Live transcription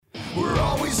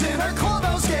always in our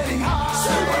clubhouse getting high.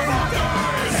 Super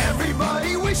fuckers!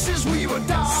 Everybody wishes we would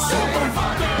die. Super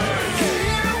fuckers!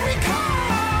 Here we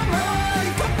come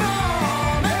like a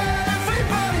bomb.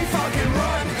 Everybody fucking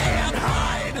run and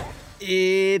hide.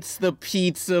 It's the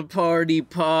Pizza Party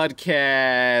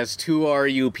Podcast. Who are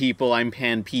you people? I'm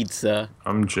Pan Pizza.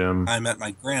 I'm Jim. I'm at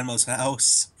my grandma's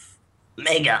house.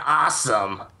 Mega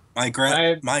awesome. My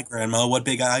grandma, what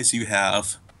big eyes you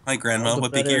have. My grandma,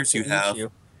 what big ears you have.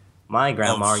 My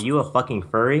grandma, are you a fucking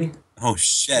furry? Oh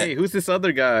shit. Hey, who's this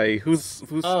other guy? Who's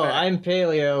Oh, back? I'm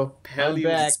Paleo. I'm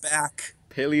back. He's back.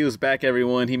 Paleo's back,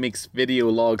 everyone. He makes video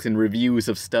logs and reviews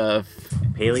of stuff.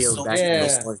 Paleo's So back yeah. in the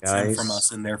store, guys. from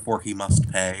us, and therefore he must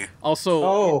pay. Also,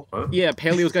 Oh, yeah,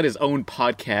 Paleo's got his own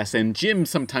podcast, and Jim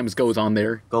sometimes goes on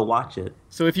there. Go watch it.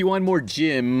 So if you want more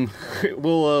Jim,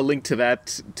 we'll link to that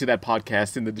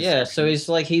podcast in the description. yeah, so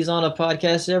he's on a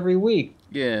podcast every week.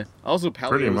 Yeah. Also, Paleo's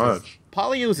Pretty much.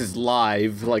 Paleo's is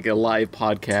live, like a live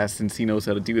podcast, since he knows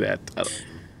how to do that.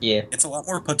 Yeah. It's a lot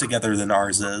more put together than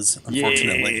ours is,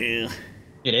 unfortunately. Yeah.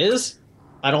 It is?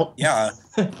 I don't... Yeah.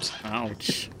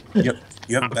 Ouch. You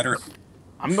have better...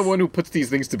 I'm the one who puts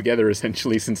these things together,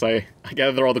 essentially, since I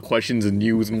gather all the questions and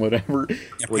news and whatever. Yeah,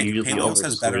 Well, you usually Paleos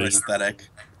has better oversleep. aesthetic.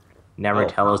 Never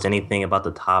tell us anything about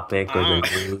the topic or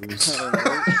the news.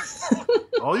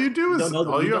 All you do is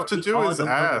all you have to do is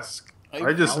ask.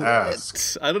 I just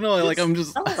ask. I don't know. I'm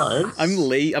just. I'm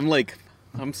late. I'm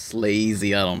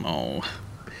lazy. I don't know.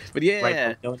 But yeah.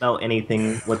 Like, don't know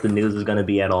anything what the news is going to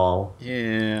be at all.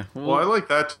 Yeah. Well, I like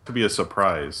that to be a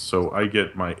surprise, so I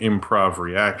get my improv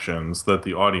reactions that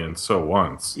the audience so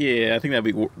wants. Yeah, I think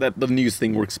that the news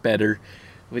thing works better.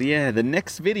 But yeah, the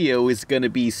next video is gonna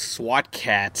be SWAT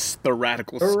Cats: The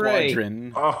Radical Hooray.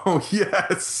 Squadron. Oh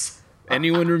yes.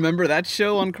 Anyone remember that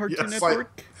show on Cartoon Yes,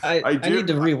 Network? I do- need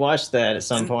to rewatch that at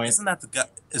some point. Isn't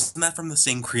that from the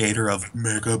same creator of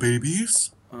Mega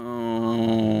Babies?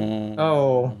 Oh.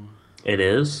 Oh. It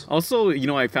is? Also,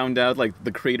 I found out like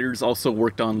the creators also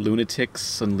worked on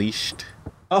Lunatics Unleashed.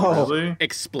 Oh. Really?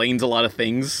 Explains a lot of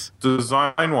things.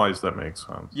 Design-wise, that makes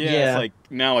sense. Yeah, Yeah. It's like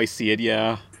now I see it.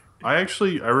 Yeah. I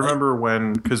remember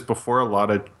because before a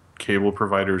lot of cable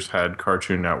providers had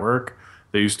Cartoon Network,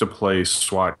 they used to play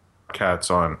SWAT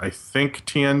Cats on, I think,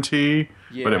 TNT,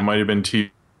 but Yeah. it might have been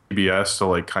TBS to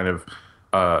like kind of,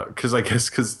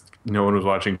 because no one was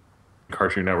watching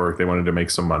Cartoon Network, they wanted to make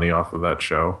some money off of that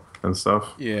show and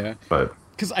stuff. Yeah. But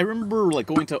Because I remember like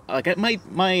going to at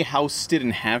my house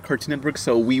didn't have Cartoon Network,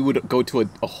 so we would go to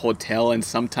a hotel and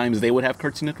sometimes they would have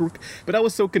Cartoon Network. But I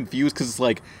was so confused because it's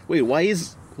like, wait, why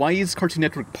is Cartoon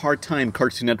Network part-time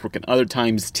Cartoon Network and other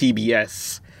times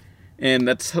TBS? And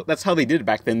that's how they did it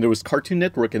back then. There was Cartoon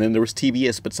Network and then there was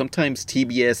TBS, but sometimes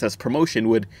TBS as promotion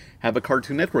would have a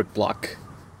Cartoon Network block.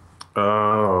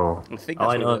 oh I think All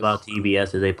that's I know what it was. about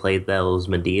TBS is they played those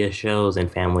Medea shows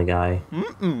and Family Guy.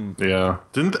 yeah,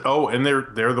 and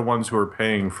they're the ones who are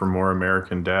paying for more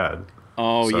American Dad.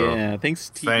 Oh So, yeah, thanks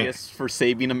TBS for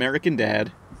saving American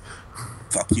Dad.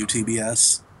 Fuck you,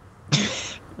 TBS.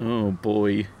 Oh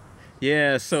boy.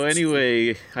 Yeah, so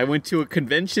anyway, I went to a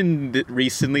convention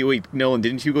recently. Wait, Nolan,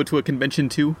 didn't you go to a convention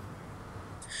too?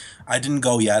 I didn't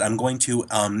go yet. I'm going to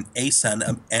ACEN,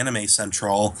 Anime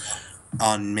Central,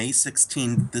 on May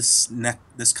 16th,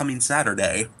 this coming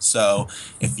Saturday. So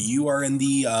if you are in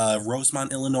the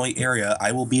Rosemont, Illinois area,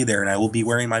 I will be there, and I will be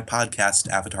wearing my podcast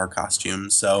avatar costume.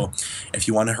 So if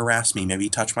you want to harass me, maybe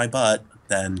touch my butt,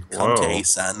 then come to Whoa.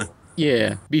 ACEN.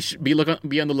 Yeah, be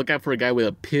on the lookout for a guy with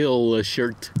a pill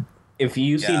shirt. If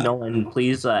you see Yeah. Nolan,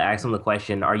 please ask him the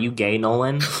question, are you gay,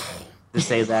 Nolan? To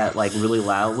say that like really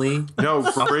loudly. No,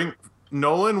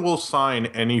 Nolan will sign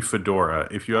any fedora.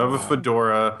 If you have a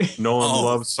fedora, Nolan Oh,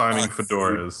 loves signing fuck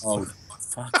fedoras. Oh,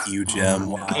 fuck you,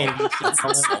 Jim. Wow. And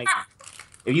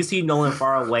if you see Nolan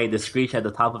far away, just screech at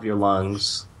the top of your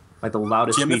lungs. Like the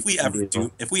loudest Jim, screech if we you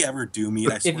can ever do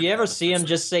meet, I swear If you to ever God, see him,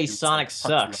 just say Sonic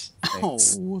sucks.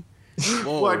 Oh.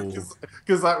 What?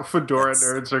 Because that fedora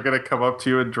nerds are gonna come up to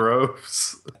you in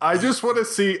droves. I just want to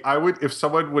see. If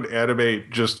someone would animate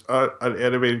just an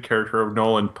animated character of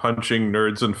Nolan punching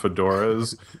nerds in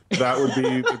fedoras, that would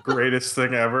be the greatest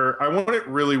thing ever. I want it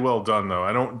really well done, though.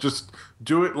 I don't just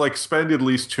do it like spend at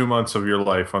least 2 months of your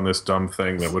life on this dumb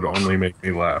thing that would only make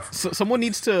me laugh. So someone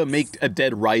needs to make a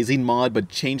Dead Rising mod, but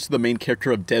change the main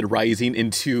character of Dead Rising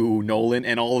into Nolan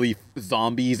and all the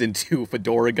zombies into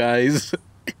fedora guys.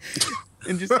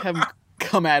 And just have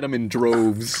come at him in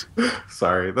droves.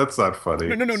 Sorry, that's not funny.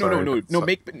 No. Sorry.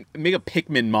 Make a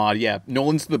Pikmin mod. Yeah,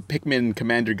 Nolan's the Pikmin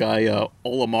commander guy,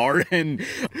 Olimar, and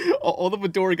all the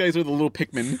Fedora guys are the little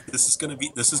Pikmin. This is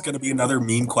gonna be another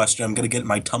meme question. I'm gonna get in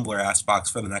my Tumblr ass box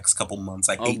for the next couple months.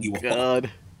 I hate you all.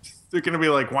 God. They're gonna be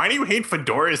like, "Why do you hate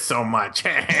fedoras so much?"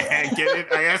 Get it?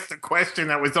 I asked a question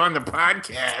that was on the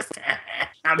podcast.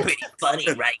 I'm pretty funny,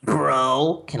 right,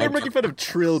 bro? Can I I'm making fun of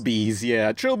Trilbies,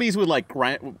 yeah. Trilbies with like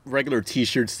regular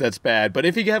t-shirts, that's bad. But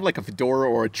if you have like a fedora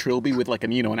or a Trilby with like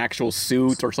an actual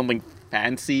suit or something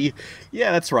fancy,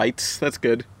 yeah, that's right. That's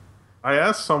good. I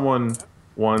asked someone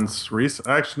once,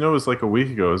 actually, no, it was like a week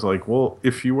ago. I was like, well,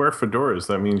 if you wear fedoras,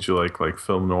 that means you like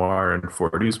film noir and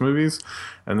 40s movies.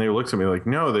 And they looked at me like,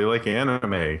 no, they like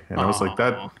anime. And I was like,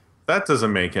 that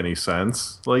doesn't make any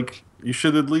sense. Like, you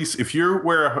should at least, if you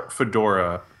wear a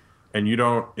fedora and you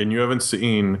haven't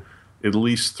seen at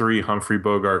least 3 Humphrey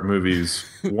Bogart movies,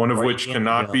 one of which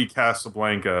cannot be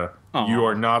Casablanca, you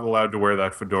are not allowed to wear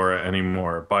that fedora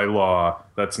anymore. By law,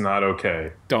 that's not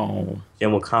okay. Don't.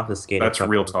 Jim will confiscate it. That's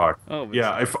real talk. Oh,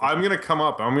 yeah, if I'm going to come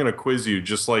up, I'm going to quiz you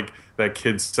just like that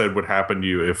kid said would happen to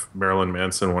you if Marilyn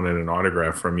Manson wanted an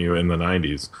autograph from you in the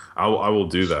 90s. I will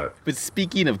do that. But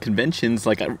speaking of conventions,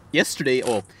 like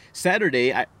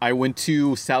Saturday, I went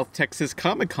to South Texas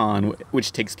Comic-Con,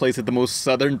 which takes place at the most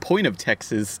southern point of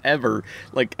Texas ever,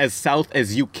 like as south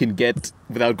as you can get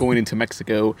without going into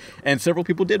Mexico, and several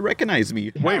people did recognize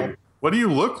me. Wait, what do you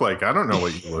look like? I don't know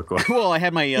what you look like. Well, I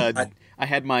had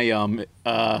my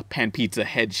Pan Pizza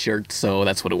head shirt, so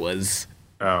that's what it was.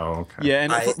 Oh, okay. Yeah,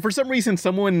 and for some reason,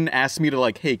 someone asked me to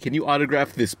like, hey, can you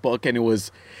autograph this book? And it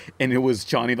was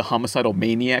Johnny the Homicidal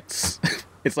Maniacs.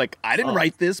 It's like, I didn't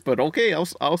write this, but okay,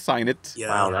 I'll sign it. Yeah.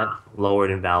 Wow, that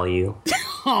lowered in value.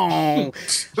 Oh,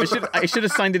 I should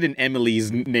have signed it in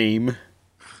Emily's name.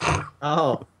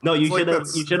 Oh, No, you like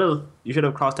should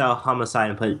have crossed out homicide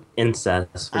and put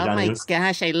incest for Oh Johnny. my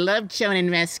gosh, I love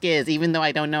Jonan Vasquez, even though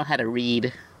I don't know how to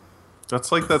read.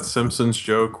 That's like that Simpsons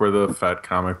joke where the fat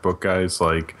comic book guy's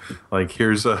like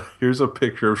here's a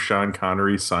picture of Sean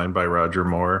Connery signed by Roger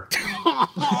Moore.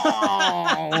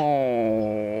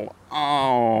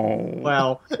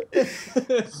 well.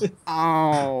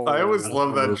 I always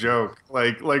love that joke.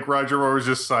 Like Roger Moore was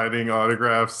just signing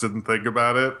autographs, didn't think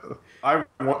about it.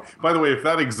 By the way, if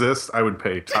that exists, I would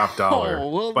pay top dollar. Oh,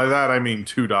 well- By that I mean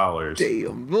 $2.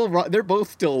 Damn. Well, they're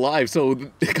both still alive, so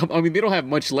I mean they don't have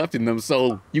much left in them.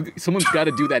 So someone's got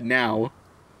to do that now.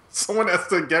 Someone has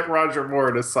to get Roger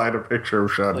Moore to sign a picture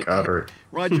of Sean Connery.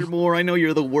 Roger Moore, I know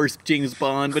you're the worst James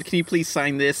Bond, but can you please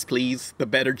sign this, please? The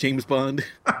better James Bond.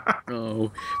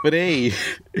 Oh, but hey,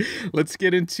 let's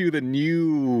get into the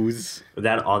news. Was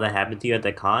that all that happened to you at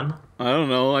the con? I don't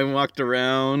know. I walked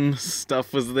around.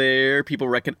 Stuff was there. People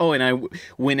reckon. Oh, and I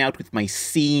went out with my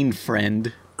scene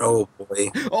friend. Oh boy.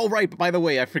 Oh, right. By the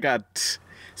way, I forgot.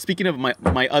 Speaking of my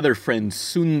other friend,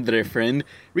 Sundre friend,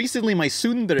 recently my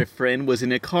Sundre friend was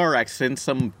in a car accident.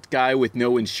 Some guy with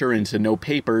no insurance and no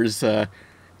papers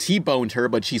T-boned her,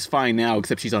 but she's fine now,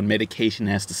 except she's on medication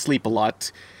and has to sleep a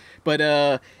lot. But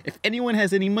if anyone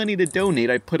has any money to donate,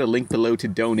 I put a link below to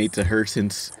donate to her,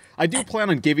 since I do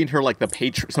plan on giving her like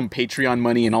some Patreon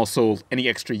money and also any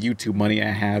extra YouTube money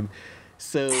I have.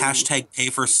 So Hashtag pay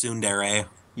for Tsundere.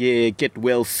 yeah, get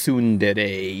well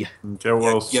Sundere. Get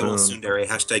well Get well soon. Tsundere.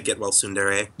 Hashtag get well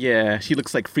Tsundere. Yeah, she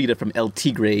looks like Frida from El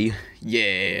Tigre.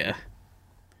 Yeah.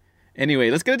 Anyway,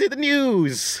 let's get into the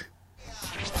news.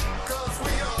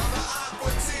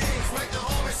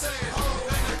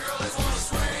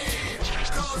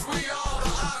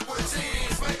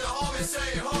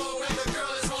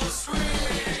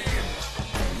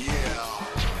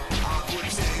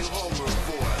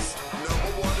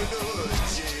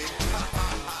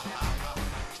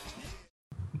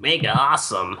 Mega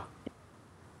awesome.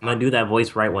 I'm gonna do that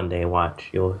voice right one day. Watch,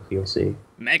 you'll see.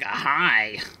 Mega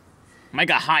high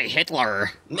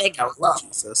Hitler. Mega love.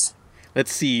 Jesus.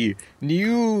 Let's see.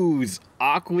 News.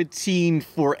 Aqua Teen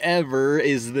Forever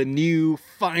is the new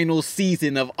final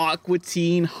season of Aqua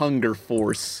Teen Hunger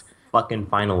Force. Fucking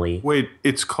finally. Wait,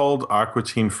 it's called Aqua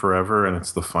Teen Forever and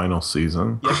it's the final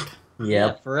season?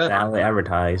 Yep. forever. Badly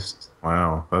advertised.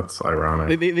 Wow, that's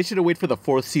ironic. They should have waited for the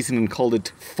 4th season and called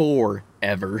it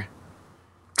Forever.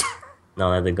 No,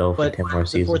 let it go for But 10 more the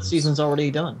seasons. 4th season's already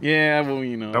done. Yeah, well,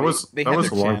 you know. That was they that had was a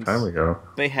their long chance. time ago.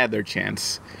 They had their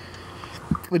chance.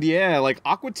 But yeah, like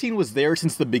Aqua Teen was there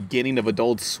since the beginning of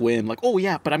Adult Swim. Like, oh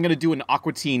yeah, but I'm gonna do an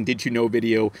Aqua Teen Did You Know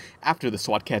video after the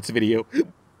SWAT Cats video.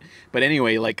 But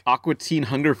anyway, like Aqua Teen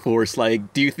Hunger Force,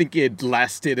 like, do you think it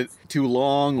lasted too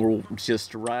long or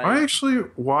just right? I actually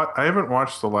I haven't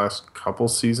watched the last couple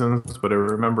seasons, but I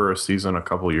remember a season a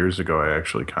couple years ago I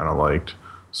actually kind of liked.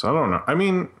 So I don't know. I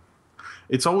mean,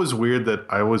 it's always weird that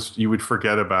you would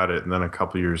forget about it, and then a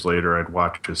couple years later I'd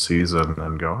watch a season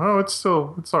and go, oh, it's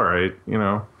all right, you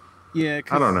know. Yeah,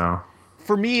 I don't know.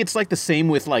 For me, it's like the same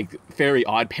with like Very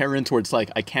Odd Parents, where it's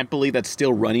like I can't believe that's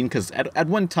still running, because at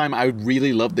one time I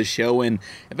really loved the show, and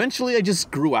eventually I just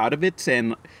grew out of it,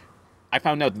 and I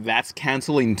found out that's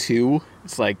canceling too.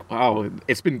 It's like, wow,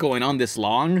 it's been going on this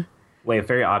long. Wait,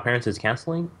 Very Odd Parents is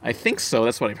canceling? I think so.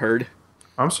 That's what I've heard.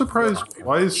 I'm surprised.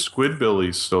 Why is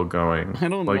Squidbillies still going? I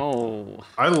don't know.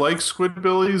 I like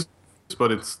Squidbillies,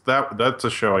 but it's that's a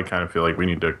show I kind of feel like we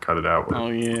need to cut it out with. Oh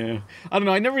yeah, I don't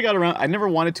know. I never got around. I never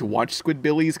wanted to watch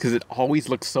Squidbillies because it always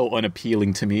looked so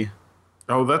unappealing to me.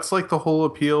 Oh, that's like the whole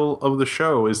appeal of the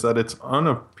show is that it's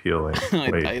unappealing.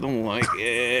 Wait, I don't like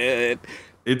it.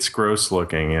 it's gross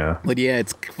looking, yeah. But yeah,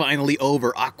 it's finally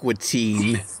over. Aqua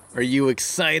Teen. Are you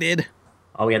excited?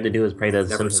 All we have to do is pray that the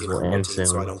Never Simpsons seen will Aqua end Teen, so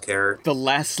I soon. don't care. The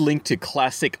last link to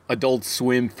classic Adult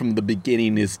Swim from the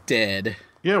beginning is dead.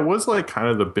 Yeah, it was like kind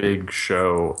of the big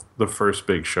show, the first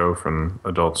big show from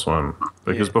Adult Swim.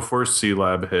 Because Yeah. before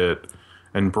C-Lab hit,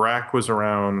 and Brack was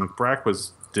around,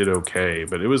 did okay,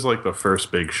 but it was like the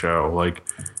first big show. Like,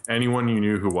 anyone you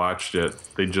knew who watched it,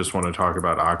 they just want to talk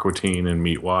about Aqua Teen and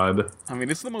Meatwad. I mean,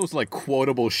 it's the most like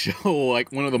quotable show,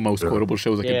 like one of the most quotable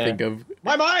shows I can Yeah. think of.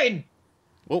 My mind!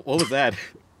 What was that?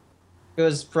 It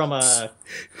was from it's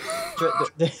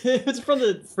from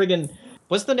the friggin'.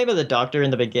 What's the name of the doctor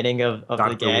in the beginning of the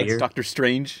Dr. gags? Weird. Doctor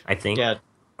Strange? I think. Yeah,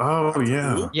 Oh,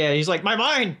 yeah. yeah. He's like, my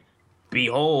mind.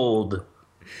 Behold!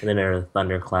 And then a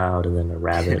thundercloud, and then a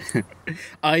rabbit.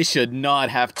 I should not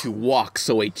have to walk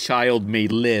so a child may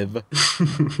live.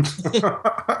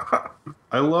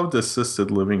 I loved Assisted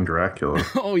Living Dracula.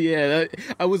 Oh yeah,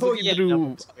 I was looking yeah, through.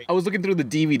 no, it's great. I was looking through the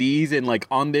DVDs, and like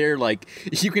on there, like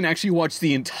you can actually watch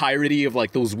the entirety of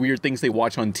like those weird things they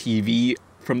watch on TV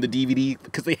from the DVD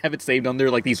because they have it saved on there.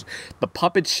 Like the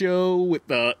puppet show with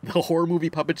the horror movie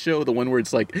puppet show, the one where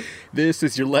it's like, this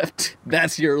is your left,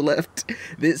 that's your left,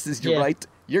 this is your Yeah. right,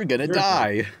 you're gonna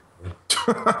die.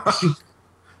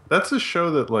 That's a show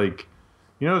that, like,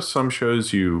 you know, some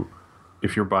shows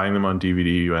if you're buying them on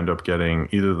DVD, you end up getting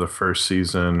either the first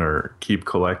season or keep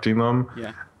collecting them.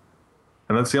 Yeah.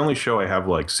 And that's the only show I have,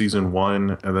 like, season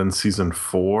 1 and then season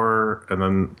 4 and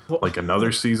then like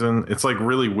another season. It's like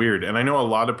really weird. And I know a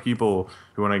lot of people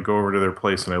who, when I go over to their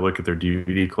place and I look at their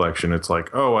DVD collection, it's like,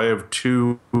 oh, I have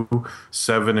 2,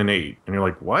 7, and 8. And you're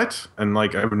like, what? And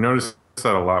like, I've noticed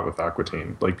that a lot with Aqua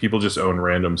Teen. Like, people just own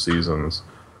random seasons.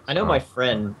 I know my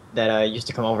friend that used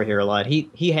to come over here a lot.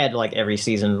 He had like every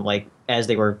season like as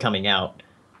they were coming out.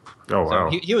 Oh, So wow.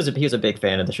 he was a big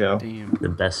fan of the show. Damn. The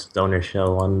best stoner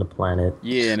show on the planet.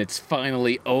 Yeah, and it's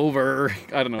finally over.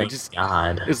 I don't know. Thank Just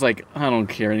God. it's like I don't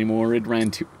care anymore. It ran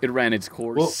its Well,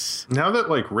 course. now that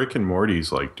like Rick and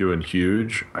Morty's like doing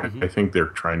huge, I think they're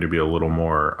trying to be a little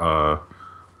more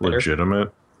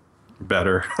legitimate,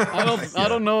 better. I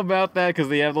don't know about that because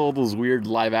they have all those weird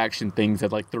live action things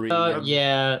at like 3.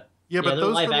 Yeah, Yeah, but the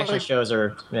those live are action like shows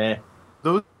are.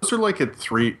 those are like at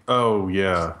 3. Oh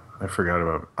yeah, I forgot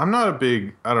about. I'm not a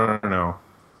big. I don't know,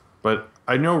 but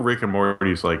I know Rick and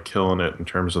Morty's like killing it in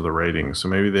terms of the ratings. So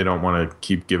maybe they don't want to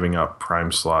keep giving up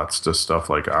prime slots to stuff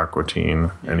like Aqua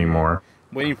Teen anymore.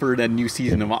 Waiting for that new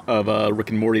season of Rick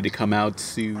and Morty to come out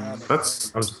soon.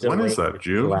 That's I'm still when is waiting that? for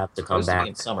June? Lab to come Supposed to be back.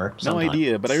 in summer. No sometime.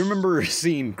 idea, but I remember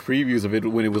seeing previews of it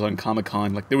when it was on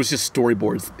Comic-Con. Like there was just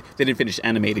storyboards. They didn't finish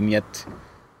animating yet.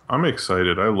 I'm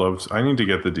excited. I need to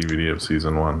get the DVD of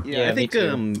season 1. Yeah, Yeah, I me think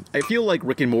too. I feel like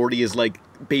Rick and Morty is like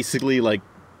basically like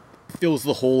fills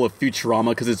the whole of Futurama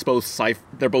because it's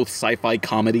they're both sci-fi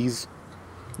comedies.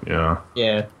 Yeah.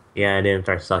 Yeah. Yeah, I didn't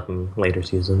start sucking later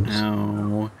seasons.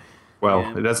 Oh. Well,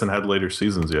 Yeah. it hasn't had later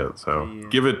seasons yet, so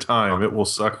give it time. It will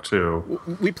suck too.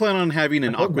 We plan on having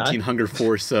an hope Aqua not. Teen Hunger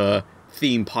Force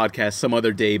theme podcast some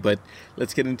other day, but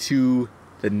let's get into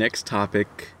the next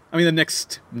topic. I mean, the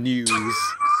next news.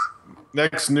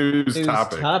 Next news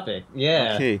topic.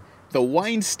 Yeah. Okay. The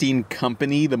Weinstein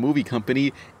Company, the movie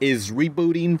company, is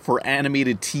rebooting for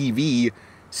animated TV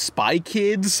Spy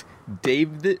Kids,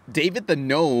 David the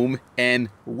Gnome, and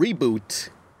Reboot.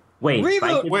 Wait, Reboot!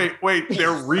 Spy Kids- Wait, they're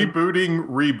rebooting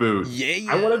Reboot.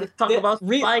 Yeah. I want to talk The- about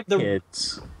Spy the-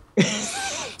 Kids.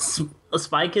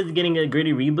 Spy Kids getting a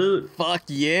gritty reboot? Fuck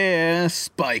yeah,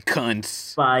 Spy Cunts.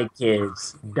 Spy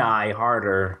Kids die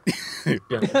harder.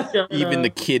 Even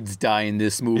the kids die in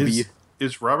this movie.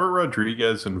 Is Robert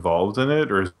Rodriguez involved in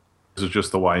it, or is is it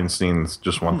just the Weinsteins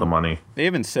just want the money? They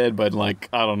haven't said, but like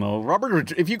I don't know.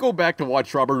 If you go back to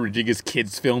watch Robert Rodriguez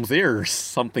kids films, they're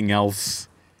something else.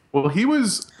 Well,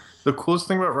 the coolest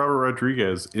thing about Robert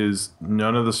Rodriguez is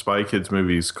none of the Spy Kids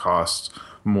movies cost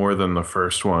more than the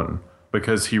first one,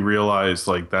 because he realized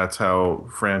like that's how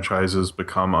franchises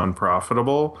become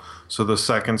unprofitable. So the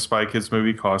second Spy Kids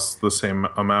movie costs the same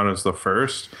amount as the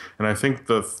first, and I think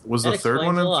the third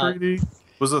one in 3D.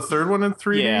 Was the third one in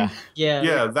 3D?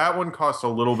 Yeah, that one cost a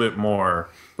little bit more,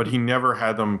 but he never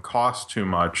had them cost too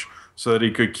much so that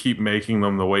he could keep making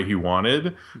them the way he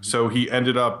wanted. So he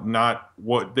ended up not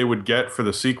what they would get for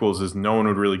the sequels is no one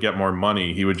would really get more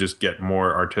money. He would just get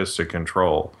more artistic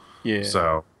control. Yeah.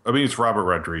 So, I mean, it's Robert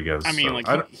Rodriguez. I mean,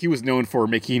 he was known for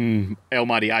making El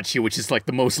Mariachi, which is like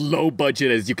the most low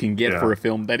budget as you can get for a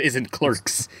film that isn't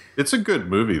Clerks. It's a good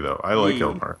movie, though. I like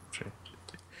El Mariachi.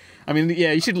 I mean,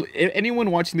 yeah,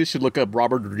 anyone watching this should look up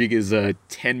Robert Rodriguez's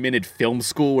 10-minute film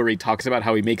school where he talks about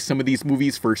how he makes some of these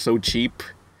movies for so cheap.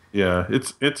 Yeah,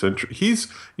 he's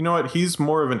you know what, he's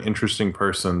more of an interesting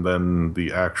person than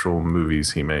the actual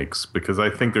movies he makes, because I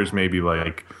think there's maybe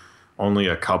like only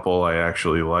a couple I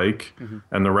actually like,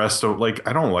 and the rest of like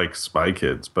I don't like Spy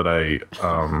Kids, but I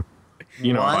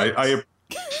You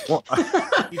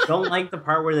don't like the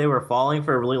part where they were falling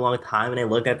for a really long time and they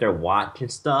looked at their watch and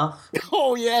stuff?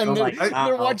 Oh yeah, and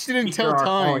they're watching it until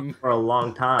time for a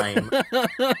long time.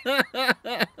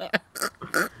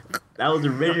 That was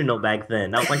original back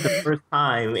then. That was like the first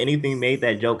time anything made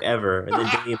that joke ever, and then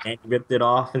Danny Man ripped it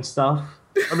off and stuff.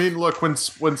 I mean, look, when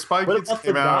Spy Kids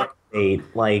came out,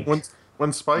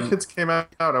 when Spy Kids came out,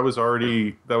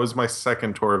 that was my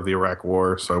second tour of the Iraq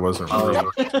War, so I wasn't really.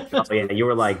 Oh yeah, you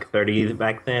were like 30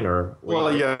 back then, or?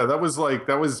 Well, yeah, that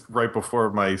was right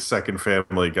before my second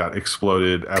family got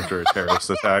exploded after a terrorist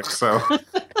attack. So.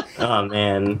 Oh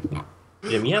man,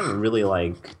 Jim, you have a really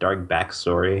like dark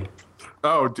backstory.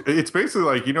 Oh, it's basically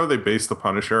like, they based The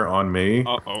Punisher on me.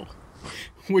 Uh-oh.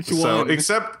 Which one? So,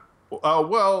 except, I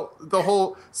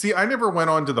never went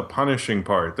on to the punishing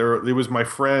part. It was my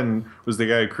friend was the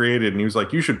guy who created, and he was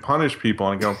like, you should punish people.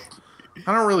 And I go,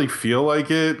 I don't really feel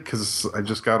like it, because I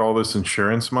just got all this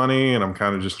insurance money, and I'm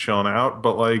kind of just chilling out.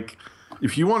 But, like,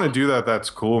 if you want to do that,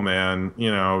 that's cool, man.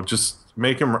 Just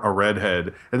make him a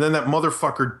redhead. And then that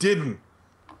motherfucker didn't.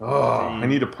 Oh, I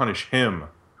need to punish him.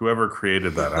 Whoever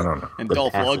created that, I don't know. And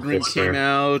Dolph Lundgren came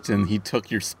out, and he took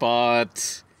your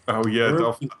spot. Oh,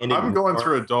 yeah. I'm going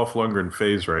through a Dolph Lundgren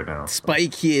phase right now. Spy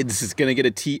Kids is going to get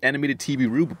an animated TV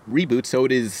reboot, so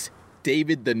it is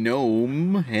David the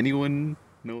Gnome. Anyone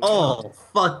know? Oh,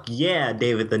 fuck yeah,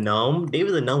 David the Gnome.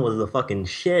 David the Gnome was the fucking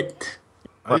shit.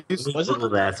 Was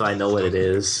it that, so I know what it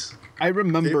is. I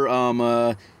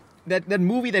remember that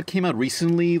movie that came out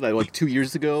recently, like 2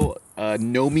 years ago,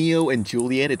 Nomeo and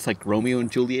Juliet. It's like Romeo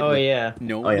and Juliet. Oh, yeah.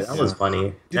 No. Oh, yeah, that was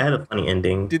funny. That had a funny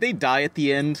ending. Did they die at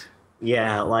the end?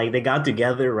 Yeah, like, they got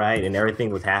together, right, and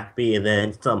everything was happy, and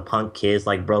then some punk kids,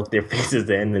 like, broke their faces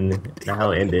in, and that's how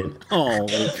it ended. Oh.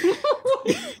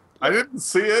 I didn't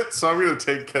see it, so I'm going to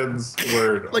take Ken's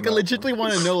word. Like, I legitimately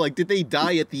want to know, like, did they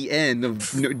die at the end of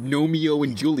Nomeo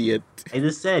and Juliet? I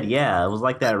just said, yeah, it was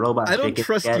like that Robot Chicken. I don't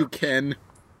trust you, Ken.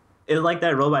 It was like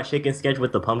that Robot Chicken sketch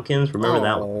with the pumpkins. Remember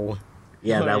that one?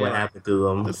 Yeah, that would happen to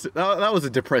them. That was a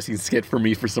depressing skit for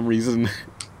me for some reason.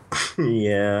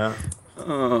 Yeah.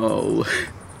 Oh.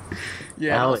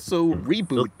 Yeah, so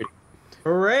Reboot.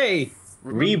 Hooray!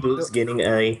 Reboot's getting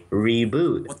a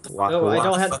reboot. What the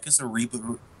fuck is a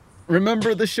reboot?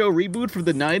 Remember the show Reboot from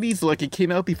the 90s? Like, it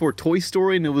came out before Toy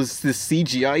Story, and it was this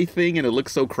CGI thing, and it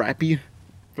looked so crappy.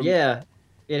 Yeah.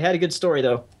 It had a good story,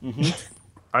 though. Mm-hmm.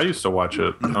 I used to watch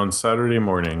it on Saturday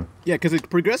morning. Yeah, because it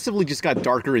progressively just got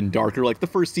darker and darker. Like, the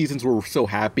first seasons were so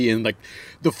happy, and, like,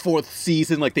 the fourth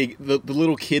season, like, the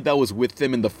little kid that was with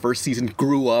them in the first season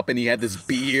grew up, and he had this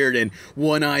beard and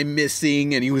one eye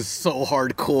missing, and he was so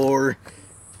hardcore.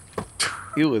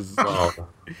 It was...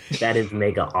 That is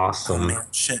mega awesome. Oh, man,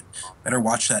 shit. Better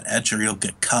watch that Edge or you'll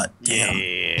get cut. Damn.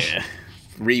 Yeah.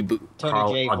 Reboot.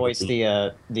 Tony J voiced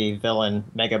the villain,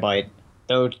 Megabyte.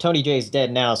 Though Tony J's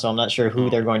dead now, so I'm not sure who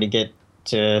they're going to get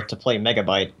to play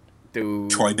Megabyte. Dude.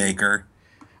 Troy Baker.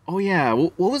 Oh, yeah.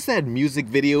 What was that music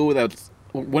video? That's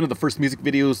one of the first music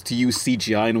videos to use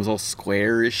CGI, and it was all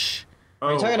square-ish.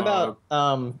 Are you talking about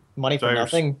Money for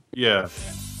Nothing? Yeah.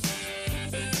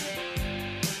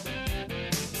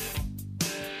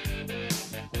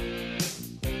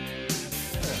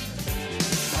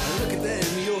 Look at them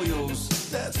yo-yos,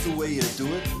 that's the way you do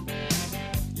it.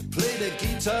 You play the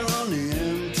guitar on the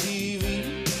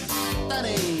MTV. That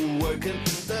ain't working,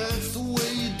 that's the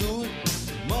way you do it.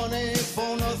 Money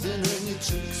for nothing and your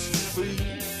chicks for free.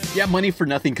 Yeah, Money for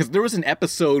Nothing, because there was an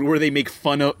episode where they make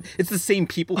fun of. It's the same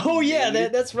people. who Oh yeah, made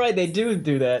it. that's right. They do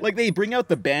that. Like they bring out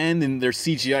the band in their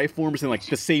CGI forms and like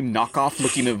the same knockoff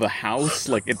looking of the house.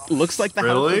 Like it looks like the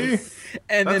Really? house.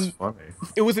 And That's then funny.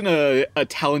 it was in a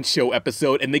talent show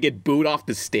episode, and they get booed off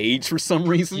the stage for some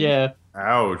reason. yeah.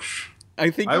 Ouch. I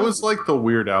think I was like the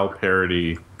Weird Al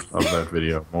parody of that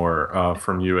video more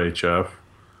from UHF.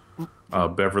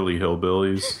 Beverly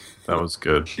Hillbillies. That was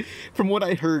good. from what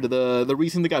I heard, the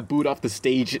reason they got booed off the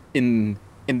stage in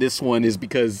this one is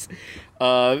because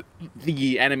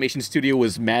the animation studio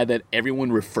was mad that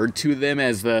everyone referred to them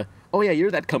as oh yeah,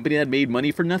 you're that company that made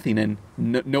Money for Nothing and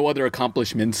no other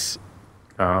accomplishments.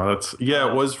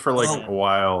 It was for like a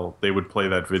while. They would play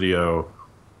that video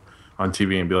on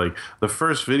TV and be like, the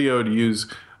first video to use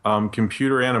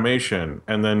computer animation,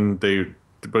 and then they'd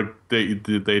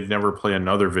never play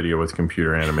another video with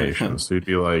computer animation. So you'd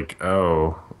be like,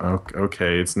 oh,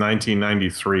 okay, it's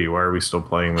 1993. Why are we still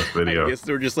playing this I video? guess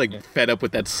they were just like fed up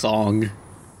with that song.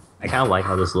 I kind of like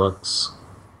how this looks.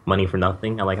 Money for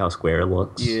Nothing. I like how square it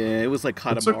looks. Yeah, it was like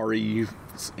Katamari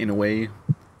in a way.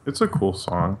 It's a cool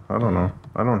song. I don't know.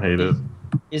 I don't hate it.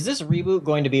 Is this reboot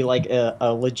going to be like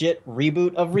a legit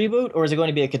reboot of Reboot, or is it going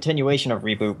to be a continuation of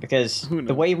Reboot? Because Who knows?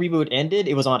 the way Reboot ended,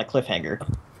 it was on a cliffhanger.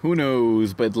 Who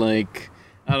knows? But like,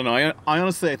 I don't know. I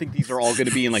honestly, I think these are all going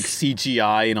to be in like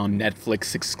CGI and on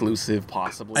Netflix exclusive,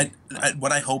 possibly.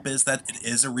 What I hope is that it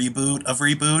is a reboot of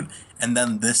Reboot, and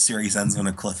then this series ends on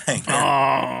a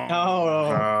cliffhanger.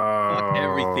 Oh,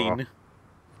 Everything.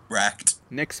 Wrecked.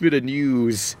 Next bit of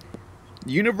news.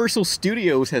 Universal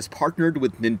Studios has partnered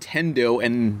with Nintendo,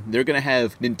 and they're going to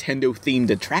have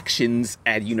Nintendo-themed attractions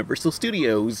at Universal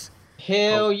Studios.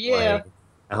 hell yeah! Like,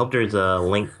 I hope there's a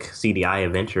Link CDI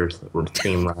Adventures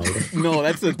theme ride. No,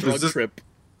 that's a drug this- trip.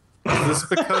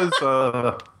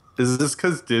 Is this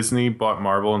because Disney bought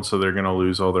Marvel and so they're gonna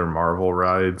lose all their Marvel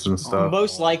rides and stuff?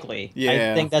 Most likely.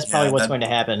 Yeah. I think that's probably Yeah, what's that- going to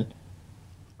happen.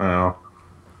 Oh,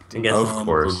 I guess Of it's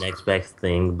course. the next best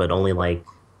thing, but only like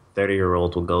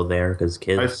 30-year-olds will go there because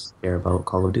kids care about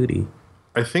Call of Duty.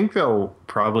 I think they'll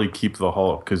probably keep the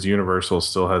Hulk because Universal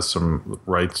still has some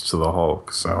rights to the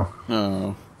Hulk. So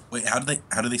Oh. Wait, how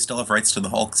do they still have rights to the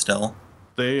Hulk still?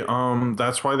 they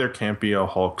that's why there can't be a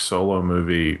Hulk solo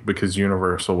movie because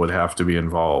Universal would have to be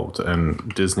involved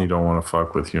and Disney don't want to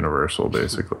fuck with Universal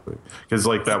basically because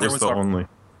like that But there was was the a- only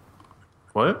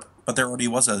what. But there already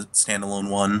was a standalone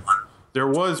one. There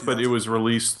was, but it was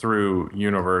released through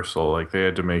Universal. Like they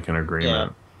had to make an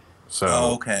agreement. So,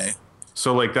 Oh, okay.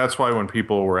 so like that's why when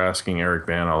people were asking Eric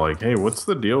Bana, like, "Hey, what's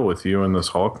the deal with you in this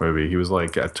Hulk movie?" He was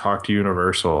like, "Talk to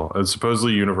Universal." And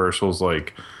supposedly Universal's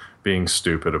like being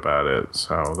stupid about it.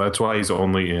 So that's why he's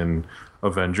only in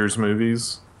Avengers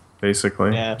movies,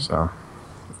 basically. Yeah. So.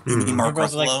 Maybe Mark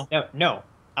Everyone's Ruffalo. like, no,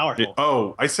 our Hulk.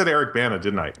 Oh, I said Eric Bana,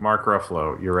 didn't I? Mark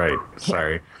Ruffalo. You're right.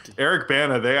 Sorry. Eric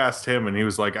Bana, they asked him and he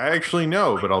was like, I actually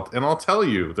know, but I'll tell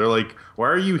you. They're like, why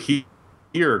are you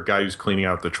here, guy who's cleaning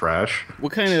out the trash?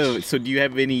 What kind of... So do you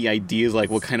have any ideas, like,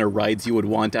 what kind of rides you would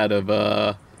want out of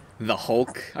the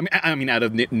Hulk? I mean out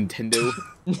of Nintendo?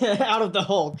 Out of the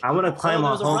Hulk. I want to climb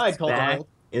there's on a ride Hulk's called the back, Hulk.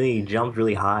 and he jumps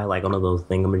really high, like one of those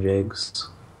thingamajigs.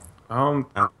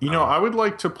 I would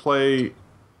like to play.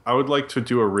 I would like to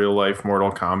do a real life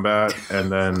Mortal Kombat,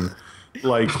 and then,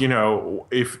 like, you know,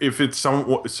 if it's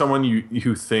someone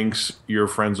who thinks you're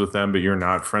friends with them, but you're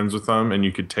not friends with them, and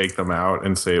you could take them out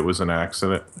and say it was an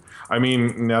accident. I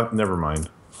mean, never mind.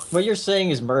 What you're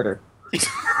saying is murder.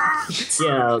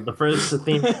 Yeah, the first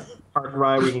theme park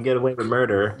ride where you can get away with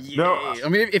murder. No. I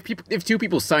mean, if two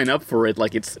people sign up for it,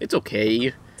 like, it's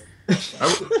okay.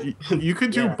 You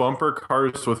could do Yeah. bumper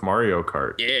cars with Mario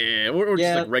Kart. Yeah, or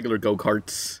Yeah. just like regular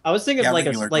go-karts. I was thinking Yeah, of like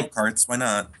regular go-karts. Why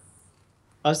not?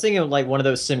 I was thinking of like one of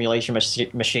those simulation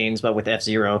machines, but with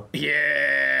F-Zero.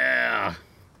 Yeah.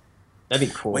 That'd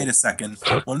be cool. Wait a second.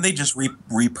 Wouldn't they just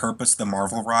repurpose the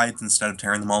Marvel rides instead of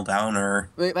tearing them all down? Or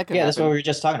That could Yeah, that's what happen. we were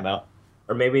just talking about.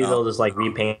 Or maybe they'll just like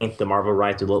repaint the Marvel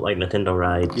rides to look like Nintendo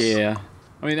rides. Yeah.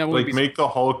 I mean, that would Like be... make the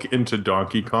Hulk into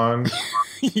Donkey Kong.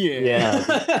 yeah.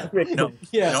 Yeah. no,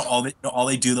 Yeah. all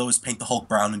they do though is paint the Hulk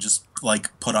brown and just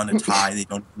like put on a tie. They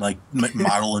don't like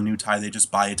model a new tie. They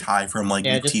just buy a tie from like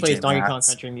Yeah, just TJ plays Donkey Kong Maxx.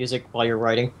 country music while you're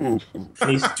writing.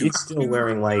 he's still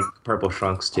wearing like purple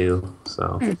trunks too,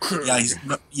 so.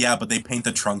 Yeah, but they paint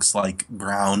the trunks like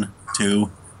brown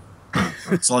too.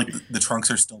 So like the trunks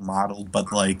are still modeled,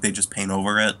 but like they just paint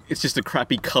over it. It's just a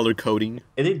crappy color coding.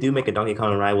 If they do make a Donkey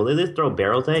Kong ride, will they just throw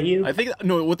barrels at you? I think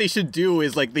what they should do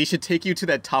is like they should take you to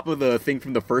that top of the thing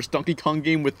from the first Donkey Kong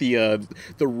game with the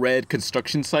red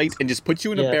construction site and just put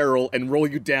you in a Yeah. barrel and roll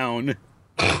you down.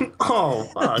 Oh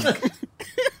fuck!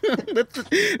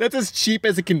 That's as cheap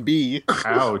as it can be.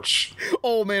 Ouch.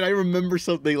 Oh man, I remember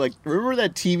something like remember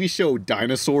that TV show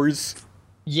Dinosaurs?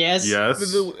 Yes. Yes.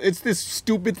 It's this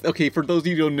stupid. Okay, for those of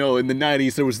you who don't know, in the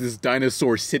 90s there was this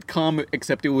dinosaur sitcom,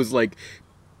 except it was like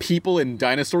people in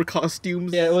dinosaur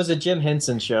costumes. Yeah, it was a Jim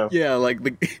Henson show. Yeah, like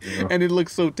and it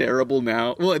looks so terrible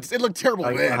now. Well, it looked terrible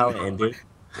I know then. how it ended.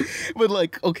 But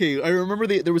like, okay, I remember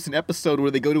there was an episode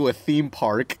where they go to a theme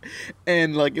park,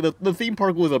 and like the theme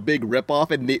park was a big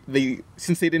ripoff, and they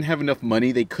since they didn't have enough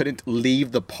money, they couldn't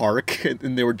leave the park,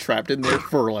 and they were trapped in there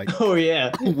for like Oh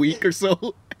yeah. a week or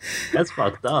so. That's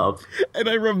fucked up. And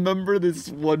I remember this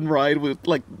one ride with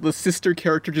like the sister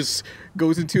character just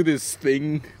goes into this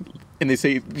thing, and they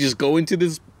say just go into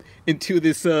this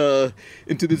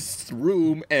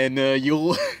room, and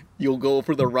you'll go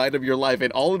for the ride of your life.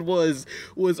 And all it was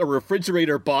a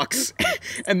refrigerator box,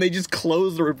 and they just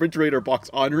close the refrigerator box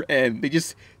on her, and they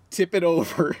just tip it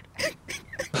over.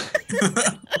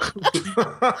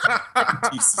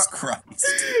 Jesus Christ.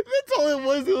 That's all it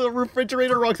was a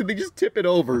refrigerator box, and they just tip it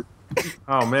over.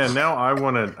 Oh man, now I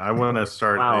wanna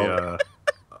start Wow.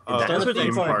 a That's what theme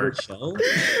you call a park. good show.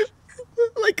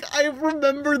 Like, I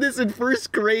remember this in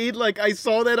first grade. Like, I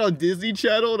saw that on Disney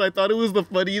Channel, and I thought it was the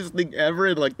funniest thing ever.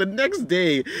 And, like, the next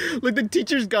day, like, the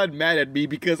teachers got mad at me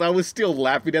because I was still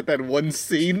laughing at that one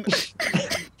scene.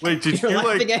 Wait, did You're you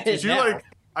laughing at it now.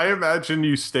 I imagine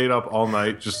you stayed up all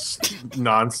night just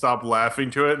nonstop laughing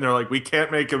to it, and they're like, "We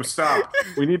can't make him stop.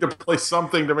 We need to play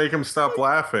something to make him stop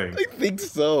laughing." I think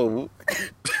so.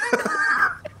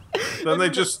 Then they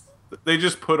just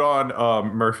put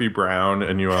on Murphy Brown,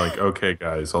 and you were like, "Okay,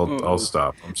 guys, I'll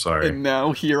stop. I'm sorry." And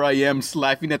now here I am,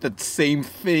 laughing at the same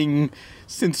thing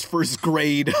since first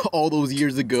grade all those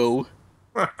years ago.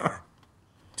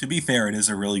 To be fair, it is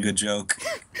a really good joke.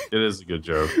 It is a good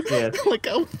joke. Yeah. Like,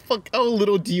 how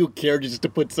little do you care just to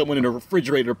put someone in a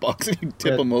refrigerator box and you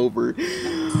tip Yeah. them over?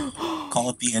 Call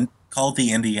it the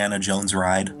Indiana Jones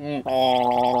ride.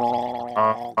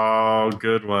 Oh,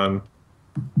 good one.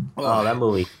 Oh, that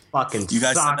movie fucking You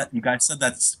guys sucked. said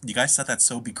that. You guys said that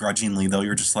so begrudgingly, though.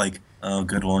 You're just like, "Oh,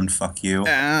 good one. Fuck you."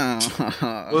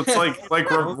 Well,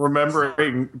 it's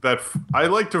remembering that. I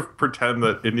like to pretend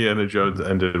that Indiana Jones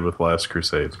ended with Last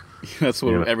Crusade. That's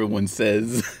what Yeah. everyone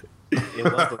says. It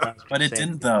was the last But it percent.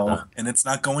 didn't, though, and it's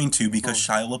not going to because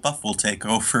Shia LaBeouf will take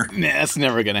over. Nah, that's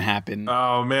never gonna happen.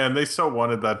 Oh man, they so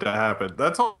wanted that to happen.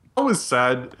 That's always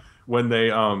sad when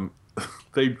they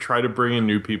they try to bring in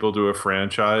new people to a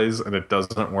franchise and it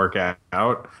doesn't work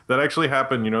out. That actually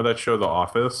happened. You know that show The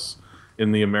Office?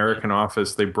 In the American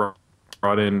Office, they brought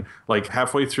in, like,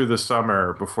 halfway through the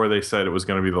summer, before they said it was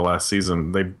going to be the last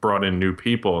season, they brought in new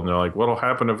people, and they're like, what'll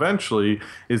happen eventually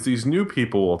is these new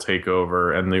people will take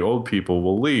over and the old people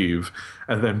will leave.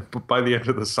 And then by the end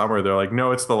of the summer, they're like,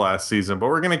 no, it's the last season, but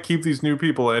we're going to keep these new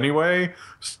people anyway.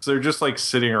 So they're just like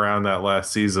sitting around that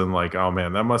last season like, oh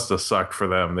man, that must have sucked for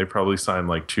them. They probably signed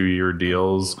like 2-year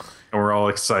deals, and we're all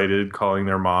excited calling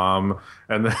their mom.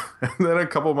 And then a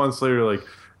couple months later, like,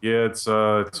 yeah, it's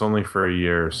only for a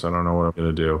year, so I don't know what I'm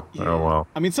gonna do. Oh well.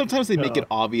 I mean, sometimes they make it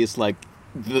obvious, like,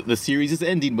 the series is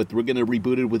ending, but we're gonna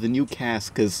reboot it with a new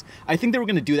cast, because I think they were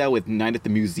gonna do that with Night at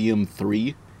the Museum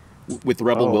 3, with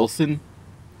Rebel Oh. Wilson.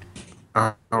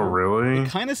 Oh really?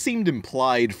 Kind of seemed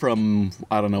implied from,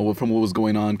 I don't know, from what was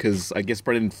going on, because I guess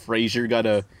Brendan Fraser got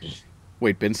a...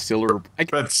 Wait, Ben Stiller...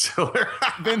 Ben Stiller.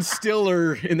 Ben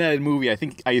Stiller in that movie, I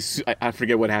think, I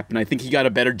forget what happened. I think he got a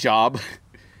better job.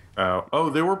 Oh,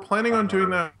 they were planning on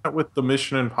doing that with the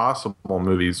Mission Impossible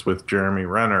movies with Jeremy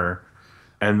Renner,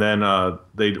 and then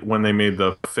when they made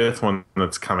the 5th one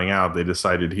that's coming out, they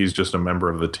decided he's just a member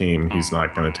of the team. He's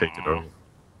not going to take it over.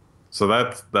 So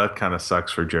that kind of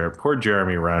sucks for poor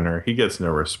Jeremy Renner. He gets no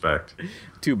respect.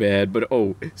 Too bad, but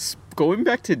going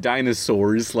back to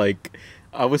dinosaurs, like,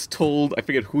 I was told, I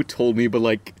forget who told me, but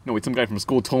like, no, wait, some guy from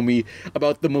school told me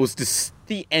about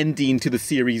the ending to the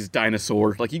series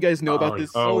Dinosaur. Like, you guys know about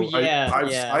this? Oh, yeah,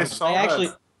 I saw I actually,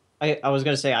 that. I was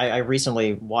gonna say I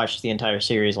recently watched the entire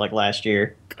series like last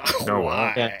year. Oh,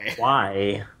 wow. Yeah.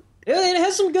 Why? It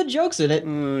has some good jokes in it.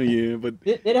 Yeah, but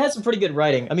It has some pretty good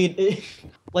writing. I mean,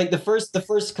 like the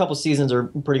first couple seasons are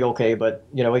pretty okay, but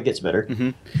you know it gets better.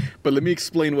 but let me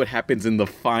explain what happens in the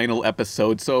final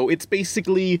episode. So it's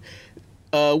basically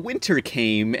winter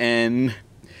came, and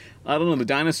I don't know, the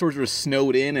dinosaurs were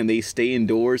snowed in and they stay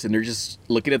indoors, and they're just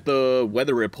looking at the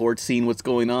weather report, seeing what's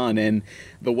going on, and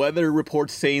the weather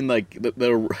report's saying like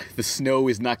the snow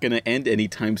is not going to end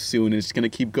anytime soon, it's going to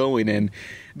keep going. And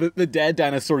the dad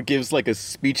dinosaur gives like a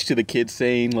speech to the kids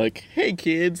saying like, hey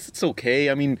kids, it's okay,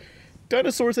 I mean,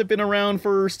 dinosaurs have been around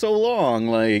for so long.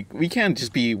 Like, we can't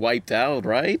just be wiped out,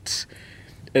 right?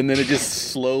 And then it just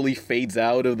slowly fades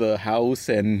out of the house,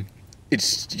 and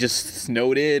it's just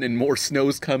snowed in, and more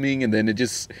snow's coming, and then it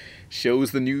just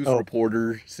shows the news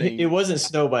reporter saying, It wasn't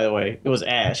snow, by the way. It was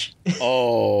ash.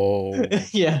 "Oh,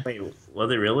 Yeah. Wait,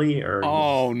 was it really? Or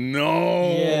oh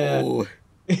no!"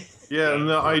 Yeah, and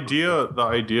the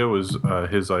idea was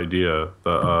his idea,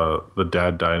 the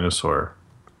dad dinosaur,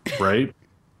 right?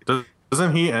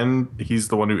 Doesn't he end? He's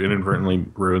the one who inadvertently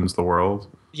ruins the world.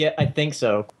 Yeah, I think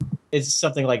so. It's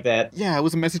something like that. Yeah, it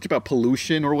was a message about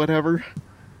pollution or whatever.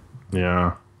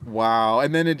 Yeah. Wow,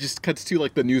 and then it just cuts to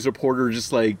like the news reporter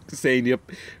just like saying,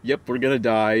 "Yep, we're gonna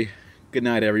die. Good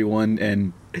night, everyone,"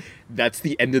 and that's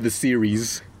the end of the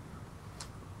series.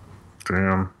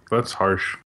 Damn, that's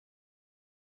harsh.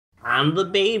 I'm the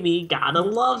baby, gotta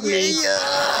love me. He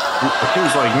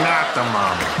was like, not the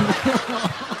mom.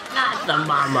 Not the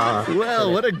mama.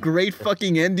 Well, what a great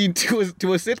fucking ending to a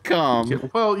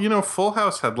sitcom. Well, Full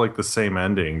House had like the same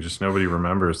ending, just nobody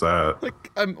remembers that.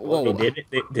 Like, Wait,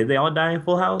 did they all die in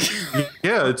Full House?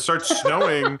 Yeah, it starts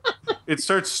snowing.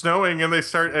 And they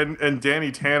start and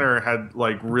Danny Tanner had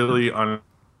like really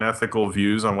unethical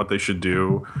views on what they should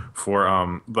do for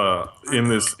in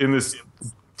this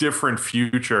different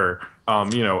future.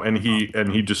 And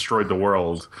he destroyed the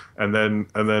world, and then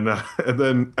at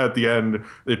the end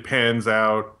it pans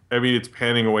out. I mean, it's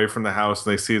panning away from the house,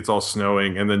 and they see it's all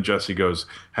snowing, and then Jesse goes,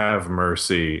 "Have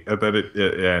mercy," and then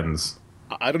it ends.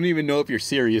 I don't even know if you're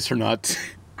serious or not.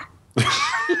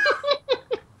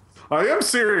 I am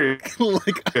serious.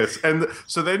 Like, And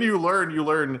so then you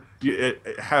learn,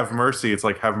 have mercy. It's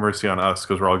like, have mercy on us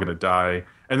because we're all going to die.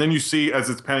 And then you see, as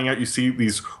it's panning out, you see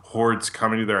these hordes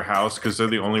coming to their house because they're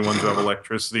the only ones who have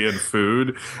electricity and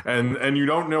food. And you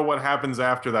don't know what happens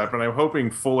after that, but I'm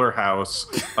hoping Fuller House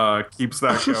keeps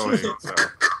that going. So.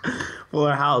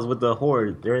 Fuller House with the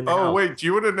horde. They're in the house. Oh, wait, do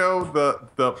you want to know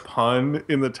the pun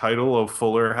in the title of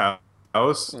Fuller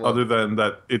House, other than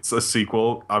that it's a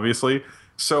sequel, obviously?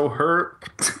 So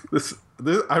this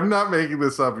I'm not making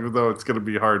this up, even though it's going to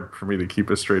be hard for me to keep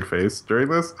a straight face during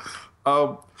this.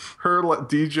 Her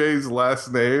DJ's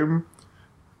last name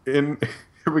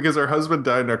because her husband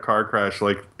died in a car crash,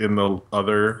 like in the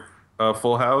other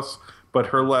Full House, but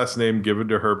her last name given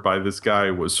to her by this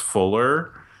guy was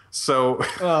Fuller. So,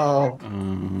 Oh,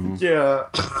 yeah,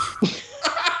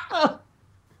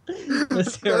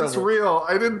 that's terrible. that's real.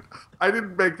 I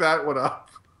didn't make that one up.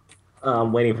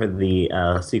 I'm waiting for the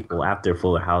sequel after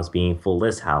Fuller House being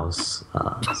Fullest House.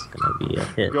 It's gonna be a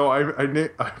hit. Go.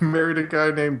 I married a guy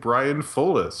named Brian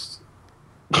Fullest.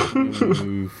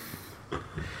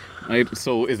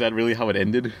 so is that really how it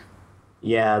ended?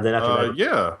 Yeah, then after that,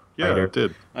 Yeah, Later. it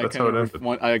did. That's how it ended.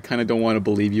 I kind of don't want to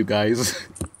believe you guys.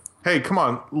 Hey, come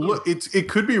on! Look, it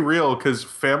could be real because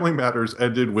Family Matters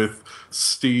ended with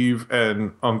Steve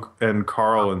and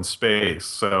Carl in space.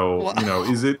 So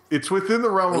it's within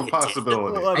the realm of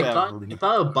possibility. I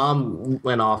thought a bomb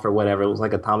went off or whatever. It was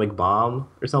like atomic bomb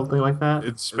or something like that.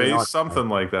 It's space, something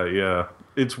like that. Yeah,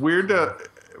 it's weird to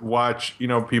watch.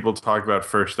 People talk about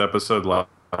first episode,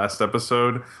 last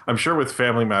episode. I'm sure with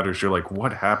Family Matters, you're like,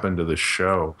 what happened to this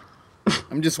show?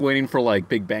 I'm just waiting for like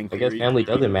Big Bang I Theory. guess family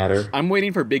doesn't matter. I'm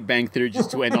waiting for Big Bang Theory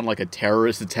just to end on like a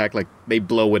terrorist attack, like they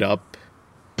blow it up.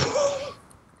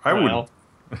 I Wow.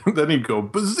 would. Then he'd go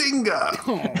bazinga,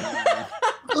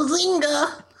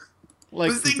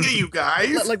 Like, bazinga, you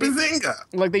guys, Like- bazinga.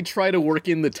 like they try to work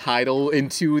in the title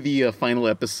into the final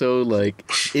episode. Like,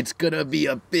 it's gonna be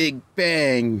a Big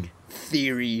Bang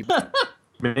Theory.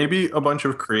 Maybe a bunch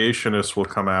of creationists will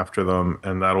come after them,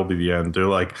 and that'll be the end. They're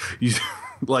like,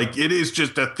 like it is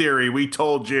just a theory. We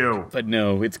told you. But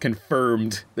no, it's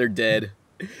confirmed. They're dead.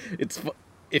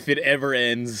 If it ever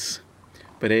ends.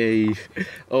 But hey,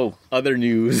 other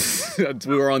news.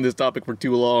 We were on this topic for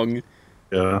too long.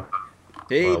 Yeah.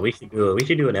 Hey, Well, we should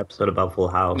do an episode about Full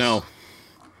House. no.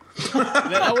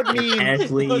 That would mean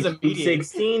Ashley, That was immediate.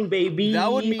 16, baby.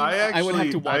 that would mean I would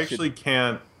have to watch I actually it.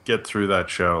 can't get through that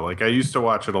show. Like I used to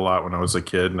watch it a lot when I was a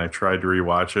kid, and I tried to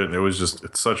rewatch it, and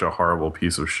it's such a horrible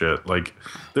piece of shit. Like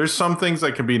there's some things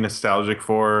I can be nostalgic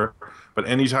for, but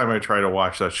anytime I try to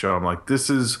watch that show, I'm like,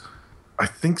 I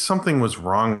think something was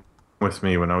wrong with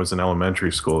me when I was in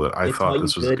elementary school that I They thought taught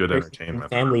this you was good Christian entertainment.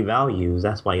 Family values.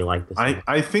 That's why you like this.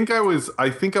 I think I was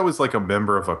like a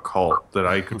member of a cult that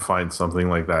I could find something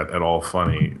like that at all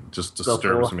funny. It just the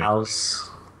disturbs Full me.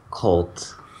 House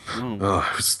cult. Ugh,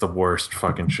 it's the worst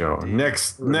fucking show.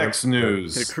 Next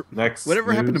news. Next.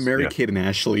 Whatever happened to news? Mary Yeah. Kate and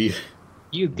Ashley?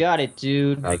 You got it,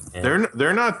 dude. I can't.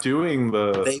 They're not doing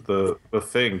They- the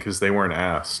thing because they weren't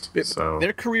asked. So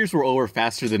Their careers were over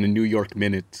faster than a New York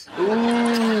Minute.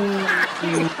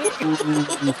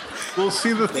 well,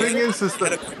 see, the thing is They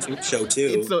had a that cartoon show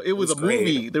too. So it was a great.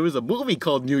 movie. There was a movie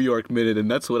called New York Minute, and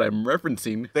that's what I'm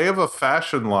referencing. they have a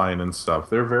fashion line and stuff.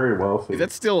 They're very wealthy. Is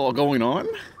that still all going on?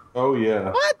 Oh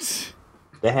yeah. What?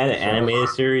 They had an animated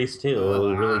series too. It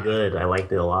was really good. I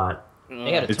liked it a lot.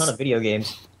 They had a ton of video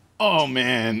games. Oh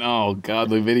man! Oh god,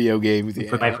 the video games.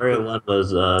 Yeah. My favorite one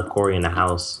was Cory in the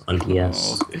House on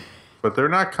PS. But they're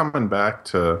not coming back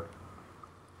to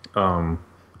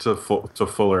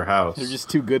Fuller House. They're just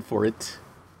too good for it.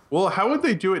 Well, how would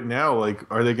they do it now? Like,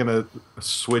 are they gonna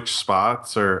switch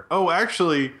spots or? Oh,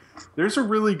 actually, there's a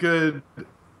really good.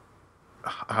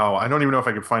 Oh, I don't even know if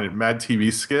I can find it. Mad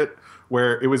TV skit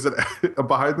where it was a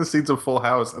behind the scenes of Full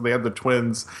House, and they had the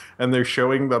twins, and they're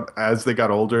showing them as they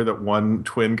got older that one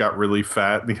twin got really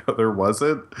fat and the other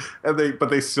wasn't, and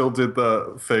they still did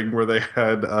the thing where they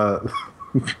had.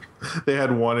 They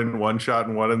had one in one shot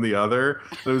and one in the other.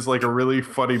 It was like a really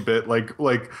funny bit. Like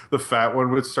the fat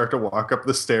one would start to walk up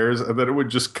the stairs, and then it would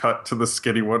just cut to the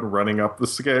skinny one running up the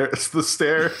stairs.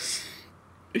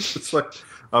 It's like,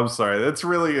 I'm sorry, that's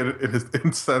really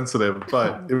insensitive,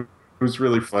 but it was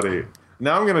really funny.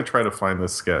 Now I'm gonna try to find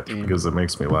this sketch because it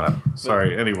makes me laugh.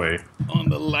 Sorry. Anyway, On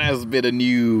the last bit of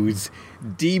news,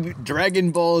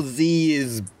 Dragon Ball Z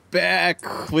is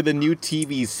back with a new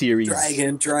TV series.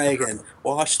 Dragon.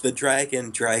 Watch the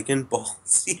Dragon Ball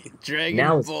Z. Dragon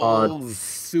Now it's Ball called-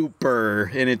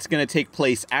 Super, and it's going to take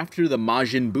place after the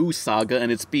Majin Buu saga,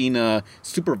 and it's being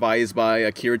supervised by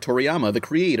Akira Toriyama, the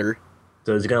creator.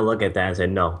 So it's gonna look at that and say,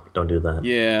 no, don't do that.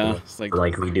 Yeah, it's like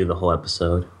redo the whole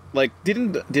episode.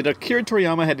 did Akira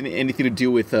Toriyama had anything to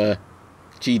do with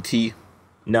GT?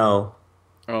 No,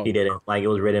 Oh, he didn't. Like, it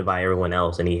was written by everyone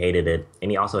else, and he hated it.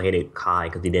 And he also hated Kai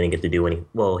because he didn't get to do any.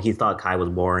 Well, he thought Kai was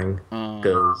boring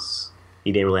because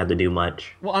he didn't really have to do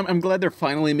much. Well, I'm glad they're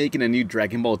finally making a new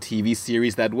Dragon Ball TV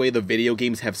series. That way, the video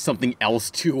games have something else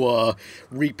to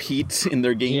repeat in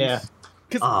their games.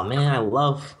 Yeah. Oh man, I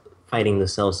love fighting the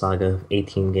Cell Saga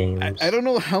 18 games. I don't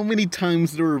know how many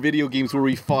times there were video games where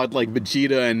we fought like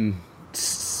Vegeta and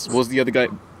what was the other guy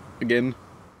again?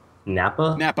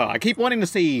 Nappa? Nappa. I keep wanting to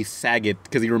say Sagat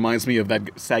because he reminds me of that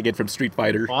Sagat from Street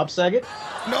Fighter. Bob Saget?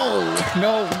 No.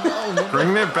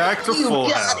 bring it back to Full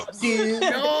House. Dude,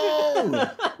 No.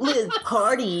 Let's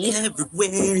party!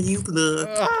 everywhere you look.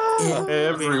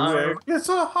 Everywhere. It's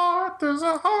a heart. There's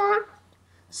a heart. We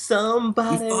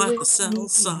Somebody fought the with Cell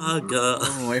Saga.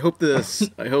 Oh,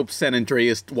 I hope San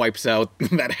Andreas wipes out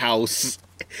that house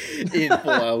in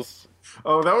Full House.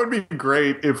 Oh, that would be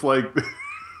great if like.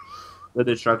 the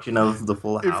destruction of the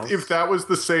Full House. If that was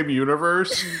the same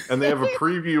universe and they have a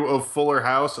preview of Fuller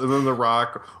House and then The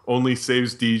Rock only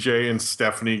saves DJ and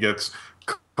Stephanie gets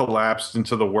collapsed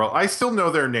into the world. I still know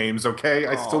their names, okay?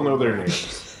 I still know their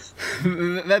names.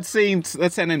 That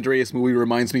San Andreas movie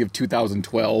reminds me of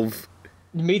 2012.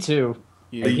 Me too.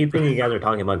 I keep thinking you guys are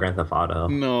talking about Grand Theft Auto.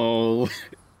 No.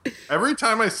 Every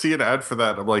time I see an ad for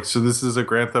that, I'm like, so this is a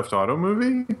Grand Theft Auto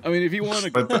movie? I mean, if you want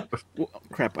to... But Well,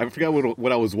 crap, I forgot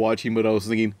what I was watching, but I was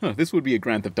thinking, this would be a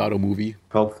Grand Theft Auto movie.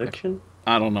 Pulp Fiction?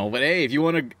 I don't know, but hey, if you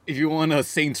want a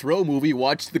Saints Row movie,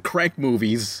 watch the Crank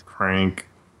movies. Crank.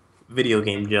 Video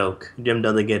game joke. Jim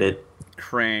doesn't get it.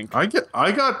 Crank. I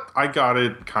got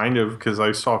it kind of because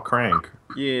I saw Crank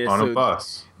Yeah, on so a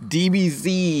bus.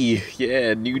 DBZ.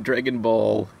 Yeah, new Dragon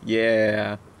Ball.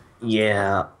 Yeah.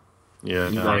 Yeah. Yeah,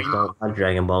 You no. guys don't have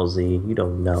Dragon Ball Z. You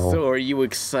don't know. So are you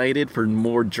excited for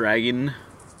more Dragon?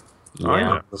 yeah, yeah.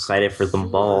 I'm excited for some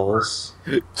balls.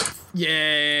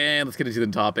 Yeah, let's get into the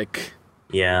topic.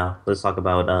 Yeah, let's talk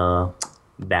about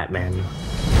Batman.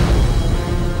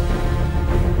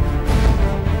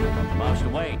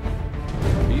 Marshal Wayne,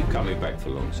 are you coming back for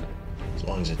long, sir? As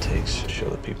long as it takes to show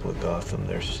the people of Gotham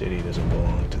their city doesn't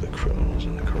belong to the criminals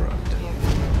and the corrupt.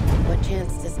 What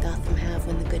chance does Gotham have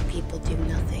when the good people do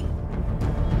nothing?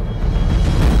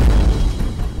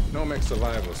 Nomex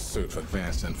survival suit for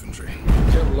advanced infantry.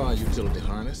 Kevlar utility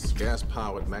harness,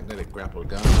 gas-powered magnetic grapple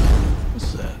gun.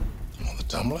 What's that? Oh, the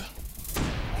tumbler?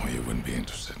 Oh, you wouldn't be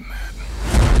interested in that.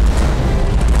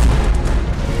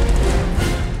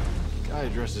 Guy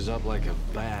dresses up like a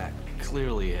bat.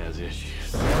 Clearly has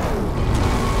issues.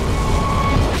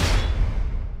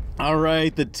 All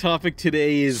right, the topic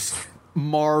today is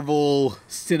Marvel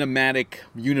Cinematic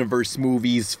Universe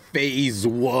movies Phase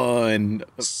 1.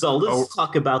 So let's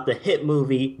talk about the hit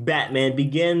movie Batman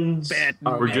Begins.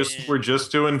 Batman. We're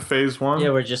just doing phase one.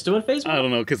 Yeah, we're just doing phase one. I don't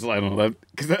know, because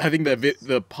I think that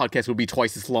the podcast would be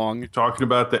twice as long. Talking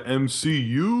about the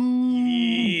MCU.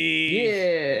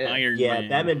 Iron Yeah, Man.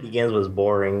 Batman Begins was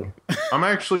boring. I'm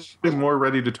actually more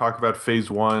ready to talk about Phase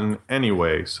 1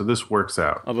 anyway, so this works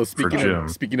out Although for Jim.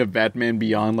 speaking of Batman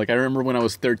Beyond, like I remember when I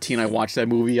was 13, I watched that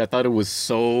movie. I thought it was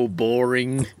so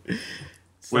boring.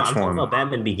 Which I'm talking one? about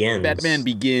Batman Begins. Batman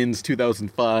Begins,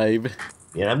 2005.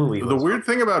 Yeah, that movie. The weird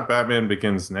thing about Batman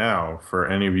Begins now, for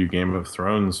any of you Game of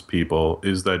Thrones people,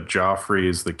 is that Joffrey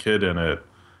is the kid in it,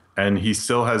 and he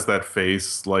still has that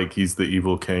face like he's the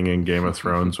evil king in Game of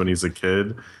Thrones when he's a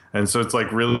kid. And so it's like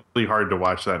really hard to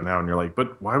watch that now, and you're like,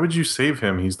 but why would you save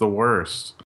him? He's the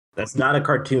worst. That's not a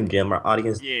cartoon, Jim. Our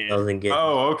audience doesn't get.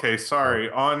 Oh, okay, sorry.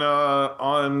 But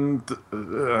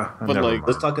like,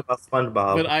 let's talk about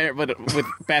SpongeBob. But with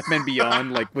Batman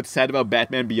Beyond, like what's sad about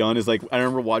Batman Beyond is like I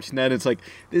remember watching that. And it's like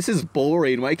this is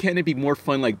boring. Why can't it be more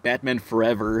fun like Batman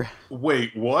Forever?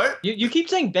 Wait, what? You keep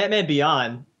saying Batman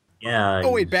Beyond. Yeah.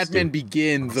 Oh wait, Batman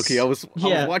Begins. Okay, I was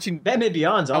watching Batman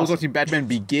Beyond's awesome. I was watching Batman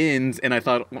Begins, and I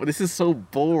thought, oh, this is so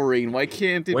boring. Why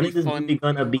can't it When be is this fun? movie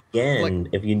gonna begin?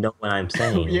 If you know what I'm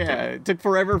saying. Yeah, it took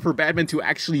forever for Batman to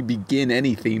actually begin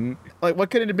anything. Like, why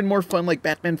couldn't it have been more fun like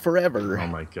Batman Forever? Oh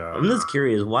my god. I'm just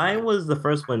curious. Why was the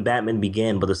first one Batman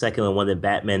Begin, but the second one wanted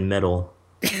Batman Metal?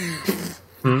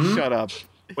 Shut up.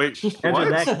 Wait, After what?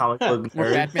 that comic book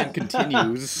Where nerd, Batman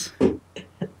continues.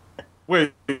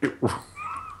 Wait.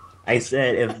 I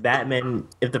said if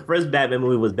the first Batman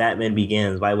movie was Batman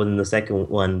Begins, why wasn't the second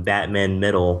one Batman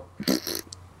Middle?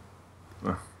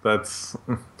 That's...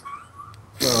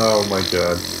 Oh my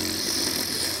god.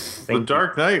 The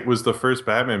Dark Knight was the first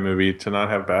Batman movie to not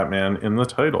have Batman in the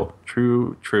title.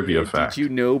 True trivia fact. Did you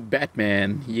know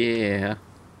Batman? Yeah.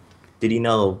 Did you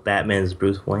know Batman's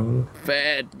Bruce Wayne?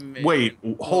 Batman. Wait,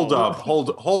 hold up.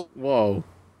 Whoa.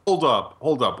 Hold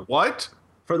up. What?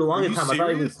 For the longest you time, I thought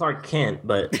it was serious? Clark Kent,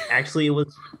 but actually it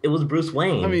was Bruce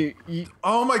Wayne. I mean,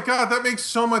 Oh my god, that makes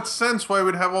so much sense why I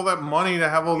would have all that money to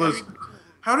have all this.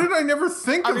 How did I never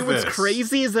think of this? what's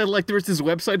crazy is that like there's this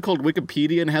website called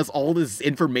Wikipedia and has all this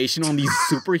information on these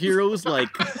superheroes. Like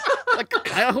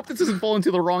I hope this doesn't fall into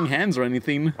the wrong hands or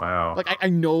anything. Wow. Like I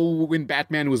know when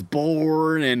Batman was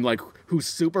born and like who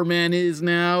Superman is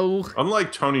now.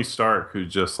 Unlike Tony Stark,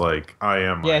 who's just like, I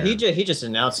am. Yeah, Iron. he just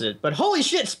announced it. But holy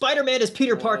shit, Spider-Man is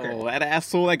Peter Parker. Oh, that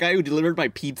asshole, that guy who delivered my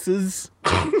pizzas.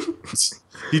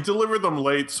 He delivered them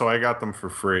late, so I got them for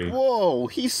free. Whoa,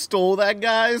 he stole that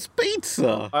guy's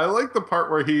pizza. I like the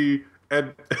part where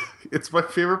and it's my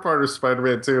favorite part of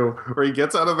Spider-Man 2, where he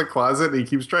gets out of the closet and he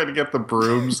keeps trying to get the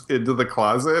brooms into the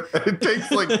closet, and it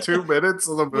takes like 2 minutes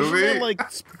of the Wasn't movie. that, like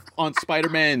on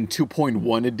Spider-Man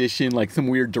 2.1 edition, like some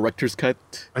weird director's cut?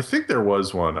 I think there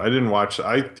was one. I didn't watch.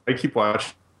 I keep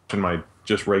watching my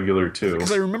just regular 2.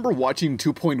 Because I remember watching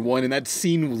 2.1 and that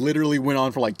scene literally went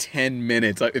on for like 10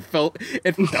 minutes. It felt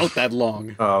that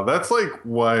long. Oh, that's like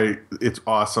why it's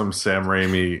awesome Sam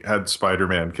Raimi had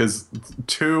Spider-Man, because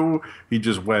 2, he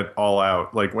just went all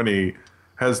out. Like when he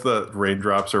has the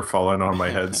raindrops are falling on my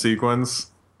head sequence.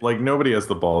 Like nobody has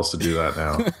the balls to do that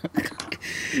now.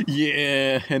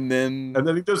 Yeah, and then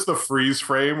he does the freeze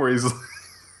frame where he's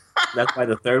That's why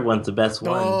the third one's the best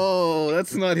one. oh,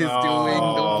 that's not his doing.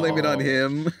 Don't blame it on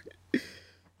him.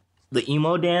 The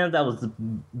emo dance, that was the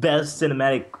best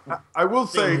cinematic. I will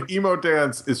say emo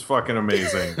dance is fucking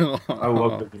amazing. I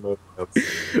love the emo dance.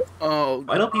 Oh,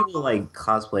 Why don't people like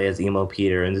cosplay as emo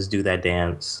Peter and just do that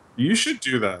dance? You should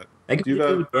do that. I could Do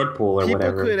do that. Deadpool or people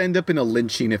whatever. could end up in a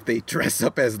lynching if they dress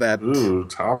up as that. Ooh,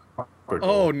 topical.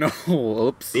 Oh no!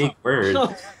 Oops. Big word.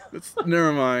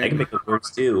 Never I can mind. make it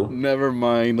worse too. Never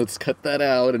mind. Let's cut that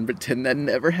out and pretend that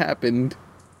never happened.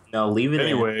 No, leave it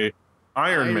Anyway,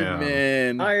 Iron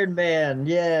Man. Iron Man,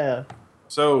 yeah.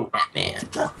 So, in.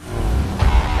 Man.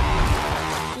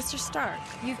 Mr. Stark,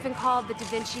 you've been called the Da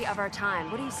Vinci of our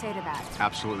time. What do you say to that?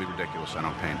 Absolutely ridiculous. I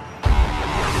don't paint.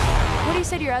 What do you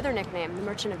say to your other nickname, the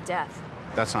Merchant of Death?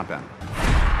 That's not bad.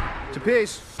 To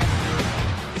peace.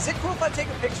 Is it cool if I take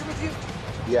a picture with you?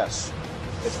 Yes,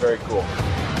 it's very cool.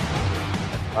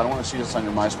 I don't want to see this on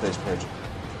your MySpace page.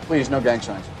 Please, no gang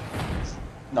signs.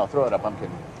 No, throw it up. I'm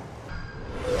kidding.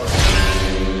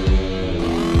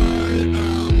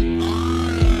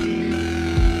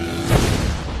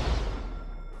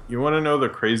 you want to know the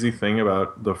crazy thing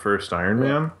about the first Iron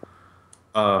Man?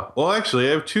 Well, actually,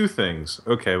 I have 2 things.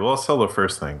 Okay, well, I'll tell the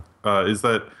first thing. Is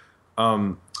that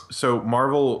so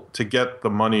Marvel, to get the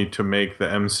money to make the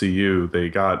MCU, they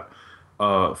got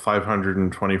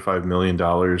 $525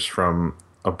 million from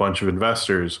a bunch of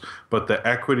investors, but the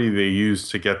equity they used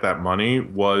to get that money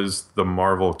was the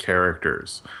Marvel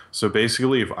characters. So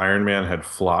basically, if Iron Man had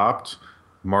flopped,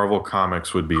 Marvel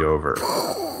Comics would be over.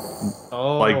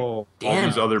 Oh, Like all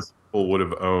these other people would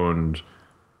have owned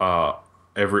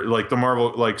the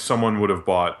Marvel, like someone would have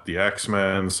bought the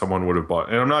X-Men, someone would have bought,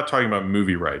 and I'm not talking about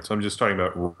movie rights, I'm just talking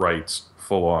about rights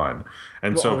full on.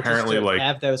 And so apparently just to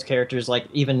have those characters like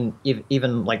even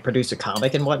like produce a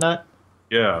comic and whatnot.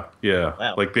 Yeah.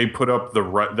 Wow. Like they put up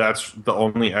that's the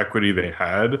only equity they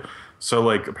had. So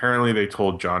like apparently they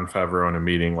told Jon Favreau in a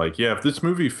meeting, like, yeah, if this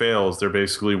movie fails, there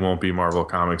basically won't be Marvel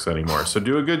Comics anymore. So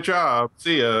do a good job.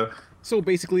 See ya. So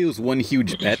basically it was one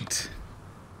huge bet.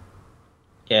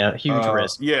 Yeah, huge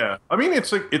risk. Yeah. I mean,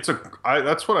 that's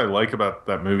what I like about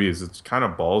that movie is it's kind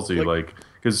of ballsy. Like,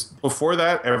 because before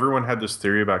that, everyone had this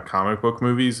theory about comic book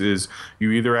movies is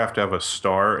you either have to have a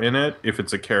star in it if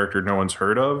it's a character no one's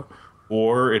heard of,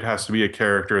 or it has to be a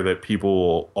character that people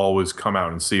will always come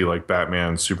out and see, like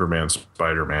Batman, Superman,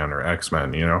 Spider-Man, or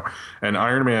X-Men, you know? And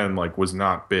Iron Man, like, was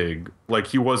not big. Like,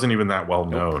 he wasn't even that well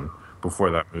known before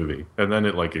that movie. And then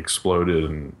it, like, exploded,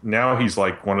 and now he's,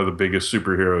 like, one of the biggest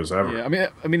superheroes ever. Yeah,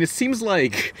 I mean, it seems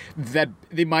like that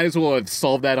they might as well have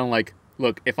solved that on, like,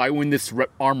 look, if I win this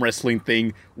arm wrestling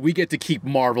thing, we get to keep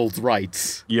Marvel's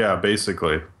rights. Yeah,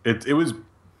 basically. It was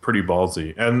pretty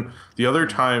ballsy. And the other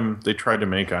time they tried to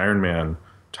make Iron Man,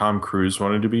 Tom Cruise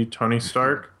wanted to be Tony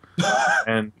Stark.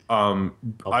 And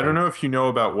I don't know if you know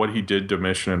about what he did to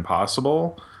Mission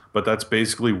Impossible, but that's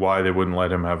basically why they wouldn't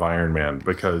let him have Iron Man.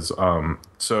 Because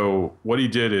so what he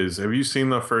did is, have you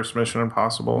seen the first Mission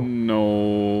Impossible?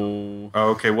 No.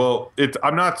 Okay, well,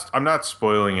 I'm not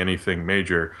spoiling anything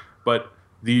major, but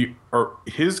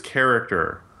his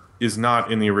character is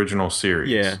not in the original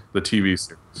series, the TV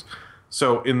series.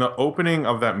 So in the opening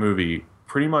of that movie,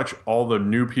 pretty much all the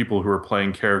new people who are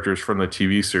playing characters from the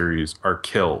TV series are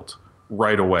killed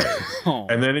right away.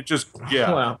 And then it just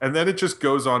and then it just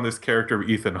goes on this character of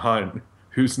Ethan Hunt,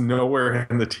 who's nowhere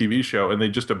in the TV show, and they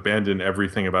just abandon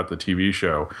everything about the TV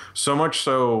show. So much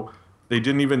so they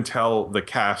didn't even tell the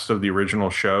cast of the original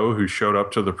show who showed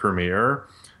up to the premiere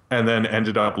and then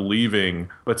ended up leaving.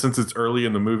 But since it's early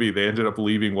in the movie, they ended up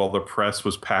leaving while the press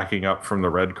was packing up from the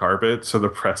red carpet. So the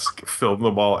press filmed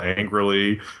them all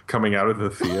angrily coming out of the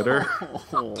theater.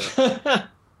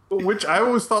 Which I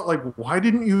always thought, like, why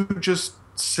didn't you just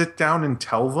sit down and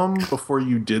tell them before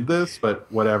you did this?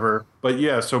 But whatever. But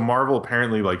yeah, so Marvel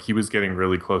apparently, like, he was getting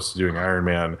really close to doing Iron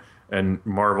Man. And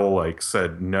Marvel, like,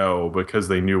 said no because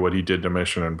they knew what he did to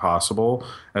Mission Impossible.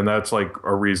 And that's, like,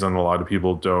 a reason a lot of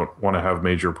people don't want to have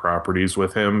major properties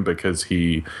with him, because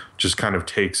he just kind of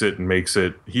takes it and makes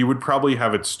it... He would probably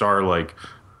have it star, like,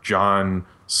 John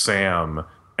Sam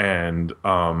and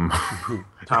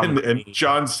and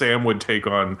John Sam would take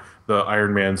on the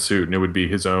Iron Man suit, and it would be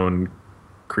his own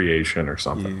creation or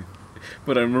something. Yeah.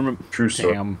 But I remember... True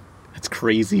story. Damn, that's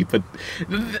crazy. But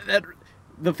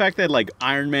the fact that, like,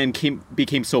 Iron Man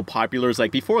became so popular is,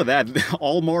 like, before that,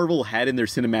 all Marvel had in their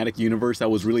cinematic universe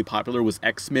that was really popular was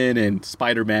X-Men and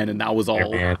Spider-Man, and that was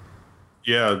all.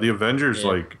 Yeah, the Avengers,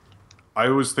 like, I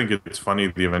always think it's funny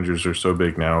the Avengers are so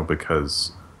big now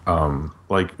because,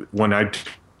 like, when I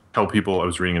tell people I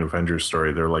was reading an Avengers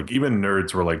story, they're like, even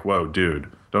nerds were like, whoa,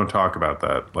 dude, don't talk about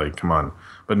that. Like, come on.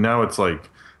 But now it's like,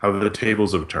 how the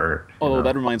tables have turned. Oh,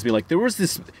 that reminds me, like, there was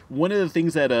this... One of the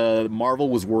things that Marvel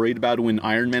was worried about when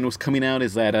Iron Man was coming out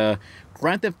is that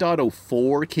Grand Theft Auto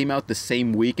 4 came out the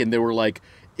same week, and they were like,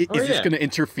 is this going to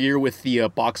interfere with the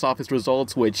box office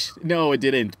results? Which, no, it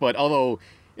didn't. But although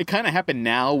it kind of happened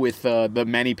now with the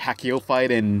Manny Pacquiao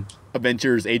fight and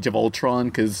Avengers Age of Ultron,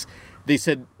 because they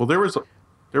said... Well, there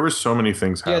was so many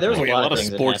things happening. Yeah, there was a lot of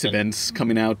sports events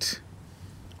coming out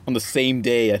on the same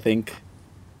day, I think.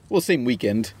 Well, same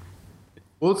weekend.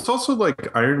 Well, it's also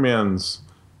like Iron Man's...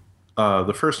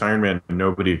 the first Iron Man,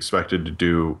 nobody expected to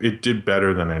do... It did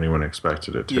better than anyone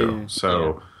expected it to. Yeah.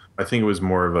 So I think it was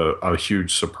more of a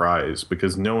huge surprise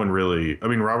because no one really... I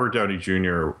mean, Robert Downey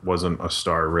Jr. wasn't a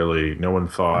star, really. No one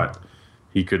thought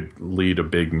he could lead a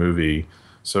big movie.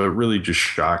 So it really just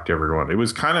shocked everyone. It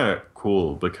was kind of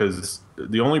cool because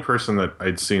the only person that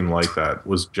I'd seen like that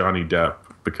was Johnny Depp,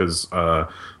 because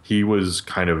he was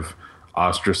kind of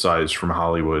ostracized from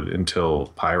Hollywood until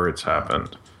Pirates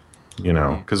happened, you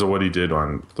know, because of what he did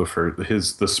on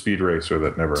the Speed Racer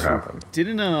that never happened.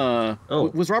 Didn't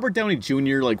was Robert Downey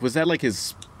Jr. like, was that like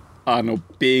his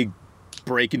big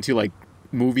break into like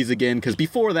movies again? Because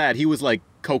before that he was like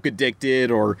coke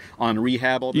addicted or on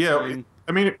rehab all the time.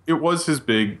 I mean, it was his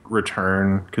big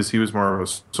return because he was more of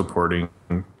a supporting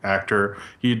actor.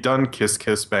 He had done Kiss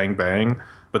Kiss Bang Bang,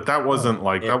 but that wasn't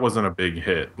that wasn't a big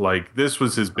hit. Like, this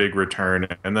was his big return,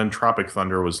 and then Tropic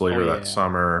Thunder was later that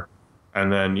summer,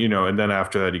 and then and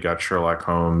after that he got Sherlock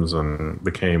Holmes and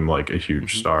became like a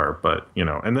huge star. But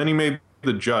and then he made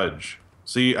The Judge,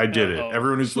 See, I did it.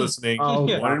 Everyone who's listening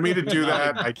wanted me to do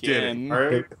that. I did it. All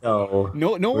right.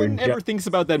 No one ever thinks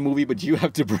about that movie, but you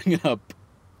have to bring it up.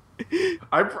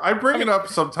 I bring it up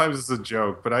sometimes as a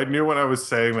joke, but I knew when I was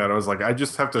saying that, I was like, I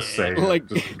just have to say like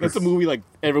it. that's a movie like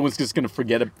everyone's just gonna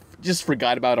forgot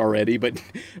about already, but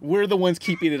we're the ones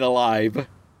keeping it alive.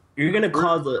 You're gonna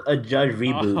cause a Judge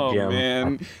reboot, Jim.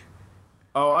 Man.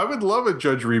 Oh, I would love a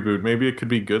Judge reboot. Maybe it could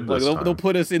be good this time. They'll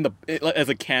put us in as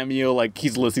a cameo, like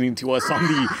he's listening to us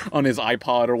on his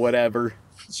iPod or whatever.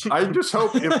 I just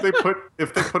hope if they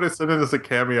put us in it as a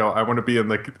cameo, I want to be in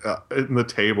the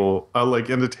table, like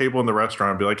in the table in the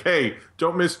restaurant, and be like, hey,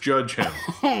 don't misjudge him.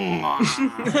 And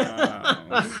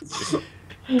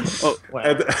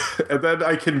then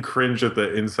I can cringe at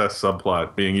the incest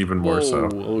subplot being even more so.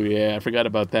 Oh yeah, I forgot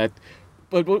about that.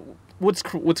 But what's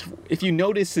if you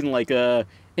notice in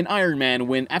in Iron Man,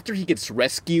 when after he gets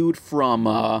rescued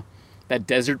from that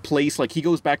desert place, like he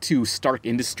goes back to Stark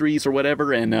Industries or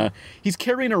whatever, and he's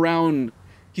carrying around.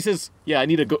 He says, "Yeah, I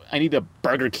need a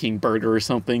Burger King burger or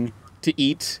something to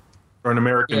eat." Or an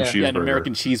American cheeseburger. Yeah, an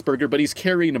American cheeseburger. But he's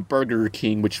carrying a Burger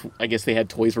King, which I guess they had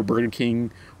toys for Burger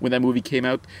King when that movie came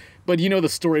out. But you know the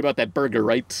story about that burger,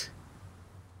 right?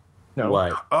 No.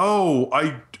 What? Oh,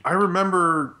 I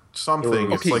remember something.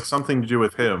 Okay. It's like something to do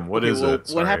with him. What is it?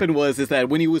 What happened was that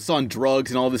when he was on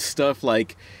drugs and all this stuff,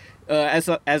 like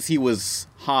as he was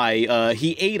high,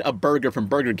 he ate a burger from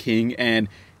Burger King, and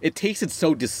it tasted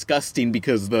so disgusting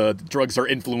because the drugs are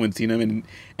influencing him,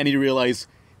 and he realized,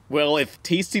 well, if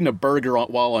tasting a burger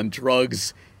while on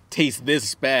drugs tastes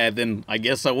this bad, then I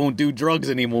guess I won't do drugs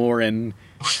anymore, and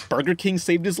Burger King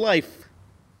saved his life.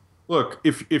 Look,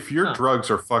 if your drugs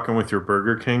are fucking with your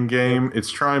Burger King game,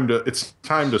 it's time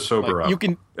to sober up.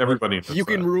 Everybody knows you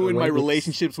can that. ruin my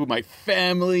relationships with my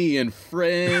family and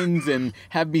friends and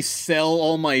have me sell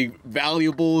all my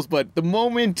valuables, but the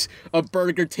moment a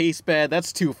burger tastes bad,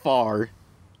 that's too far.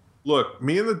 Look,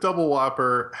 me and the Double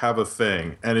Whopper have a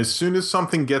thing, and as soon as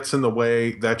something gets in the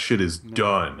way, that shit is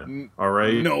done. All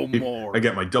right? No more. I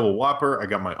get my Double Whopper, I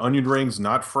got my onion rings,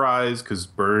 not fries, because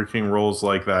Burger King rolls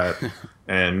like that.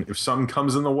 And if something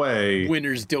comes in the way,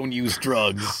 winners don't use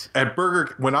drugs.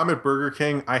 When I'm at Burger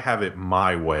King, I have it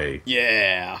my way.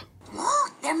 Yeah.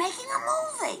 Look, they're making a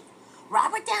movie.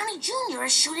 Robert Downey Jr.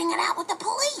 is shooting it out with the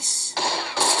police.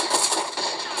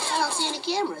 I don't see any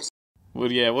cameras.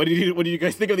 Well, yeah. What do you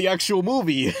guys think of the actual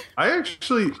movie? I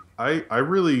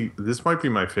really, this might be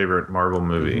my favorite Marvel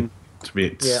movie. To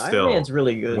me, yeah, still. Iron Man's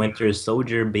really good. Winter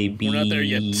Soldier, baby. We're not there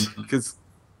yet. Because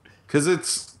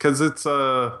it's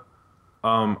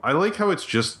I like how it's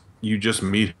just you just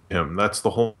meet him. That's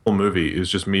the whole movie is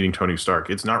just meeting Tony Stark.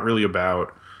 It's not really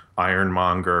about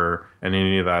Ironmonger and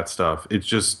any of that stuff. It's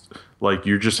just like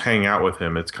you just hang out with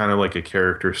him. It's kind of like a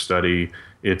character study.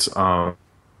 It's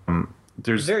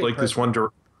there's very like this one.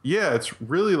 Yeah, it's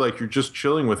really like you're just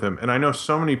chilling with him. And I know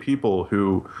so many people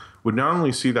who would not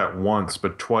only see that once,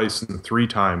 but twice and 3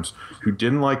 times, who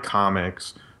didn't like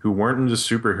comics, who weren't into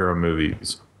superhero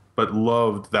movies, but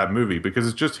loved that movie because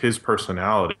it's just his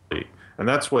personality. And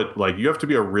that's what, like, you have to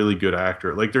be a really good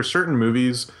actor. Like, there's certain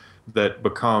movies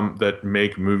that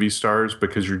make movie stars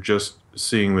because you're just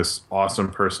seeing this awesome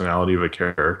personality of a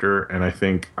character. And I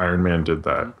think Iron Man did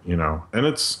that, you know? And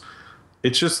it's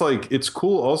just like, it's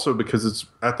cool also because it's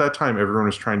at that time, everyone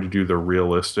was trying to do the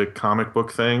realistic comic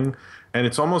book thing. And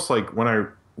it's almost like when I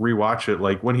rewatch it,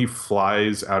 like when he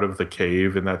flies out of the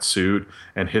cave in that suit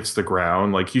and hits the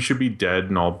ground, like he should be dead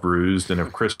and all bruised. And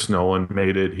if Chris Nolan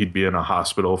made it, he'd be in a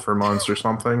hospital for months or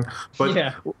something. But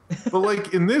yeah. But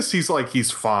like in this,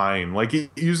 he's fine. Like he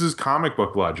uses comic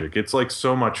book logic. It's like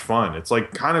so much fun. It's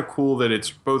like kind of cool that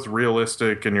it's both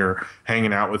realistic and you're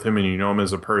hanging out with him and you know him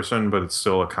as a person, but it's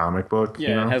still a comic book. Yeah,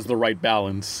 you know? It has the right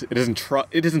balance. It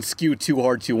doesn't skew too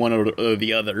hard to one or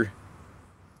the other.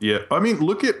 Yeah, I mean,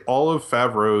 look at all of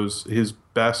Favreau's, his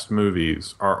best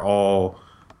movies are all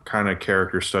kind of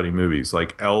character study movies.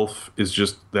 Like Elf is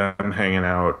just them hanging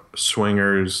out,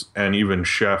 Swingers, and even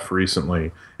Chef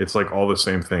recently. It's like all the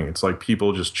same thing. It's like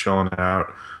people just chilling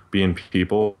out, being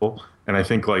people. And I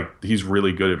think like he's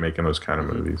really good at making those kind of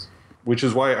movies. Which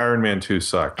is why Iron Man 2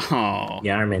 sucked. Oh.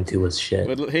 Yeah, Iron Man 2 was shit.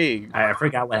 But hey, I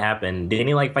forgot what happened. Didn't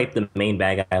he like fight the main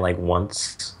bad guy like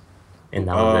once? And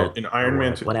that was it. In Iron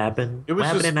Man 2. What happened? It was what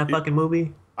happened just, in that fucking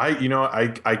movie? I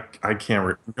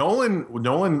can't. Nolan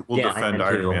will defend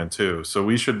Iron Man 2, so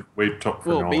we should wait for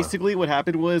Nolan. Basically, what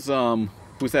happened was,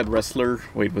 who's that wrestler?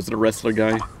 Wait, was it a wrestler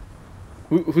guy?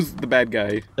 Who's the bad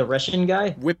guy? The Russian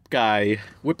guy? Whiplash.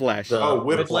 Whiplash.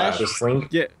 The sling?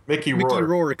 Yeah, Mickey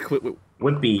Rourke.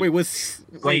 Wimpy. Wait, was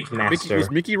Master. was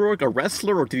Mickey Rourke a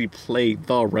wrestler, or did he play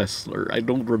the wrestler? I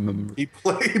don't remember. He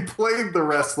played the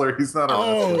wrestler. He's not a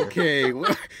wrestler. Okay.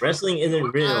 Wrestling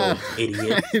isn't real,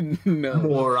 idiot. No.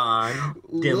 Moron.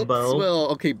 Dimbo. Well,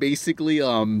 okay, basically,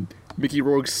 Mickey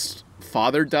Rourke's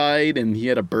father died, and he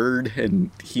had a bird,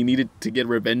 and he needed to get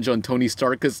revenge on Tony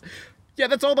Stark, because, yeah,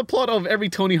 that's all the plot of every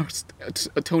Tony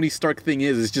Stark thing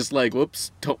is just like,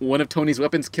 whoops, one of Tony's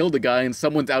weapons killed a guy, and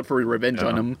someone's out for revenge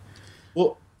on him.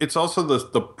 Well, it's also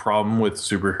the problem with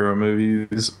superhero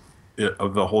movies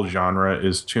of the whole genre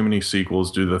is too many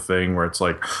sequels do the thing where it's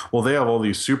like, well, they have all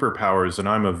these superpowers and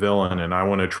I'm a villain and I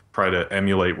want to try to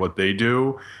emulate what they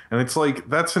do. And it's like,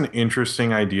 that's an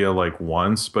interesting idea like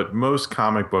once, but most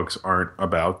comic books aren't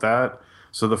about that.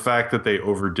 So the fact that they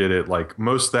overdid it, like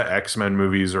most of the X-Men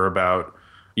movies are about,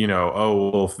 you know, oh,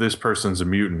 well, if this person's a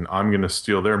mutant, I'm going to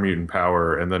steal their mutant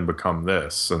power and then become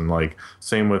this. And like,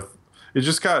 same with, it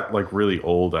just got like really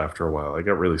old after a while. I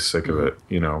got really sick of it,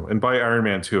 you know. And by Iron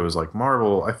Man 2, I was like,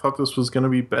 Marvel, I thought this was going to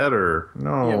be better.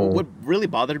 No. Yeah, what really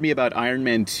bothered me about Iron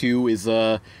Man 2 is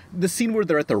the scene where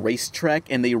they're at the racetrack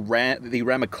and they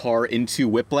ram a car into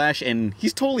Whiplash and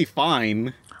he's totally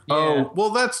fine. Oh, well,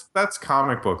 that's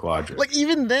comic book logic. Like,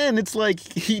 even then, it's like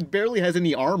he barely has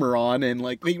any armor on, and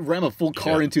like they ram a full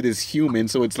car into this human,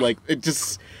 so it's like it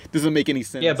just doesn't make any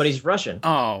sense. Yeah, but he's Russian.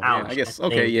 Oh, yeah, I guess.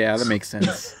 Okay, yeah, that makes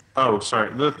sense. Oh,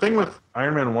 sorry. The thing with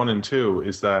Iron Man 1 and 2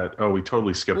 is that we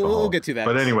totally skipped the whole. We'll get to that.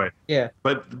 But anyway, yeah.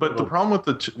 But the problem with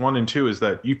the 1 and 2 is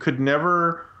that you could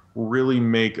never really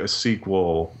make a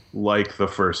sequel like the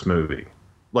first movie.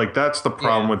 Like, that's the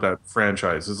problem with that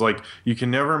franchise. Is like, you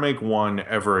can never make one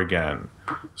ever again.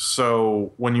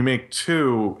 So when you make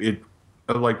 2, it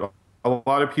like a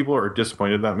lot of people are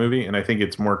disappointed in that movie, and I think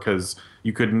it's more because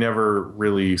you could never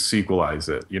really sequelize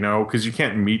it, you know, because you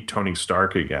can't meet Tony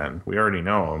Stark again. We already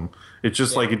know him. It's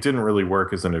just like it didn't really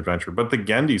work as an adventure. But the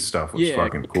Genndy stuff was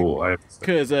fucking cool.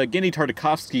 Because Genndy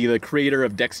Tartakovsky, the creator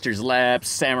of Dexter's Lab,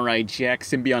 Samurai Jack,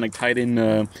 Symbiotic Titan,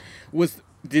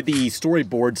 did the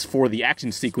storyboards for the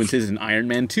action sequences in Iron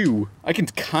Man 2. I can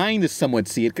kind of somewhat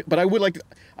see it, but I would like to...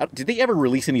 did they ever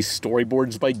release any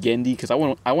storyboards by Genndy? Because I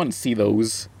want to see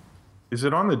those. Is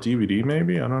it on the DVD,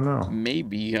 maybe? I don't know.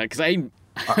 Maybe, because I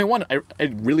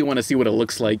really want to see what it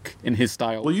looks like in his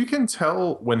style. Well, you can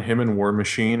tell when him and War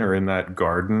Machine are in that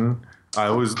garden. I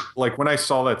was like, when I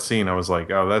saw that scene, I was like,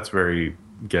 oh, that's very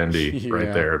Genndy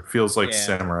right there. It feels like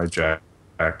Samurai Jack,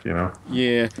 you know?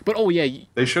 Yeah, but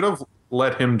they should have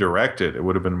let him direct it. It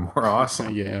would have been more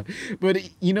awesome. Yeah, but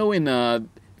you know,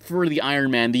 for the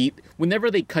Iron Man,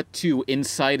 whenever they cut to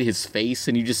inside his face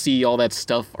and you just see all that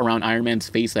stuff around Iron Man's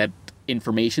face, that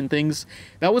information things,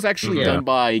 that was actually done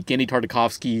by Genndy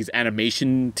Tartakovsky's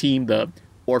animation team, the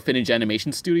Orphanage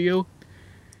Animation Studio.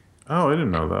 Oh, I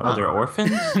didn't know that. Oh, they're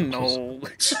orphans? No.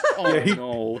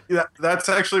 No. Yeah, that's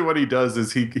actually what he does.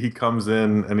 Is he comes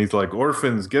in and he's like,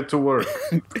 "Orphans, get to work.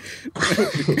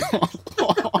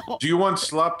 Do you want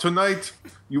slop tonight?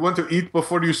 You want to eat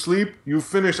before you sleep? You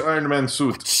finish Iron Man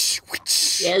suit."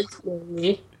 Yes,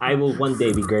 I will one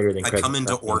day be greater than. I come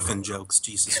into orphan jokes.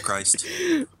 Jesus Christ.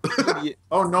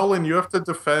 Oh, Nolan, you have to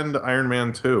defend Iron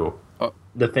Man 2.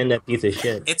 Defend that piece of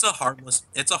shit. It's a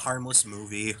harmless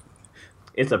movie.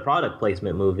 It's a product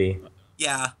placement movie.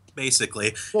 Yeah,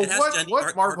 basically. Well,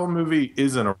 what Marvel movie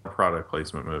isn't a product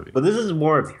placement movie? But this is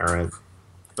more apparent.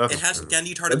 It has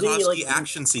Genndy Tartakovsky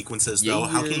action sequences, though.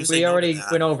 How can you say we already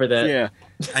went over that? Yeah.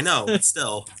 I know, but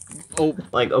still.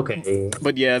 Like, okay.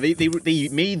 But yeah, they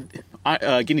made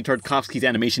Genndy Tartakovsky's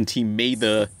animation team made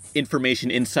the information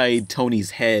inside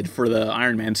Tony's head for the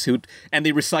Iron Man suit, and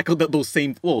they recycled those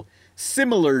same,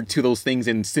 similar to those things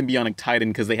in Symbiotic Titan,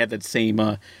 because they had that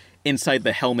same inside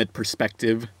the helmet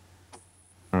perspective.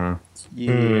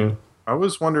 Yeah. I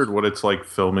always wondered what it's like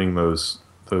filming those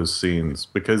scenes,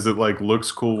 because it like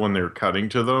looks cool when they're cutting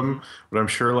to them, but I'm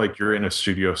sure like you're in a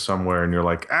studio somewhere and you're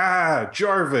like,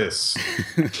 Jarvis.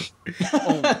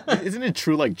 Isn't it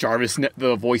true like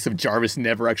the voice of Jarvis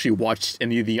never actually watched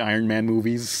any of the Iron Man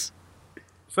movies?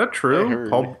 Is that true?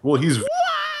 Well, he's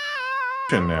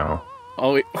now.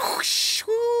 Oh,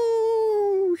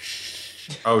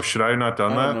 oh, should I have not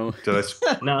done that? Know. Did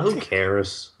I? No, who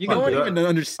cares? You don't even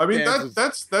understand. I mean,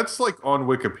 that's like on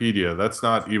Wikipedia. That's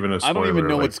not even a spoiler. I don't even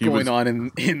know what's going on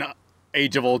in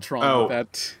Age of Ultron with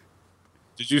that.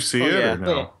 Did you see it or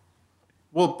no? Yeah.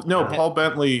 Well, no. Paul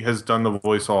Bentley has done the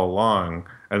voice all along,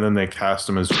 and then they cast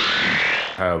him as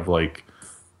have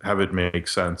it make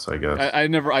sense. I guess.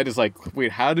 I just like,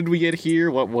 wait, how did we get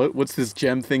here? What's this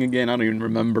gem thing again? I don't even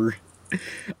remember.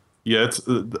 Yeah, it's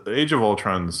the Age of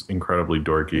Ultron's incredibly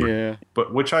dorky. Yeah.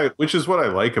 But which is what I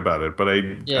like about it, but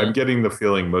I'm getting the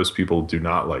feeling most people do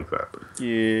not like that.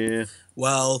 Yeah.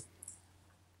 Well,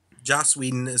 Joss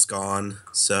Whedon is gone,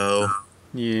 so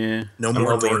Yeah. no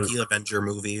more dorky Avenger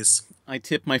movies. I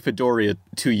tip my fedora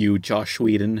to you, Josh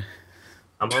Whedon.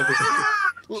 I'm hoping.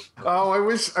 Oh, I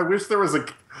wish there was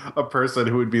a person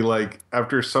who would be like,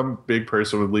 after some big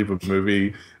person would leave a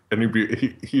movie and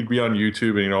he'd be on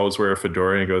YouTube and he'd always wear a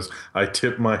fedora and he goes, "I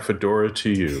tip my fedora to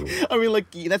you." I mean,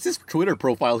 like, that's his Twitter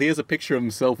profile. He has a picture of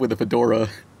himself with a fedora.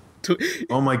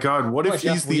 Oh my God! What if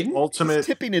he's the ultimate? He's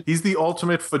tipping it. He's the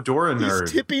ultimate fedora nerd.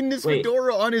 He's tipping his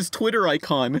fedora on his Twitter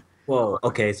icon. Well,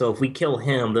 okay, so if we kill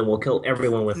him, then we'll kill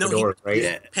everyone with fedoras, right?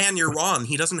 Yeah. Pan, you're wrong.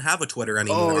 He doesn't have a Twitter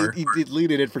anymore. Oh, he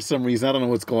deleted it for some reason. I don't know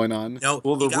what's going on. No,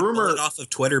 well, the he got rumor bullied off of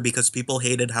Twitter because people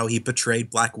hated how he portrayed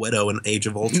Black Widow in Age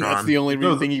of Ultron. That's the only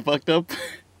real thing he fucked up.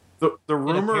 The And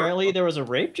rumor. apparently there was a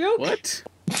rape joke? What?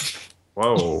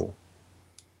 Whoa.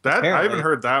 I Apparently. haven't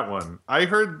heard that one. I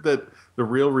heard that the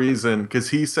real reason,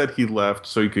 because he said he left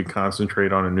so he could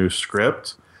concentrate on a new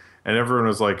script, and everyone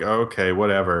was like, okay,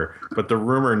 whatever. But the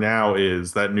rumor now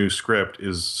is that new script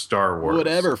is Star Wars.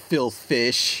 Whatever, Phil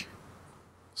Fish.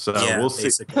 So Yeah, we'll see.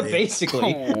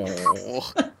 Basically.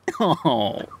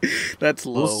 Oh, that's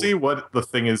low. We'll see what the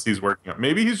thing is he's working on.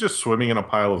 Maybe he's just swimming in a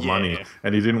pile of money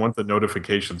and he didn't want the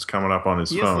notifications coming up on his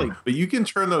He has, phone. like- But you can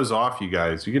turn those off, you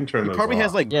guys. You can turn He those probably off.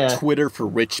 has, like, Yeah. Twitter for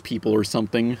rich people or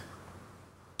something.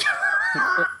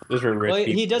 Those are rich Well,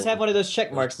 he people. does have one of those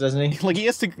check marks, doesn't he? Like, he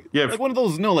has to... Yeah. Like, one of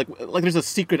those, no, like there's a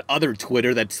secret other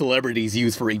Twitter that celebrities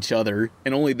use for each other,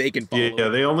 and only they can follow. Yeah,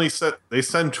 they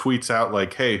send tweets out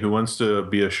like, "Hey, who wants to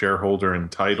be a shareholder in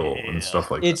Tidal?" and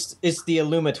stuff like It's the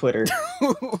Illuma Twitter.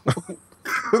 that.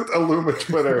 Illuma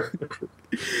Twitter.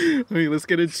 Okay, let's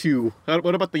get into...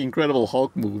 What about the Incredible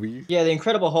Hulk movie? Yeah, the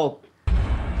Incredible Hulk.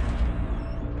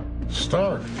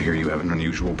 Stark. I hear you have an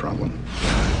unusual problem.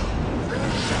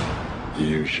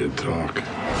 You should talk.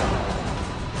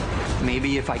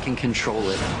 Maybe if I can control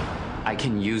it, I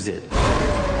can use it.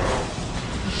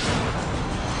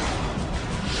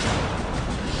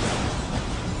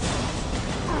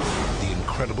 The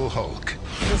Incredible Hulk.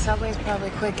 The subway's probably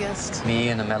quickest. Me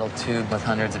in a metal tube with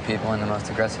hundreds of people in the most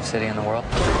aggressive city in the world.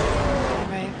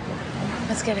 Right.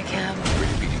 Let's get a cab.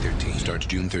 Rated PG-13. Starts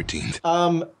June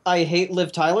 13th. I hate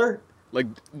Liv Tyler. Like,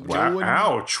 Wow!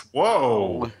 Ouch!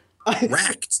 Whoa!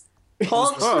 Wrecked.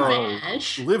 Hulk Whoa!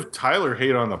 Liv Tyler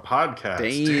hate on the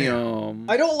podcast. Damn.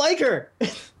 I don't like her.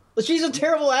 She's a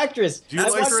terrible actress. Do you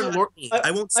like her in Lord?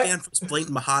 I won't stand for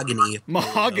blatant mahogany.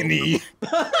 Mahogany.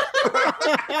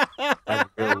 That's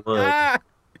real wood.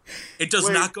 It does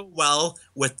not go well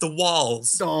with the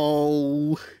walls.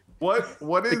 Oh.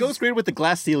 What is? It goes great with the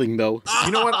glass ceiling, though.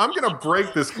 You know what? I'm gonna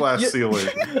break this glass ceiling.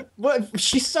 What?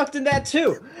 She sucked in that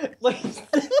too. Like,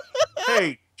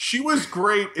 Hey, she was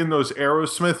great in those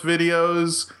Aerosmith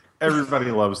videos.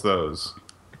 Everybody loves those.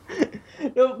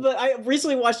 no, but I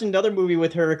recently watched another movie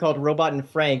with her called Robot and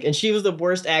Frank, and she was the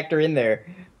worst actor in there,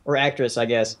 or actress, I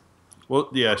guess. Well,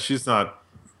 yeah, she's not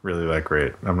really that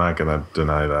great. I'm not gonna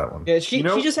deny that one. Yeah, she You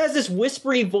know- she just has this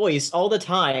whispery voice all the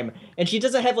time, and she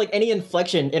doesn't have like any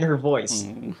inflection in her voice.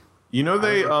 You know,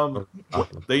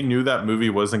 they knew that movie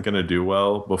wasn't going to do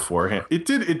well beforehand. It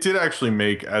did actually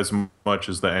make as much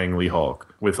as the Ang Lee Hulk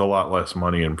with a lot less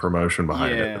money and promotion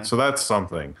behind Yeah. it. So that's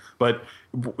something. But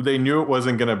they knew it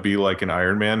wasn't going to be like an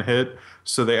Iron Man hit.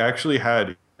 So they actually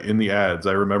had in the ads,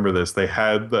 I remember this, they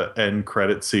had the end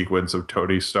credit sequence of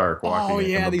Tony Stark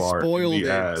walking in the they bar spoiled in the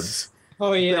it. ads.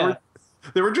 Oh yeah.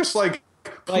 They were just like,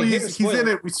 please, he's in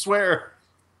it, we swear.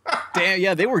 Damn,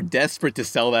 yeah, they were desperate to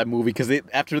sell that movie because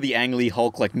after the Ang Lee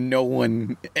Hulk, like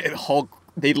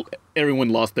everyone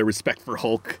lost their respect for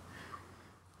Hulk.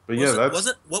 But yeah,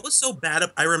 What was so bad?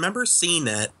 I remember seeing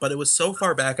it, but it was so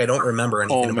far back I don't remember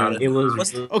anything about it. It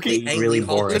was okay. The Ang really Lee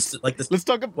Hulk boring. just, like this. Let's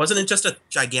talk about Wasn't it just a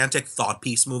gigantic thought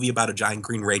piece movie about a giant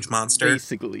green rage monster?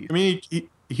 basically I mean,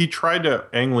 he tried to,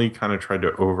 Ang Lee kind of tried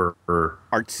to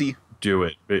artsy. do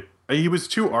it, but he was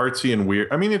too artsy and weird.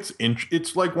 I mean,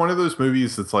 it's like one of those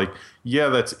movies that's like, yeah,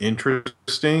 that's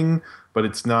interesting, but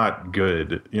it's not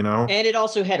good, you know? And it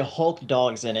also had Hulk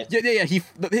dogs in it. Yeah.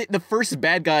 The first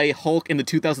bad guy Hulk in the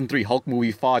 2003 Hulk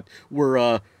movie fought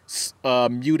were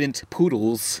mutant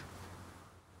poodles.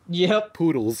 Yep.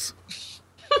 Poodles.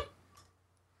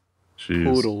 Jeez.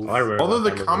 Poodles. Although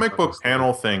the comic book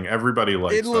panel thing, everybody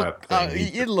likes that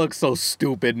thing. It looks so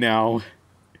stupid now.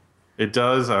 It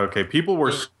does? Okay. People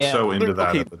were so into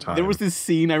that at the time. There was this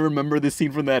scene, I remember this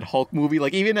scene from that Hulk movie,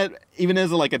 like even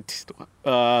as like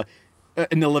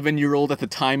an 11-year-old at the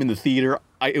time in the theater.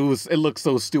 It looked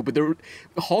so stupid.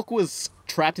 Hulk was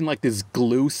trapped in like this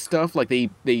glue stuff, like they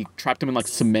trapped him in like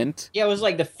cement. Yeah, it was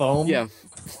like the foam. Yeah,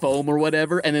 foam or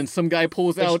whatever, and then some guy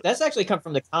pulls out. That's actually come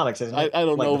from the comics, isn't it? I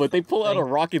don't know, but they pull out a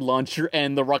rocket launcher,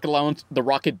 and the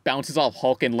rocket bounces off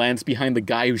Hulk and lands behind the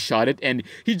guy who shot it, and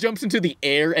he jumps into the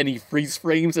air and he freeze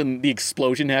frames, and the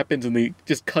explosion happens, and they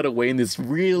just cut away in this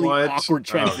really awkward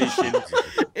transition.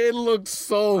 It looks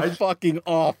so fucking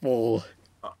awful.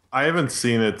 I haven't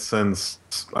seen it since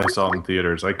I saw it in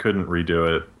theaters. I couldn't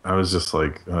redo it. I was just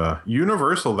like,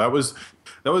 Universal. That was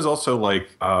also like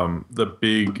the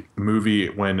big movie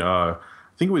when I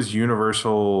think it was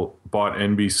Universal bought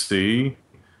NBC,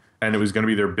 and it was going to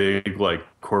be their big like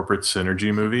corporate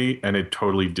synergy movie, and it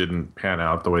totally didn't pan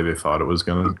out the way they thought it was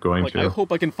going to. I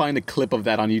hope I can find a clip of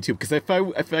that on YouTube, because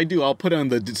if I do, I'll put it in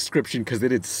the description, because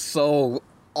it is so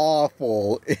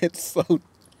awful. It's so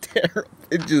terrible.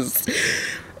 It just.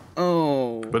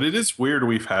 Oh. But it is weird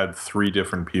we've had 3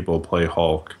 different people play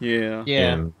Hulk. Yeah.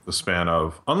 In the span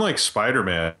of, unlike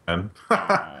Spider-Man.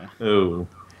 Oh.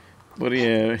 But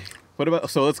yeah. What about,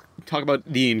 so let's talk about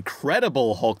the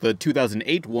Incredible Hulk, the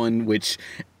 2008 one, which.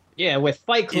 Yeah, with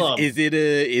Fight Club. Is it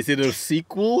a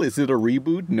sequel? Is it a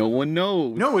reboot? No one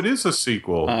knows. No, it is a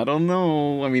sequel. I don't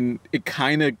know. I mean, it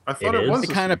kind of. I thought it was. It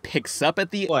kind of picks up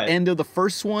at the end of the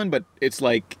first one, but it's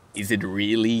like, is it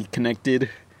really connected?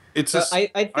 It's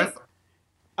I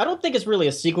don't think it's really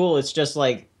a sequel. It's just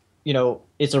like,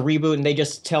 it's a reboot, and they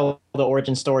just tell the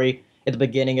origin story at the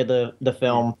beginning of the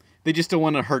film. They just don't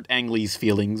want to hurt Ang Lee's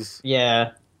feelings.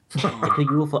 Yeah. Thank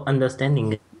you for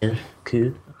understanding.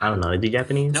 Cool. I don't know. The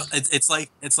Japanese. No, it's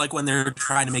like when they're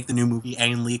trying to make the new movie,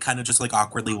 Ang Lee kind of just like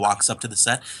awkwardly walks up to the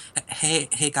set. Hey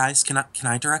guys, can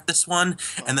I direct this one?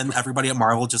 And then everybody at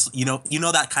Marvel just you know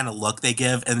that kind of look they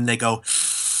give, and then they go,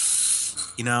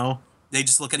 they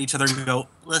just look at each other and go,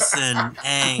 "Listen,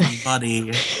 Ang,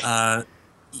 buddy,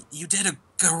 you did a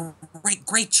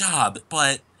great job,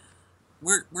 but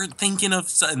we're thinking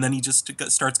of," and then he just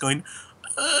starts going.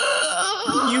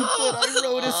 I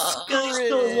wrote a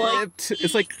script.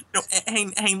 It's like, no,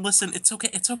 hey, listen, it's okay.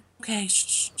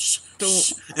 Shh.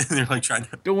 Don't. And they're like trying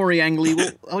to. Don't worry, Ang Lee.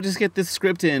 I'll just get this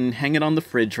script and hang it on the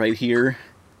fridge right here.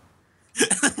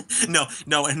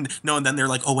 No, and then they're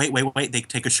like, oh wait. They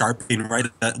take a Sharpie and write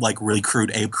a like really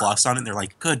crude A+ on it. And they're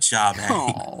like, good job, Ang.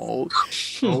 Oh,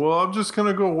 well, I'm just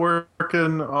gonna go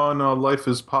working on Life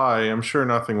is Pi. I'm sure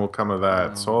nothing will come of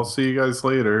that. So I'll see you guys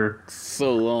later.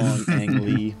 So long, Ang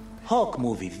Lee. Hulk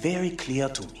movie very clear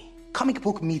to me. Comic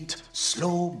book meet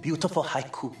slow, beautiful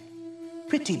haiku.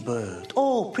 Pretty bird,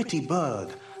 oh pretty bird,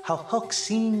 how Hulk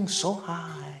sings so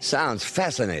high. Sounds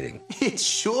fascinating. It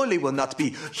surely will not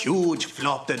be huge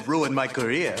flop that ruined my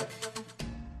career.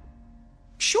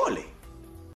 Surely.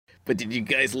 But did you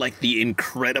guys like the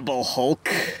Incredible Hulk?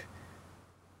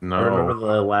 No. I remember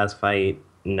the last fight,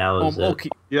 and that was okay.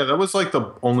 Yeah, that was like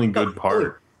the only good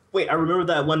part. Wait, I remember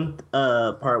that one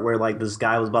part where like this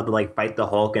guy was about to like fight the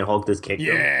Hulk, and Hulk just kicked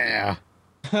him. Yeah.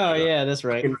 Oh yeah, that's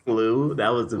right. And flew. That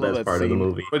was the best part of the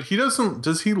movie. But he doesn't.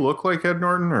 Does he look like Ed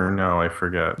Norton or no? I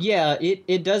forget. Yeah,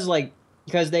 it does, like,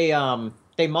 because they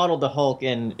modeled the Hulk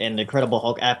in the Incredible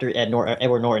Hulk after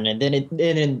Edward Norton, and then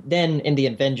in the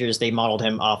Avengers they modeled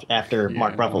him off after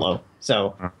Mark Ruffalo.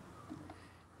 So.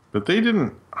 But they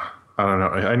didn't. I don't know.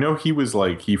 I know he was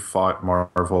like he fought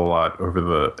Marvel a lot over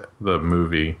the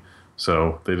movie,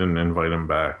 so they didn't invite him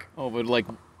back. Oh, but like.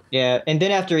 Yeah, and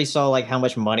then after he saw like how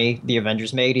much money the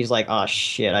Avengers made, he's like, "Oh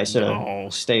shit, I should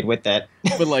have stayed with that."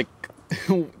 But like,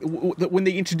 when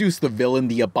they introduce the villain,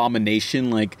 the Abomination,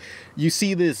 like, you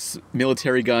see this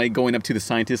military guy going up to the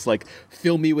scientist, like,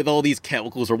 "Fill me with all these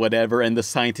chemicals or whatever," and the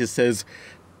scientist says,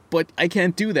 "But I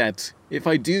can't do that. If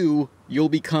I do, you'll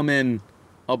become an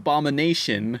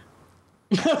abomination."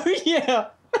 Yeah.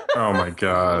 Oh my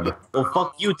god. Well,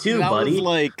 fuck you too, that buddy. Was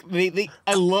like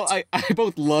I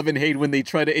both love and hate when they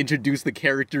try to introduce the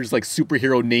characters like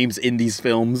superhero names in these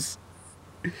films.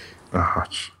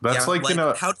 That's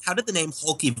how did the name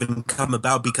Hulk even come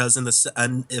about? Because in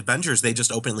the Avengers they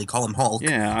just openly call him Hulk.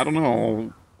 Yeah, I don't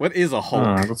know. What is a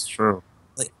Hulk? That's true.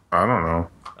 I don't know.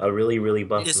 A really, really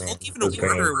buff is man. Hulk even a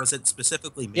word, or was it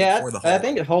specifically made for the Hulk? I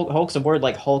think Hulk's a word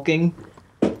like hulking.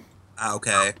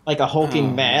 Okay. Like a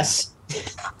hulking mass.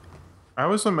 I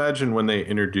always imagine when they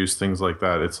introduce things like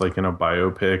that, it's like in a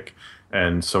biopic,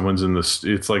 and someone's in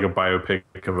it's like a biopic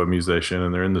of a musician,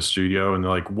 and they're in the studio, and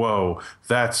they're like, "Whoa,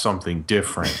 that's something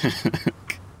different."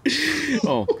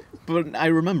 Oh, but I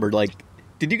remember, like,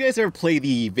 did you guys ever play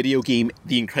the video game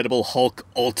The Incredible Hulk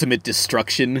Ultimate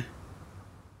Destruction?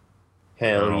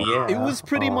 Hell yeah. It was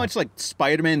pretty much like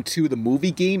Spider-Man 2, the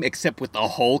movie game, except with the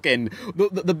Hulk. And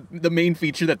the main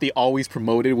feature that they always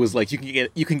promoted was like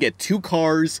you can get 2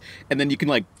 cars, and then you can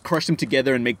like crush them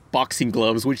together and make boxing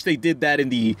gloves, which they did that in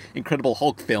the Incredible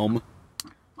Hulk film.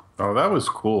 Oh, that was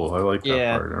cool. I like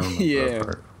that part. I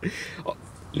remember that part.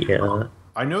 Yeah.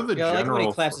 I know the I like when he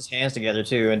general. claps his hands together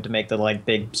too, and to make the like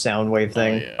big sound wave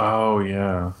thing. Oh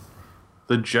yeah,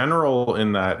 the general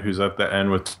in that who's at the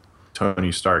end with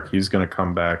Tony Stark. He's going to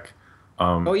come back.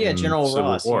 In General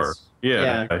Civil Ross. War.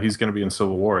 He's going to be in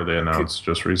Civil War. They announced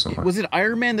just recently. Was it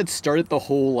Iron Man that started the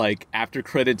whole like after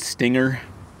credits stinger?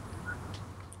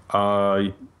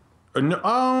 Yeah,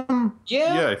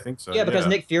 I think so. Yeah, because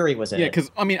Nick Fury was in it. Yeah, because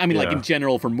I mean, like in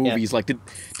general for movies, like did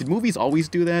movies always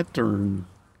do that or?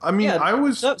 I mean, I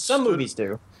was some movies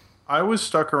do. I was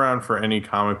stuck around for any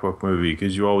comic book movie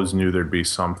because you always knew there'd be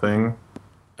something,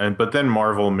 but then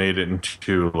Marvel made it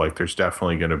into like there's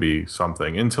definitely going to be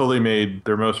something until they made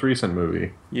their most recent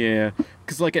movie. Yeah,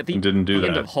 because like at the end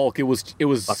of Hulk, it was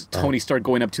Tony Stark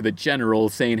going up to the general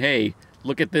saying, "Hey,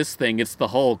 look at this thing. It's the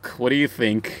Hulk. What do you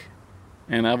think?"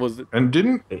 And I was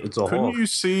couldn't Hulk. you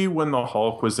see when the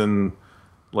Hulk was in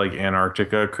like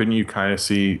Antarctica? Couldn't you kind of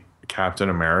see Captain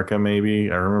America?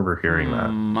 Maybe I remember hearing that.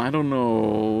 I don't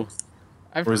know.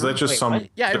 Or is that just some?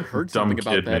 I've heard something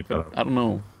about that, but I don't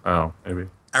know. Oh, maybe.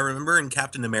 I remember in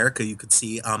Captain America, you could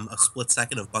see a split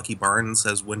second of Bucky Barnes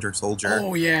as Winter Soldier.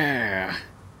 Oh yeah.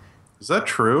 Is that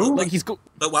true? Like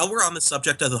But while we're on the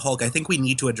subject of the Hulk, I think we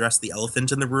need to address the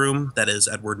elephant in the room. That is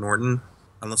Edward Norton.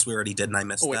 Unless we already did and I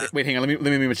missed that. Wait, hang on. Let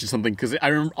me mention something because I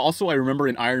remember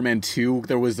in Iron Man 2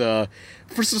 there was they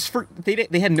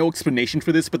had no explanation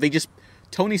for this, but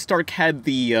Tony Stark had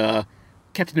the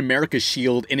Captain America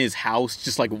shield in his house,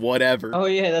 just like whatever. Oh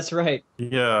yeah, that's right.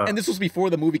 Yeah. And this was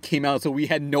before the movie came out, so we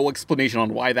had no explanation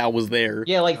on why that was there.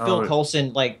 Yeah, like Phil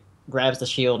Coulson like grabs the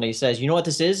shield and he says, "You know what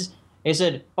this is?" He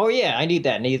said, "Oh yeah, I need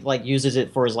that," and he like uses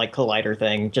it for his like collider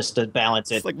thing just to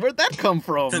balance it. It's like, where'd that come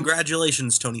from?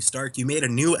 Congratulations, Tony Stark! You made a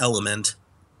new element.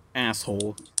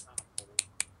 Asshole.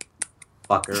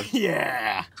 Fucker.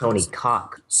 Yeah. Tony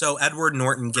Cock. So Edward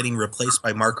Norton getting replaced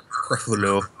by Mark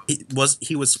Ruffalo.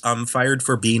 He was fired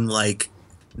for being like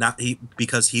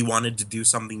because he wanted to do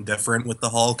something different with the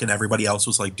Hulk, and everybody else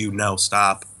was like, "Dude, no,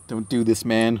 stop! Don't do this,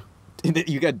 man.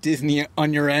 You got Disney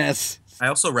on your ass." I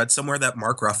also read somewhere that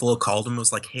Mark Ruffalo called him and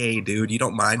was like, "Hey, dude, you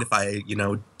don't mind if I,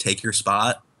 take your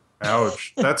spot?"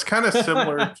 Ouch. That's kind of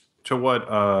similar to what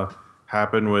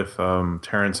happened with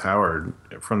Terrence Howard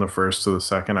from the first to the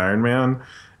second Iron Man,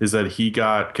 is that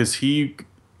because he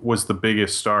was the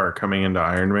biggest star coming into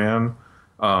Iron Man,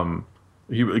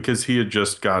 because he had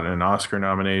just gotten an Oscar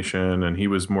nomination and he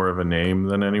was more of a name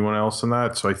than anyone else in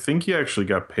that. So I think he actually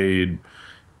got paid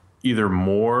either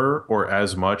more or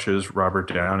as much as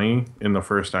Robert Downey in the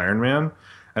first Iron Man.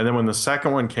 And then when the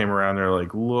second one came around, they're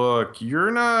like, "Look,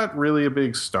 you're not really a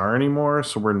big star anymore,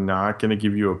 so we're not going to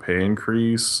give you a pay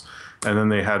increase." And then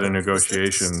they had a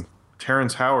negotiation.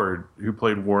 Terrence Howard, who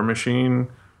played War Machine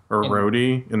or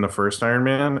Rhodey in the first Iron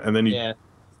Man, and then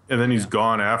he's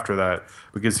gone after that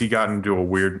because he tried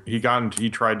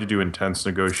to do intense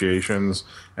negotiations,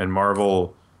 and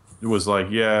Marvel was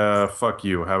like, "Yeah, fuck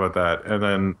you. How about that?" And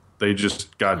then they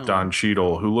just got Don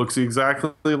Cheadle, who looks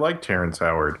exactly like Terrence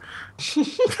Howard.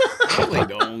 They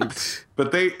don't.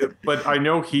 But I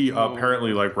know he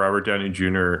apparently, like Robert Downey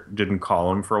Jr., didn't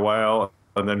call him for a while,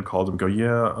 and then called him.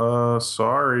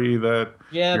 Sorry that.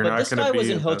 Yeah, you're but not this guy was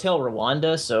in Hotel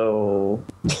Rwanda, so.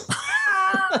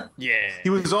 Yeah.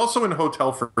 He was also in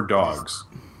Hotel for Dogs.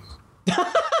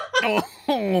 Oh,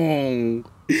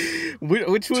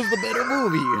 which was the better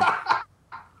movie?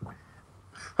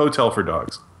 Hotel for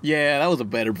Dogs. Yeah, that was a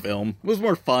better film. It was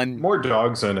more fun. More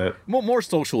dogs in it. More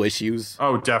social issues.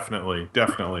 Oh, definitely.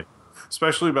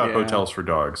 Especially about hotels for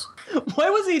dogs.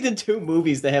 Why was he in 2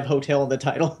 movies that have hotel in the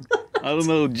title? I don't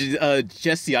know.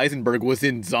 Jesse Eisenberg was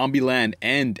in Zombieland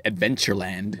and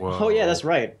Adventureland. Whoa. Oh yeah, that's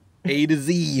right. A to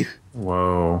Z.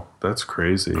 Whoa, that's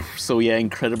crazy. So yeah,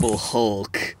 Incredible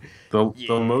Hulk. The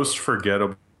most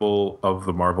forgettable of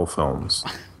the Marvel films.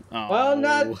 Oh.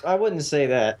 Well, I wouldn't say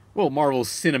that. Well, Marvel's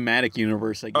cinematic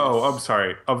universe, I guess. Oh, I'm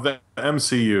sorry. Of the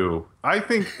MCU, I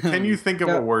think. Can you think of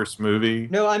a worse movie?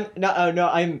 No, I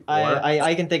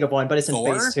can think of one, but it's in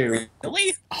Phase 2.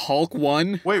 Really? Hulk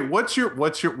 1. Wait, what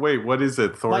is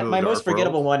it? Thor. My most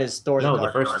forgettable one is Thor. No,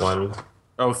 the first one.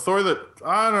 Oh, Thor!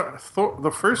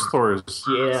 The first Thor is.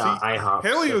 Yeah, IHOP.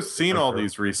 Palio's seen all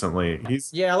these recently.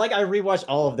 Yeah, I rewatched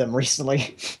all of them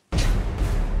recently.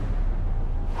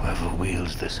 Whoever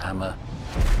wields this hammer,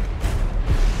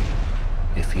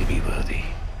 if he be worthy,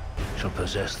 shall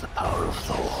possess the power of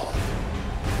Thor.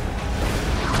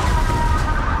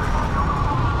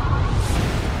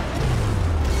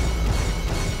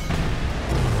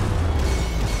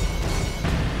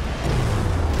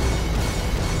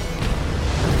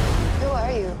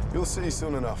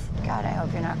 soon enough. God, I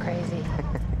hope you're not crazy.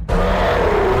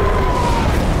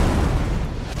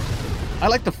 I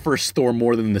like the first Thor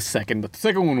more than the second, but the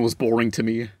second one was boring to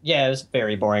me. Yeah, it was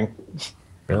very boring.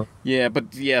 Yeah,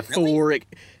 but yeah, Thor.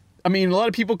 I mean, a lot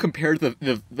of people compared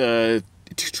the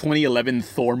 2011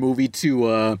 Thor movie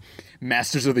to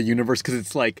Masters of the Universe because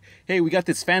it's like, hey, we got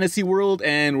this fantasy world,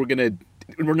 and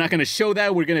we're not gonna show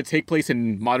that. We're gonna take place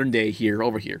in modern day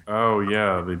over here. Oh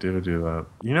yeah, they did do that.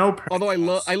 You know, although I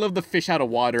love the fish out of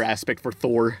water aspect for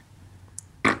Thor.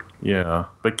 Yeah,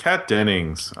 but Kat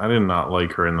Dennings, I did not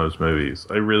like her in those movies.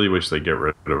 I really wish they'd get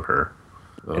rid of her.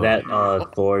 Is that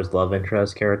Thor's love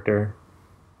interest character?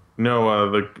 No,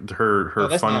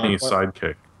 her funny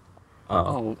sidekick.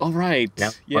 Oh, all right.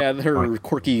 Yeah, her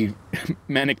quirky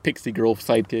manic pixie girl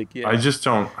sidekick. Yeah.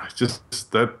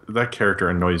 That character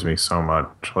annoys me so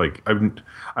much. Like I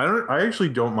actually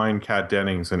don't mind Kat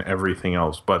Dennings in everything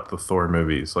else but the Thor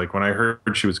movies. Like when I heard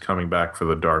she was coming back for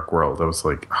the Dark World, I was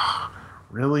like, oh,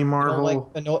 really,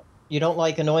 Marvel? You don't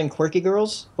like annoying quirky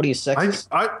girls? What are you, sexist?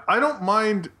 I don't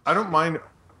mind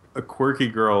a quirky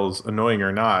girl's annoying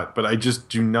or not, but I just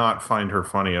do not find her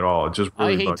funny at all. It just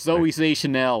really I hate Zoe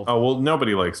Deschanel. Oh well,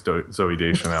 nobody likes Zoe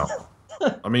Deschanel.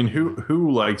 I mean,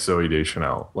 who likes Zoe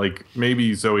Deschanel? Like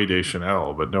maybe Zoe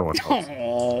Deschanel, but no one else.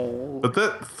 But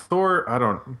that Thor,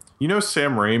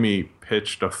 Sam Raimi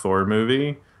pitched a Thor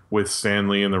movie with Stan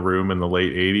Lee in the room in the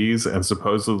late 80s, and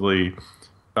supposedly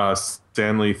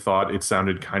Stanley thought it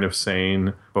sounded kind of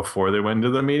sane before they went into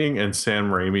the meeting, and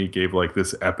Sam Raimi gave like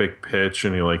this epic pitch,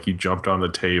 and he jumped on the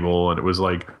table, and it was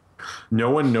like no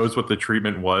one knows what the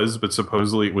treatment was, but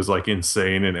supposedly it was like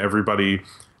insane, and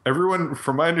everyone,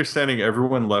 from my understanding,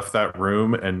 everyone left that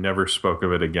room and never spoke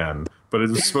of it again. But it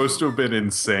was supposed to have been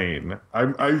insane.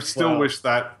 I still wish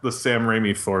that the Sam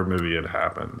Raimi Thor movie had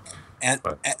happened.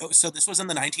 So this was in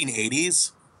the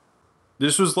 1980s?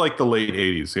 This was like the late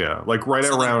 80s, yeah. Like right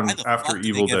around after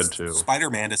Evil Dead 2.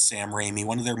 Spider-Man to Sam Raimi,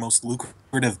 one of their most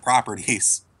lucrative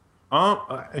properties.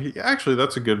 Actually,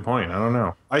 that's a good point. I don't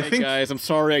know. Hey guys, I'm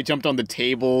sorry I jumped on the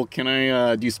table. Can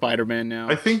I do Spider-Man now?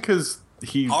 I think because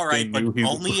all right, but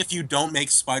only if you don't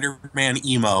make Spider-Man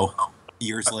emo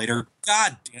years later.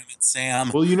 God damn it,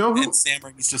 Sam. Well, you know who? And Sam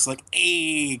Raimi's just like,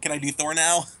 hey, can I do Thor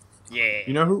now? Yeah.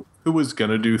 You know who was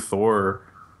gonna do Thor?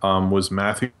 Was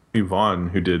Matthew Vaughn,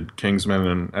 who did Kingsman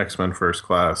and X-Men First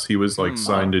Class. He was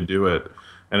signed to do it,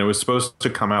 and it was supposed to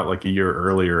come out like a year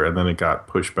earlier, and then it got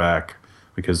pushed back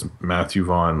because Matthew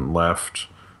Vaughn left,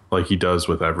 like he does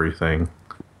with everything,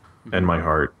 and my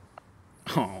heart.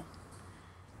 Oh,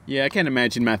 yeah, I can't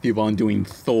imagine Matthew Vaughn doing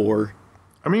Thor.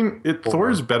 I mean,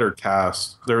 Thor's better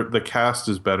cast. The cast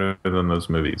is better than those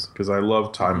movies because I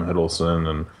love Tom Hiddleston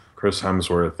and Chris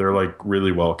Hemsworth. They're like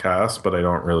really well cast, but I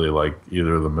don't really like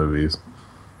either of the movies.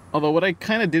 Although what I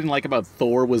kind of didn't like about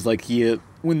Thor was like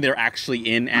when they're actually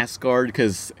in Asgard,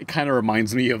 because it kind of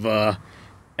reminds me of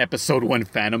Episode 1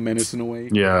 Phantom Menace in a way.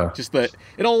 Yeah. Just that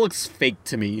it all looks fake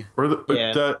to me. Or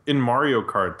in Mario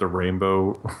Kart, the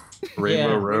Rainbow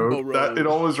Road. It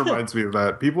always reminds me of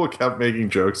that. People kept making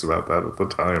jokes about that at the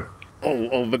time.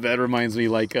 Oh, but that reminds me,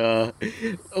 like,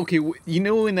 okay,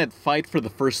 in that fight for the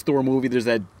first Thor movie, there's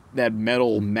that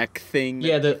metal mech thing.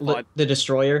 Yeah, the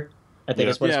Destroyer, I think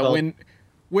is what it's called.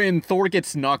 When Thor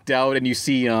gets knocked out and you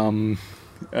see,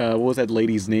 what was that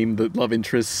lady's name? The love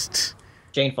interest?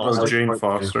 Jane Foster. Jane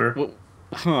Foster. Well,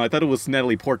 I thought it was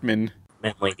Natalie Portman.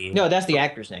 No, that's the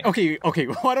actor's name. Okay.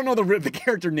 Well, I don't know the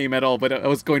character name at all, but I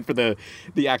was going for the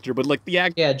actor. But like the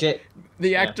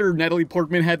actor Natalie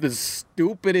Portman had the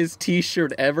stupidest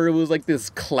T-shirt ever. It was like this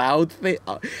cloud thing.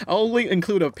 I'll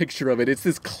include a picture of it. It's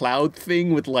this cloud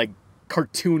thing with like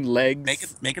cartoon legs.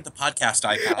 Make it the podcast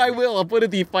icon. I will. I'll put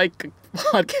it the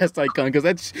podcast icon because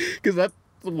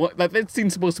that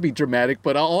seems supposed to be dramatic,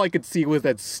 but all I could see was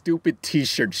that stupid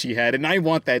T-shirt she had, and I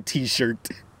want that T-shirt.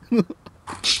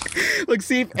 Like,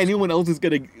 see if anyone else is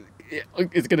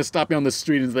gonna stop me on the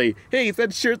street and say, "Hey, it's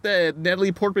that shirt that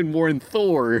Natalie Portman wore in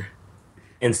Thor."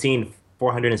 In scene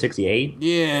 468.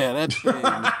 Yeah, that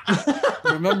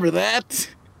thing. Remember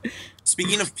that?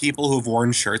 Speaking of people who've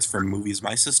worn shirts from movies,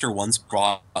 my sister once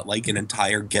brought like an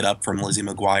entire get-up from Lizzie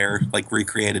McGuire, like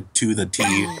recreated to the T.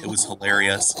 It was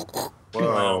hilarious.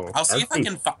 Whoa! I'll see if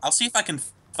I can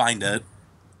find it.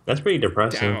 That's pretty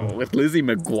depressing. Down with Lizzie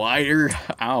McGuire.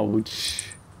 Ouch.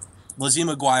 Lizzie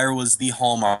McGuire was the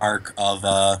hallmark of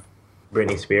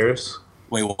Britney Spears.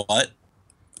 Wait, what?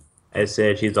 I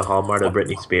said she's the hallmark of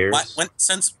Britney Spears.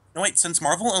 Since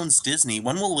Marvel owns Disney,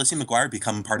 when will Lizzie McGuire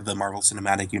become part of the Marvel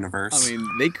Cinematic Universe? I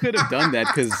mean, they could have done that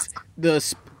because the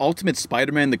Ultimate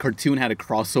Spider-Man, the cartoon, had a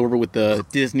crossover with the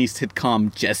Disney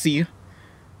sitcom Jessie.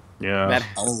 Yeah.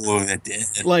 That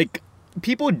did. Like,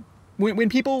 people when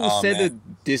people said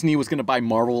that Disney was gonna buy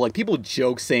Marvel, like people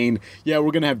joke saying, "Yeah,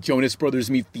 we're gonna have Jonas Brothers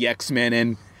meet the X-Men,"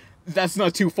 and that's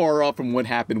not too far off from what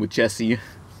happened with Jesse.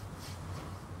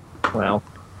 Well,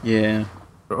 yeah.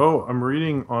 Oh, I'm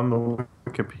reading on the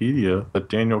Wikipedia that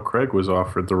Daniel Craig was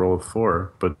offered the role of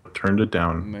Thor, but turned it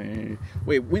down.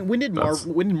 Wait, when did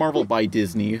Marvel buy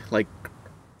Disney? Like,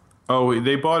 oh,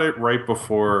 they bought it right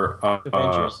before.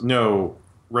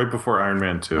 Right before Iron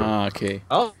Man 2. Okay.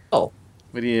 Oh.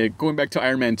 But yeah, going back to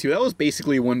Iron Man 2, that was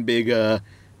basically one big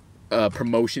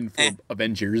promotion for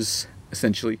Avengers,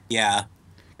 essentially. Yeah.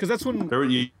 Because that's when... There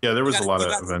was a lot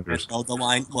of Avengers. Oh, the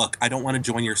line, "Look, I don't want to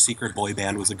join your secret boy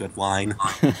band," was a good line.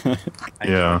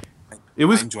 I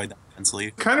enjoyed that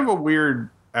immensely. Kind of a weird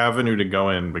avenue to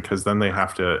go in, because then they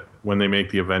have to, when they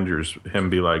make the Avengers, him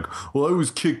be like, "Well, I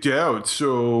was kicked out,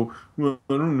 so I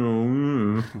don't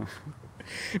know."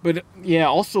 But yeah,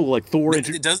 also like Thor...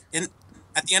 It does...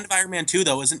 At the end of Iron Man 2,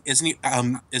 though, isn't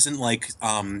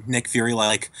Nick Fury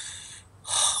like,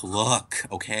 "Look,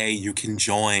 okay, you can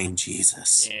join,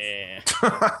 Jesus." Yeah.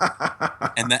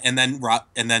 and then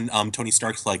Tony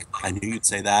Stark's like, "I knew you'd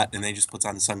say that," and then he just puts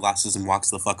on the sunglasses and walks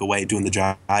the fuck away, doing the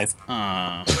jive.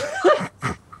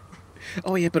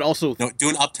 Oh yeah, but also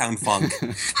doing Uptown Funk.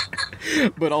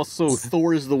 But also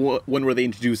Thor is the one where they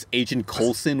introduced Agent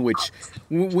Coulson, which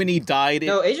when he died.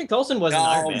 No, Agent Coulson wasn't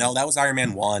Iron Man. No, that was Iron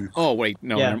Man 1. Oh wait,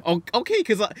 no. Yeah. Okay,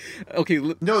 because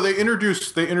No, they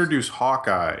introduced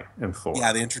Hawkeye and Thor.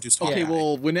 Yeah, they introduced Hawkeye. Okay,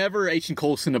 well, whenever Agent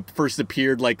Coulson first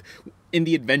appeared, like in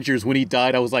the Avengers when he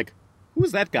died, I was like, who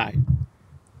is that guy?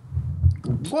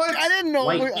 What? I didn't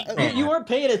know. You weren't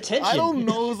paying attention. I don't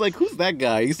know. I was like, who's that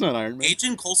guy? He's not Iron Man.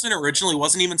 Agent Coulson originally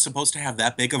wasn't even supposed to have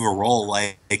that big of a role.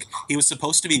 Like he was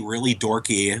supposed to be really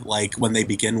dorky, like when they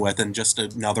begin with, and just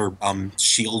another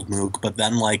shield mook. But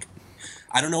then, like,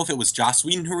 I don't know if it was Joss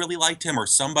Whedon who really liked him, or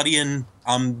somebody in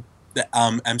the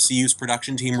MCU's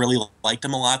production team really liked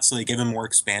him a lot, so they gave him a more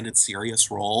expanded,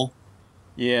 serious role.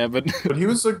 Yeah, but he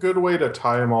was a good way to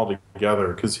tie them all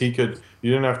together, because you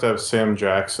didn't have to have Sam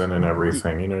Jackson and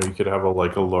everything. You could have a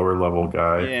lower level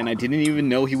guy. Yeah, and I didn't even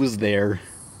know he was there.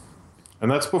 And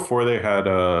that's before they had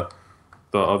the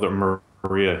other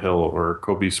Maria Hill or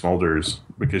Kobe Smulders,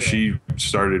 because she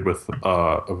started with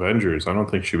Avengers. I don't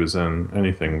think she was in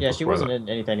anything. Yeah, she wasn't in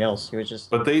anything else. She was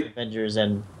just Avengers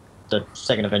and the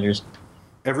second Avengers.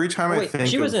 Every time I think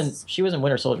she was in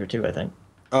Winter Soldier too, I think.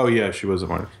 Oh yeah, she was in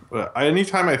one.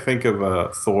 Anytime I think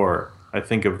of Thor, I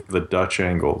think of the Dutch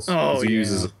angles. Oh, he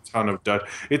uses a ton of Dutch.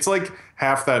 It's like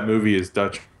half that movie is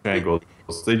Dutch angles.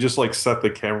 They just like set the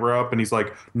camera up, and he's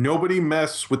like, "Nobody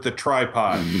mess with the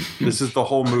tripod." This is the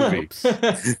whole movie.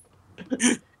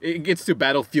 It gets to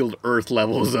Battlefield Earth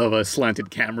levels of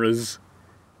slanted cameras.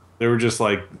 They were just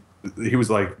like, he was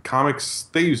like, comics,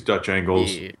 they use Dutch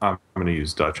angles. Yeah. I'm going to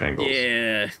use Dutch angles.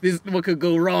 Yeah, this is what could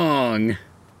go wrong.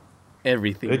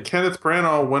 Everything. And Kenneth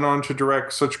Branagh went on to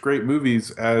direct such great movies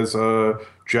as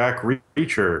Jack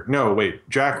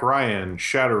Ryan,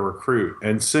 Shadow Recruit,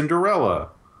 and Cinderella.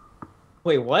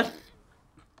 Wait, what?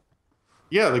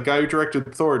 Yeah, the guy who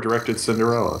directed Thor directed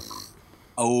Cinderella.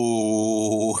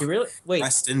 Oh, You really? Wait,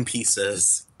 rest in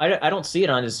pieces. I don't see it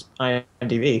on his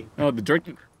IMDb. Oh, the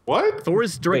director. What? Thor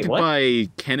is directed Wait, what? by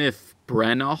Kenneth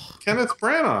Branagh. Kenneth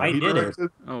Branagh. I did it.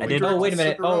 Oh, I did. Oh, wait a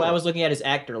minute. Oh, I was looking at his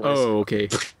actor list. Oh, okay.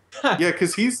 Yeah,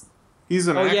 because he's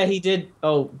an Oh actor. yeah, he did.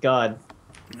 Oh God.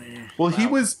 Well, he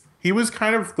was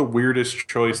kind of the weirdest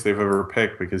choice they've ever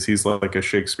picked, because he's like a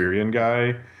Shakespearean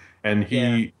guy, and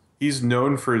he's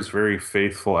known for his very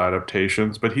faithful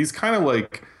adaptations, but he's kind of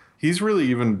like, he's really,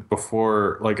 even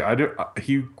before, like,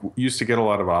 he used to get a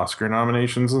lot of Oscar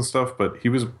nominations and stuff, but he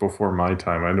was before my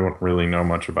time. I don't really know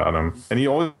much about him, and he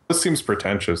always seems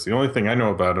pretentious. The only thing I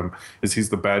know about him is he's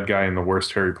the bad guy in the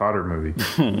worst Harry Potter movie.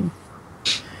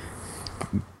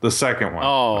 The second one.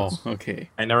 Oh, okay.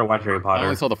 I never watched Harry Potter. I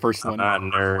only saw the first one. I'm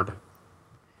not a nerd.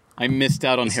 I missed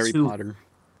out on Harry Potter.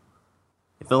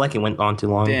 I feel like it went on too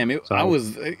long. Damn, it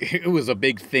was a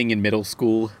big thing in middle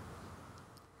school.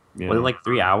 Yeah. Was it like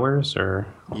 3 hours or?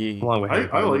 Yeah. How long were Harry I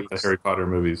Potter like movies? the Harry Potter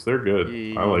movies. They're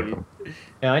good. I like them.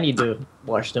 Yeah, I need to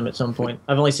watch them at some point.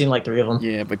 I've only seen like 3 of them.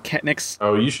 Yeah, but next.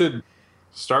 Oh, you should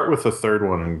start with the third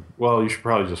one. And, well, you should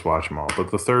probably just watch them all.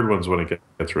 But the third one's when it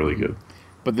gets really good.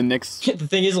 But the next. The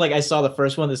thing is, like, I saw the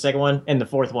first one, the second one, and the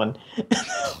fourth one.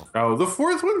 Oh, the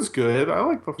fourth one's good. I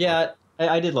like the fourth. Yeah,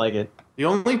 I did like it. The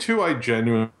only two I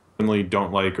genuinely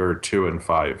don't like are 2 and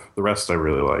 5. The rest I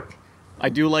really like. I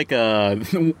do like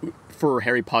for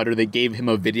Harry Potter, they gave him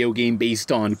a video game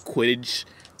based on Quidditch,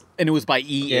 and it was by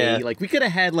EA. Yeah. Like, we could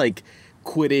have had like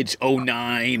Quidditch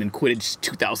 09 and Quidditch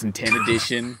 2010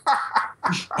 edition.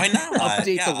 Why not?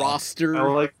 Update the roster.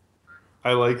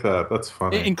 I like that. That's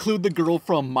funny. Include the girl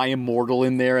from My Immortal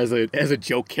in there as a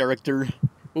joke character.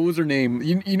 What was her name?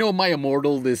 You know My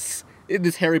Immortal, this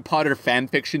Harry Potter fan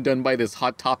fiction done by this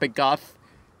Hot Topic goth.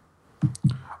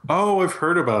 Oh, I've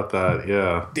heard about that.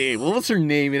 Yeah. Dave, what was her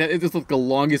name? It was like the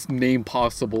longest name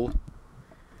possible.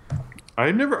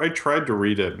 I tried to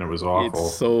read it and it was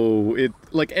awful.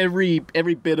 Like every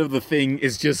bit of the thing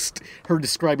is just her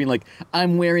describing like,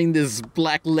 I'm wearing this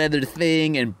black leather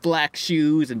thing and black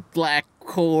shoes and black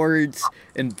cords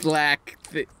and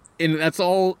and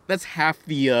that's half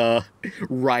the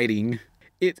writing.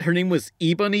 Her name was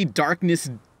Ebony Darkness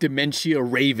Dementia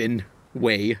Raven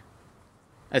Way.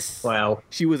 Wow.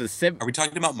 She was a Are we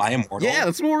talking about My Immortal? Yeah,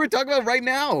 that's what we're talking about right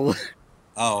now.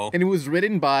 Oh. And it was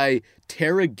written by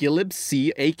Tara Gillib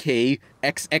C, a.k.a.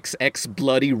 XXX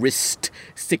Bloody Wrist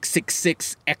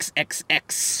 666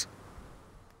 XXX.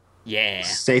 Yeah.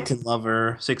 Satan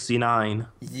Lover 69.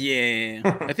 Yeah.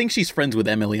 I think she's friends with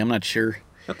Emily, I'm not sure.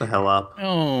 Shut the hell up.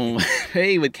 Oh,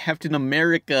 hey, with Captain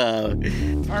America.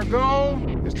 Our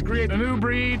goal is to create a new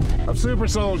breed of super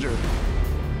soldier.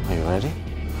 Are you ready?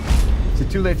 Is it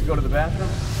too late to go to the bathroom?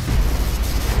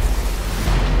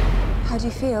 How do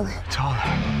you feel? Taller.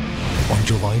 On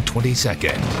July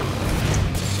 22nd,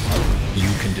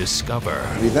 you can discover...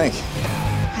 What do you think?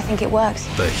 I think it works.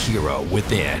 The hero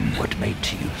within. What made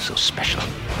you so special?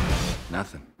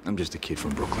 Nothing. I'm just a kid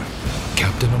from Brooklyn.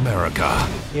 Captain America.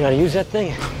 You gotta use that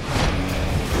thing.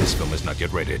 This film is not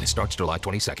yet rated. It starts July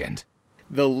 22nd.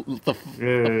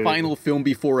 The final film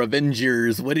before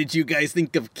Avengers. What did you guys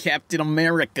think of Captain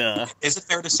America? Is it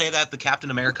fair to say that the Captain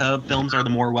America films are the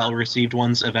more well-received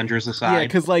ones, Avengers aside? Yeah,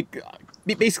 because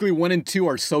basically 1 and 2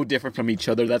 are so different from each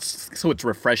other. So it's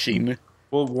refreshing.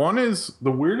 Well, 1 is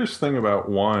the weirdest thing about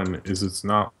 1 is it's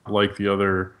not like the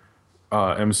other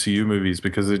MCU movies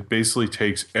because it basically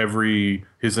takes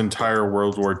his entire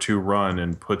World War II run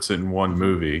and puts it in one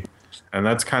movie. And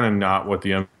that's kind of not what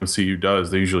the MCU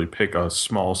does. They usually pick a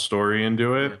small story and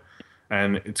do it.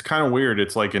 And it's kind of weird.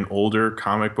 It's like an older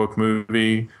comic book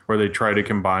movie where they try to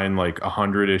combine like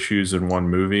 100 issues in one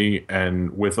movie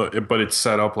but it's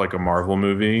set up like a Marvel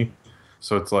movie.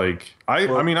 So it's like, I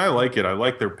mean, I like it. I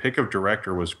like their pick of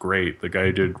director was great. The guy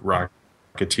who did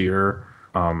Rocketeer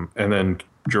and then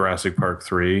Jurassic Park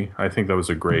 3. I think that was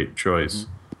a great choice.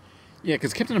 Yeah,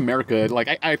 because Captain America,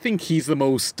 like, I think he's the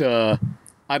most...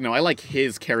 I don't know, I like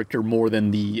his character more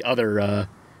than the other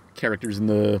characters in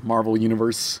the Marvel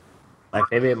universe. My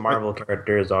favorite Marvel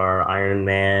characters are Iron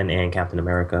Man and Captain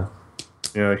America.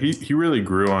 Yeah, he really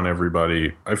grew on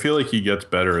everybody. I feel like he gets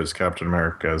better as Captain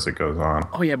America as it goes on.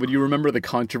 Oh yeah, but you remember the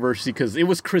controversy because it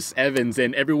was Chris Evans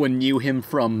and everyone knew him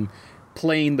from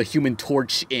playing the Human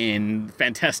Torch in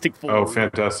Fantastic Four. Oh,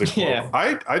 Fantastic Four. Yeah.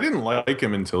 I didn't like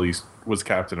him until he was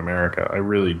Captain America. I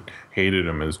really hated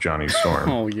him as Johnny Storm.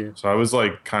 Oh, yeah. So I was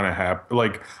like kind of happy.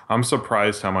 Like, I'm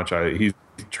surprised how much he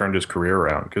turned his career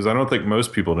around because I don't think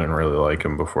most people didn't really like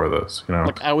him before this, you know?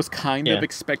 Like, I was kind of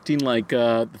expecting like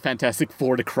the Fantastic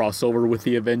Four to cross over with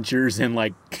the Avengers and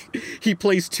like he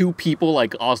plays 2 people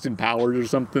like Austin Powers or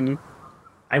something.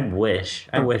 I wish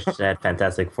that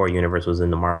Fantastic Four universe was in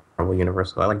the Marvel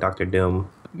universe. I like Doctor Doom.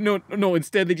 No.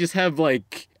 Instead, they just have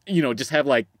like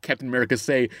Captain America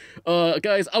say,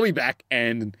 "Guys, I'll be back,"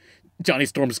 and Johnny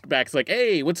Storm's back. It's like,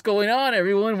 "Hey, what's going on,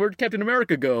 everyone? Where'd Captain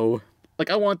America go?" Like,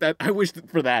 I want that. I wish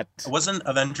for that. Wasn't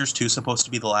Avengers 2 supposed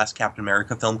to be the last Captain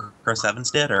America film Chris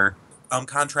Evans did, or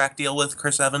contract deal with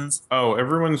Chris Evans? Oh,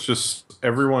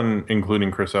 everyone, including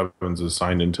Chris Evans, is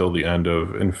signed until the end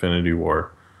of Infinity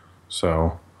War.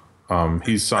 So,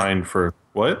 he's signed for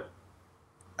what?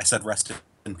 I said rest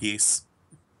in peace.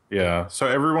 Yeah. So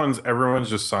everyone's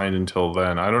just signed until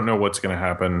then. I don't know what's going to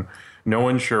happen. No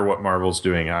one's sure what Marvel's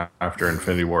doing after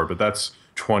Infinity War, but that's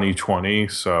 2020,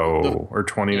 or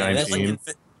 2019.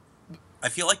 Yeah, I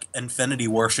feel like Infinity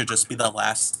War should just be the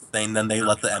last thing. Then they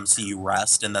let the MCU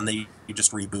rest, and then you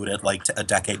just reboot it like a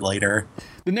decade later.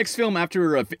 The next film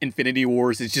after Infinity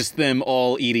Wars is just them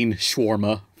all eating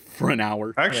shawarma for an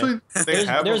hour. Actually,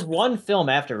 there's one film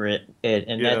after it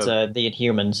and that's The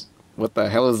Inhumans. What the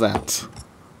hell is that?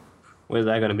 What is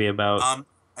that going to be about?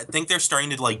 I think they're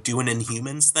starting to like do an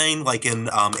Inhumans thing, like in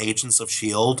Agents of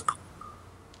S.H.I.E.L.D.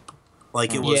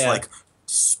 Like it was like,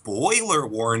 spoiler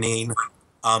warning,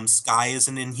 Skye is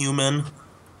an Inhuman.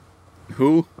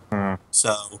 Who?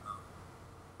 So.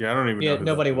 Yeah, I don't even know.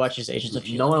 Nobody watches Agents of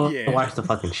S.H.I.E.L.D. No one watches the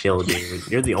fucking S.H.I.E.L.D., dude.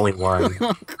 You're the only one.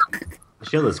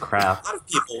 S.H.I.E.L.D. is crap. A lot of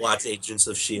people watch Agents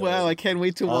of S.H.I.E.L.D. Well, I can't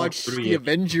wait to watch the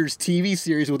Avengers TV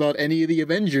series without any of the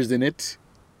Avengers in it.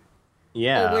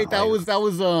 Yeah. Oh wait, that was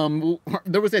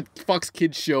there was that Fox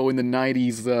Kids show in the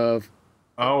 90s.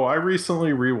 Oh, I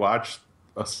recently rewatched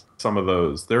some of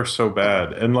those. They're so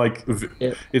bad, and like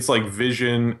it's like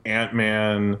Vision,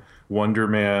 Ant-Man, Wonder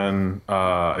Man.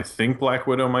 I think Black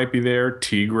Widow might be there.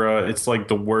 Tigra. It's like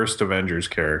the worst Avengers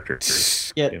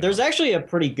characters. Yeah, there's actually a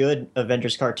pretty good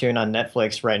Avengers cartoon on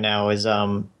Netflix right now. Is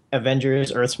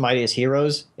Avengers: Earth's Mightiest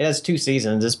Heroes. It has 2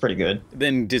 seasons. It's pretty good.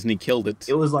 Then Disney killed it.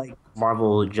 It was like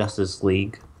Marvel Justice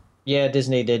League. Yeah,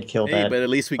 Disney did kill that. But at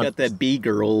least we got that B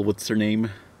girl. What's her name?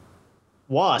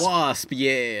 Wasp.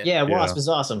 Yeah. Yeah, Wasp is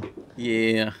awesome.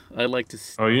 Yeah, I like to.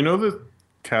 Oh, you know that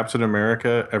Captain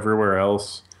America everywhere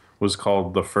else was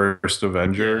called the First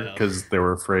Avenger because they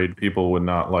were afraid people would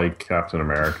not like Captain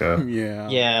America.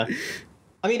 Yeah.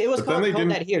 I mean, it was called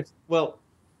that here. Well,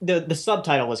 the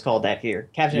subtitle was called that here.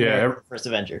 Captain America: First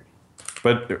Avenger.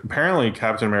 But apparently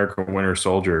Captain America Winter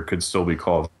Soldier could still be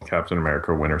called Captain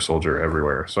America Winter Soldier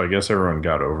everywhere. So I guess everyone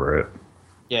got over it.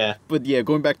 Yeah. But yeah,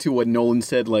 going back to what Nolan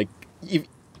said, like,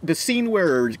 the scene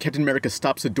where Captain America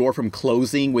stops the door from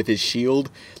closing with his shield,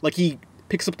 like he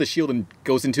picks up the shield and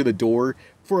goes into the door.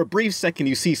 For a brief second,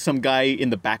 you see some guy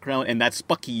in the background, and that's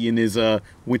Bucky in his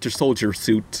Winter Soldier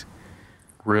suit.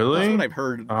 Really? That's what I've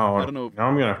heard. Oh, I don't know. Now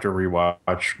I'm gonna have to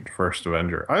rewatch First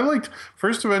Avenger. I liked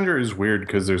First Avenger is weird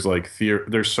because there's like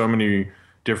there's so many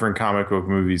different comic book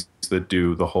movies that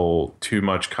do the whole too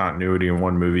much continuity in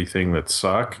one movie thing that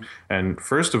suck, and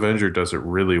First Avenger does it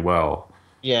really well.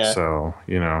 Yeah. So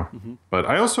but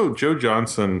I also Joe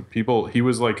Johnson. He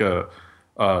was like a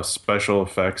special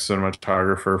effects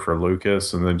cinematographer for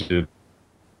Lucas, and then did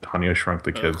Honey I Shrunk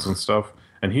the Kids and stuff.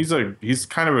 And he's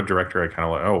kind of a director I kind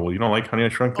of like. Oh, well, you don't like Honey I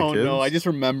Shrunk the Kids? Oh, no, I just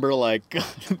remember, like, I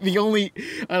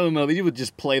don't know, they would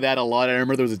just play that a lot. I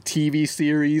remember there was a TV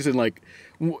series, and, like...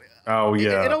 Oh,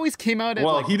 yeah. It always came out at,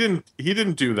 well, he didn't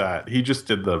do that. He just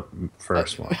did the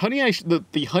first one. The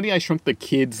Honey I Shrunk the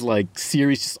Kids, like,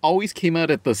 series just always came out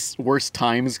at the worst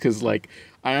times, because, like,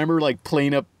 I remember, like,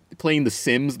 playing The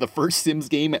Sims, the first Sims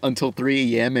game, until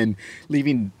 3 a.m. and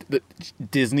leaving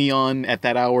Disney on at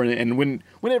that hour. And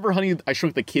whenever Honey I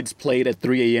Shrunk the Kids played at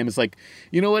 3 a.m., it's like,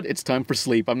 you know what? It's time for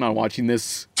sleep. I'm not watching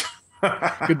this.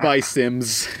 Goodbye,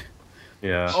 Sims.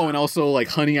 Yeah. Oh, and also, like,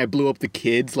 Honey, I Blew Up the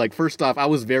Kids. Like, first off, I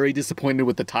was very disappointed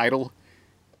with the title.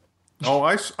 Oh,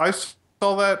 I saw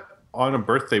that on a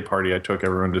birthday party. I took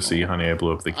everyone to see Honey, I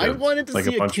Blew Up the Kids. I wanted to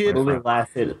see a kid. The movie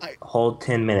lasted a whole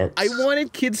 10 minutes. I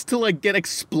wanted kids to, like, get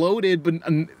exploded, but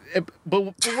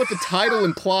what the title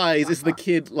implies is the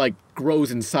kid, like, grows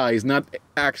in size, not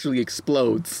actually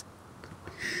explodes.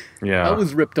 Yeah. I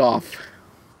was ripped off.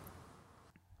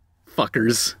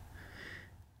 Fuckers.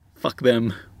 Fuck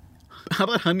them. How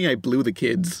about Honey, I Blew the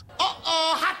Kids?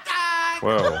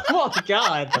 Whoa. Oh,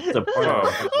 God. That's the part.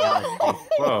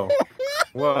 Whoa.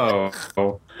 Whoa.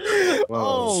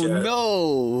 Oh, shit.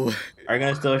 No. Are you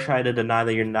going to still try to deny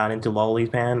that you're not into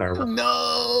lollies, man? Or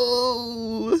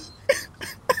No.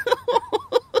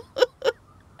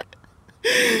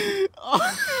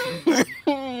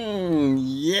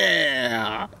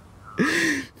 Yeah.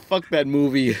 Fuck that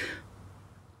movie.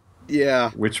 Yeah.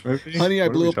 Which movie? Honey, I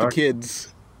Blew Up the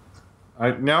Kids.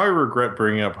 Now I regret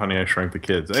bringing up Honey, I Shrunk the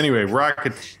Kids. Anyway,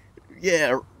 Rocketeer.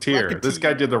 Yeah, Rocketeer. This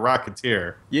guy did the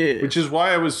Rocketeer. Yeah. Which is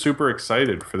why I was super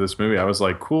excited for this movie. I was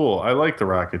like, cool, I like the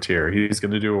Rocketeer. He's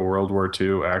going to do a World War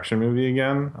II action movie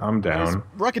again. I'm down.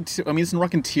 Isn't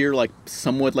Rocketeer like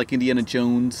somewhat like Indiana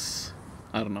Jones?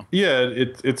 I don't know. Yeah,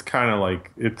 it's kind of like,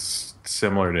 it's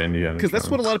similar to Indiana Jones. Because that's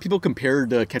what a lot of people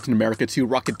compared Captain America to,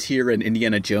 Rocketeer and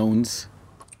Indiana Jones.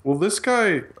 Well, this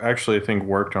guy actually, I think,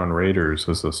 worked on Raiders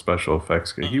as a special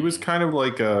effects guy. He was kind of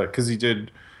like, because he did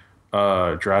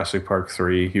Jurassic Park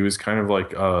 3, he was kind of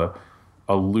like a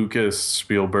Lucas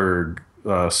Spielberg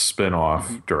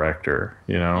spin-off director,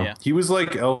 you know? Yeah. He was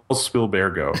like El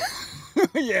Spielbergo.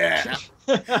 Yeah.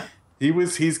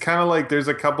 He's kind of like, there's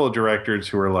a couple of directors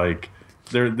who are like,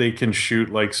 they can shoot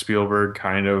like Spielberg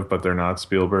kind of, but they're not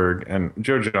Spielberg, and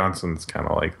Joe Johnson's kind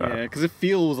of like that. Yeah, because it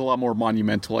feels a lot more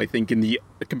monumental, I think,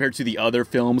 compared to the other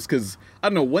films. Because I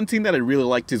don't know, one thing that I really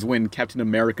liked is when Captain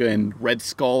America and Red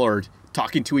Skull are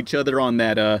talking to each other on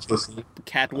that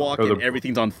catwalk, and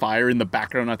everything's on fire in the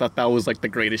background. I thought that was like the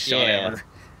greatest shot ever.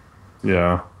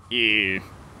 Yeah. Yeah.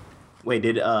 Wait,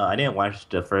 I didn't watch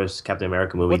the first Captain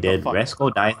America movie. Did Red Skull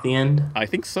die at the end? I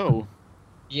think so.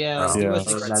 Yeah, he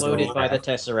was exploded by the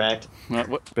Tesseract.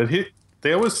 But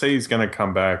they always say he's going to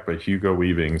come back, but Hugo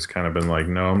Weaving's kind of been like,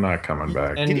 no, I'm not coming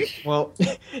back. And, well,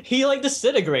 he like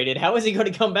disintegrated. How is he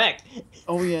going to come back?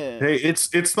 Oh, yeah. Hey, it's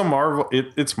the Marvel.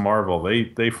 It's Marvel.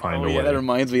 They find a way. Yeah, that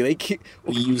reminds me.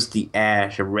 We used the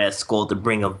ash of Red Skull to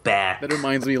bring him back. That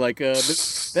reminds me, like,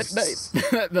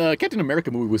 the Captain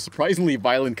America movie was surprisingly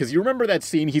violent, because you remember that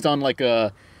scene? He's on, like,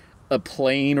 a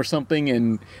plane or something,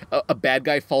 and a bad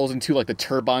guy falls into like the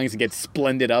turbines and gets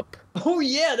splended up. Oh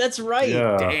yeah, that's right.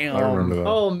 Yeah, Damn. I remember that.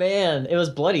 Oh man, it was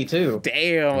bloody too.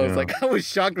 Damn, I was like, I was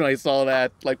shocked when I saw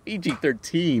that. Like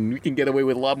PG-13, we can get away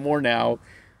with a lot more now.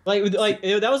 That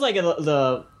was like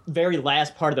the very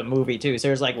last part of the movie too. So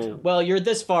it was like, well, you're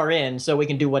this far in, so we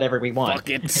can do whatever we want. Fuck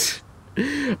it.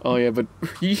 Oh yeah, but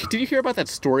did you hear about that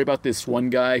story about this one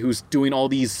guy who's doing all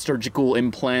these surgical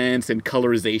implants and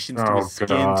colorizations to his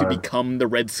skin to become the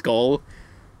Red Skull?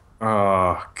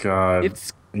 Oh God.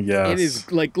 It is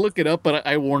like, look it up, but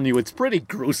I warn you, it's pretty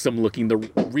gruesome looking. The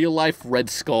real life Red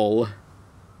Skull.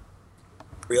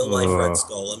 Real life Red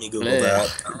Skull. Let me Google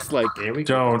that. It's like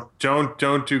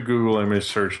don't do Google image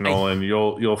search, Nolan.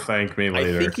 You'll thank me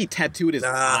later. I think he tattooed his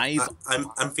eyes.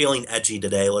 I'm feeling edgy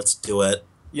today. Let's do it.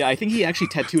 Yeah, I think he actually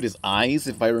tattooed his eyes,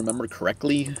 if I remember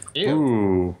correctly.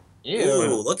 Ooh.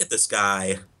 Ooh, look at this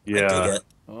guy. Yeah. I dig it.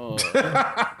 Oh.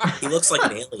 He looks like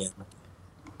an alien.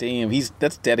 Damn,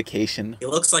 that's dedication. He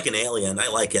looks like an alien. I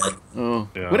like it. Oh.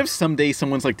 Yeah. What if someday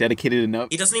someone's like dedicated enough?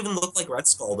 He doesn't even look like Red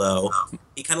Skull though.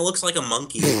 He kind of looks like a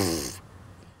monkey.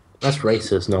 That's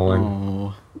racist, Nolan.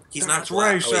 Oh. He's not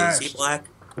black. Oh, is he black?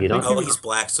 You don't Oh, he's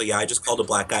black. So yeah, I just called a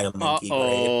black guy a monkey.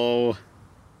 Oh.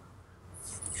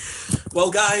 Well,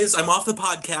 guys, I'm off the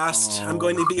podcast. I'm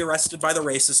going to be arrested by the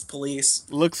racist police.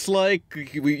 Looks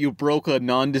like you broke a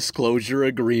non-disclosure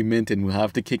agreement, and we'll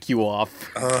have to kick you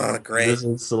off. Great. This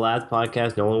is the last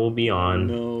podcast. No one will be on.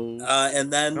 No.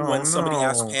 And then when somebody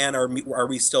asks Pan, are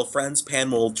we still friends? Pan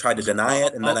will try to deny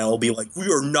it, and then I will be like, we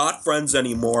are not friends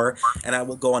anymore. And I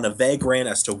will go on a vague rant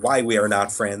as to why we are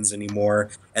not friends anymore.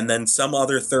 And then some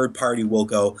other third party will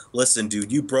go, listen,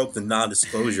 dude, you broke the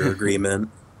non-disclosure agreement.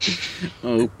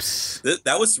 Oops.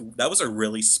 That was a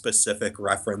really specific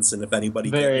reference, and if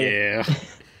anybody Yeah.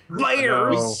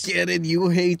 Blair, we get it. You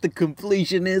hate the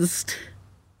completionist.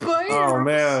 Oh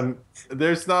man,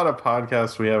 there's not a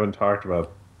podcast we haven't talked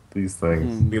about these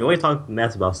things. We always talk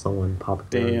mess about someone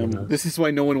popular. Damn, this is why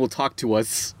no one will talk to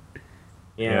us.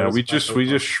 Yeah, we just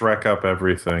Shrek up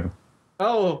everything.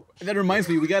 Oh, that reminds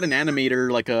me, we got an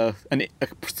animator, like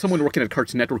someone working at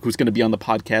Cartoon Network who's going to be on the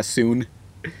podcast soon.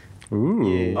 Ooh.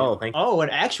 Yeah. Oh, thank you. Oh, an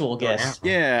actual guest.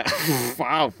 Yeah.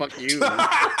 Wow, fuck you.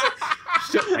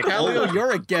 Khalil,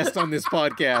 you're a guest on this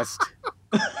podcast.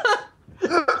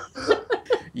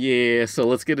 Yeah, so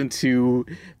let's get into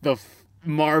the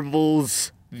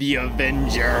Marvel's The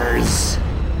Avengers.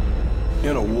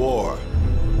 In a war,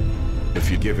 if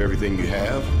you give everything you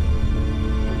have,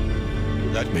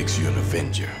 that makes you an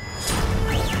Avenger.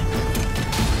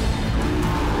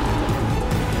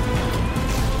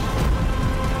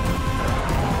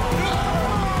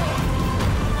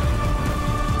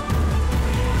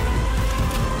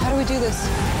 How do we do this?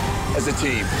 As a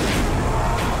team.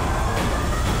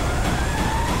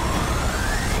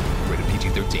 Rated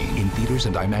PG-13 in theaters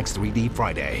and IMAX 3D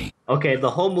Friday. Okay, the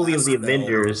whole movie of the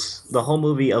Avengers. The whole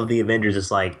movie of the Avengers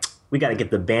is like, we got to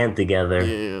get the band together.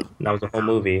 Yeah. That was the whole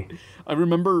movie. I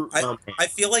remember. I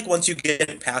feel like once you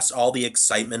get past all the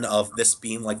excitement of this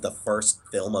being like the first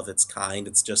film of its kind,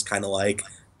 it's just kind of like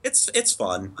it's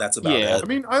fun. That's about it. I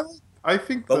mean, I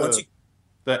think But once you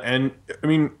the end, I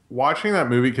mean, watching that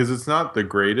movie, because it's not the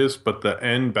greatest, but the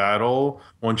end battle,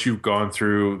 once you've gone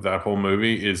through that whole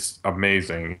movie, is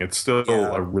amazing. It's still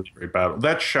a really great battle.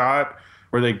 That shot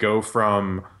where they go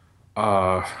from,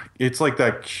 it's like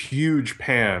that huge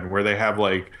pan where they have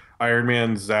like Iron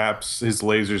Man zaps his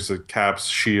lasers at Cap's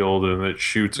shield and it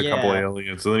shoots a couple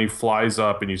aliens. And then he flies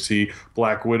up and you see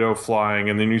Black Widow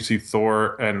flying, and then you see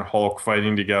Thor and Hulk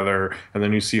fighting together, and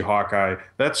then you see Hawkeye.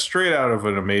 That's straight out of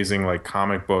an amazing like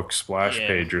comic book splash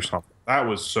page or something. That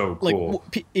was so cool.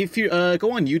 Like, if you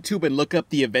go on YouTube and look up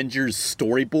the Avengers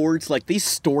storyboards, like they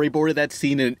storyboarded that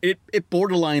scene, and it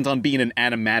borderlines on being an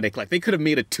animatic. Like they could have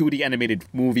made a 2D animated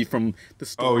movie from the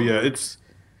story. Oh yeah, it's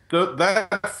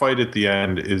that fight at the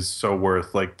end is so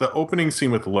worth. Like the opening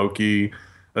scene with Loki,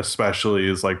 especially,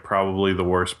 is like probably the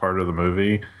worst part of the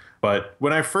movie. But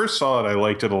when I first saw it, I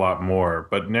liked it a lot more.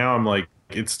 But now I'm like,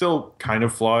 it's still kind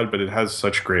of flawed, but it has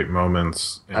such great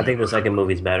moments. I think the second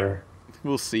movie's better.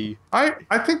 We'll see. I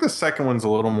think the second one's a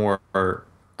little more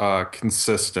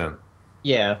consistent.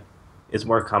 Yeah. It's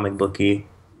more comic booky.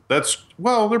 They're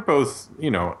both,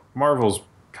 Marvel's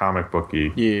comic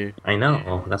booky. Yeah. I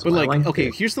know. That's but what like, I like.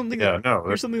 okay, here's something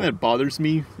that bothers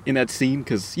me in that scene,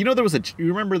 because you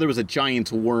remember there was a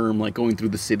giant worm like going through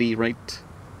the city, right?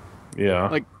 Yeah.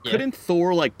 Like, couldn't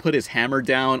Thor like put his hammer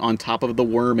down on top of the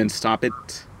worm and stop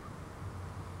it?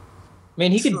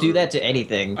 Man, he could do that to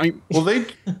anything.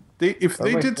 If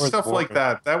they did stuff like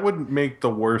that, that wouldn't make the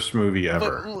worst movie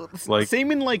ever. Like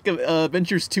same in like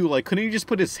Avengers 2. Like, couldn't you just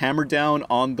put his hammer down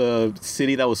on the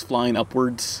city that was flying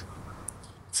upwards?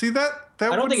 See that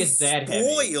I don't think it's that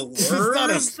heavy. This is not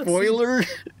a spoiler.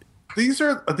 These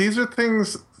are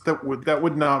things that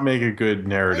would not make a good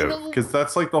narrative, because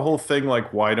that's like the whole thing.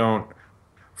 Like, why don't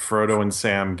Frodo and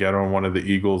Sam get on one of the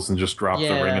eagles and just drop the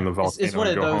ring in the volcano? It's one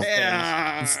of those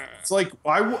things. It's like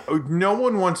no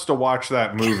one wants to watch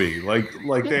that movie. Like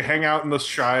they hang out in the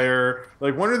Shire.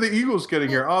 Like, when are the eagles getting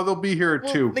here? Oh, they'll be here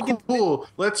at 2. Cool.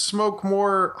 Let's smoke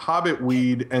more Hobbit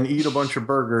weed and eat a bunch of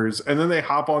burgers. And then they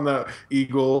hop on the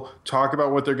eagle, talk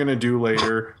about what they're gonna do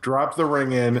later, drop the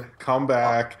ring in, come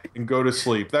back, and go to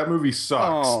sleep. That movie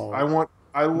sucks.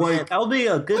 That'll be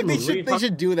a good movie. They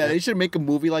should do that. They should make a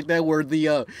movie like that where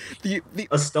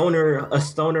a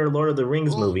stoner Lord of the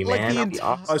Rings movie, man.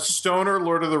 A stoner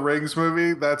Lord of the Rings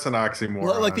movie? That's an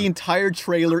oxymoron. Like, the entire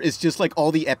trailer is just like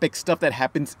all the epic stuff that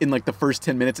happens in like the first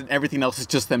 10 minutes, and everything else is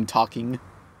just them talking.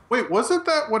 Wait, wasn't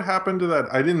that what happened to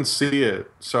that? I didn't see it,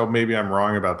 so maybe I'm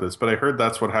wrong about this, but I heard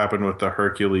that's what happened with the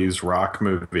Hercules Rock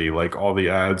movie. Like, all the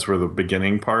ads were the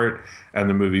beginning part, and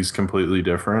the movie's completely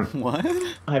different. What?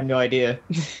 I have no idea.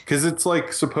 Because it's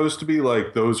like supposed to be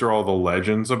like, those are all the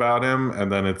legends about him, and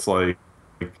then it's like,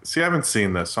 see, I haven't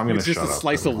seen this, so I'm going to shut up. It's just a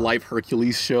slice of life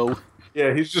Hercules show.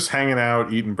 Yeah, he's just hanging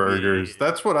out, eating burgers.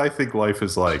 That's what I think life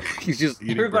is like. He's just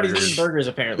everybody's eating burgers,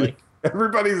 apparently.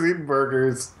 Everybody's eating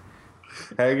burgers.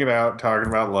 Hanging out, talking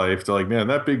about life. They're like, man,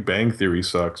 that Big Bang Theory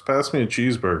sucks. Pass me a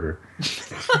cheeseburger.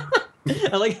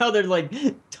 I like how they're like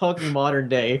talking modern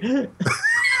day.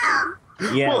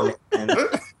 Yeah,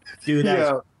 dude,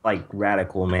 that's like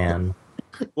radical, man.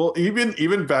 Well,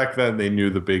 even back then, they knew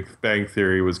the Big Bang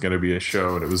Theory was going to be a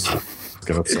show, and it was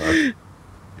going to suck.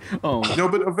 Oh no,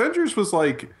 but Avengers was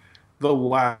like the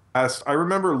last. I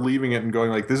remember leaving it and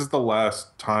going like, this is the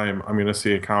last time I'm going to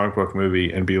see a comic book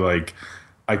movie and be like,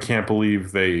 I can't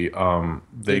believe they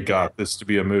got this to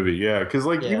be a movie. Yeah, because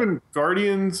even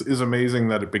Guardians is amazing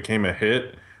that it became a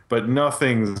hit, but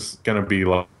nothing's gonna be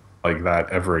like that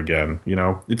ever again. You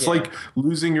know, it's like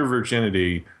losing your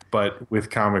virginity, but with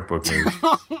comic book movies.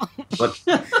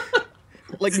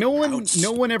 Like no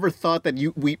one ever thought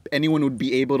that anyone would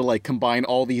be able to like combine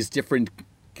all these different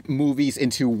movies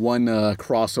into one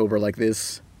crossover like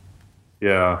this.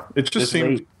 Yeah, it just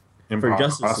seemed impossible. For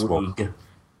Justice League.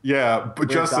 Yeah, but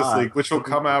Justice League, which will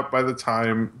come out by the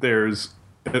time there's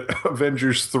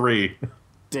Avengers 3.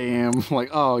 Damn,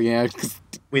 like, oh yeah.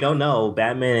 We don't know.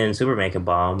 Batman and Superman can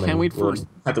bomb. Can't wait for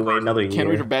have to wait another year. Can't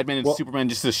wait for Batman and Superman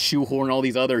just to shoehorn all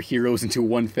these other heroes into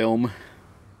one film.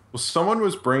 Well, someone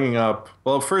was bringing up.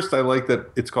 Well, first, I like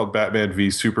that it's called Batman v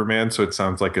Superman, so it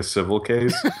sounds like a civil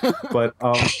case. But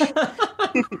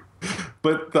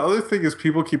but the other thing is,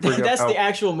 people keep bringing that's up the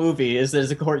actual movie. Is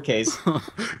there's a court case?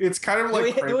 It's kind of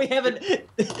like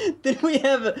did we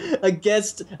have a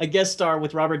guest star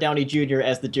with Robert Downey Jr.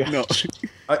 as the judge? No.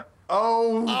 That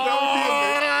would be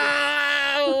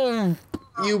amazing.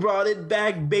 You brought it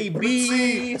back,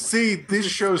 baby. See, this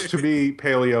shows to me,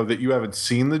 Paleo, that you haven't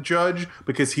seen The Judge,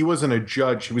 because he wasn't a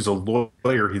judge. He was a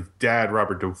lawyer. His dad,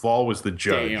 Robert Duvall, was the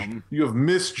judge. Damn. You have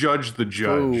misjudged The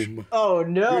Judge. Boom. Oh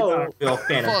no! You're not a real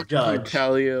fan of Judge.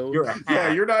 Paleo. You're a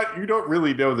hack. You don't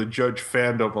really know the Judge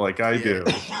fandom like I do.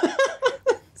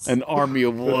 An army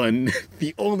of one,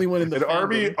 the only one in the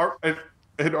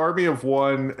An army of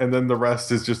one, and then the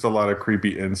rest is just a lot of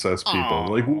creepy incest people. Aww.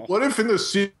 Like, what if in the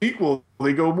sequel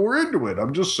they go more into it?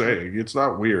 I'm just saying, it's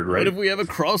not weird, right? What if we have a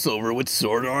crossover with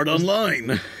Sword Art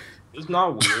Online? It's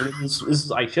not weird.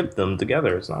 I shipped them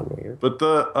together. It's not weird. But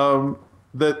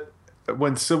that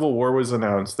when Civil War was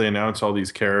announced, they announced all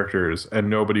these characters, and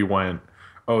nobody went,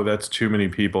 oh, that's too many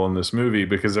people in this movie,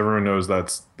 because everyone knows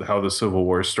that's how the Civil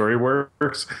War story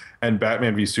works. And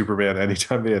Batman v Superman,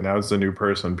 anytime they announce a new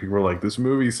person, people are like, this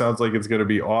movie sounds like it's going to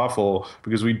be awful,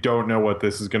 because we don't know what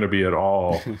this is going to be at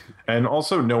all. And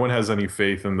also, no one has any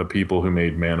faith in the people who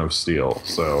made Man of Steel.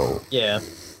 So yeah,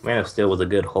 Man of Steel was a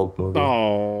good Hulk movie.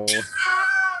 Oh.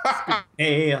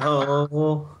 Hey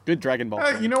ho. Good Dragon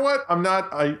Ball. You know what?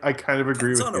 I kind of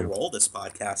agree with you. It's on a roll, this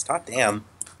podcast. Hot damn.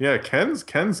 Yeah, Ken's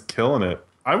killing it.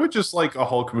 I would just like a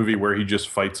Hulk movie where he just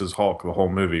fights as Hulk the whole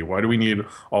movie. Why do we need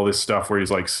all this stuff where he's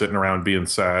like sitting around being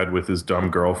sad with his dumb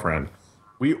girlfriend?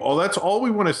 That's all we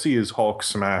want to see is Hulk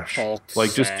smash.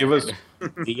 Just give us.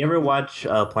 Do you ever watch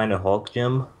Planet Hulk,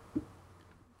 Jim?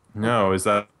 No, is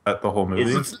that the whole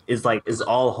movie? It's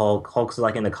all Hulk. Hulk's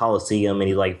like in the Coliseum and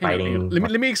he's like fighting.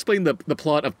 Let me explain the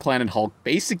plot of Planet Hulk.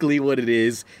 Basically, what it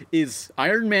is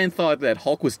Iron Man thought that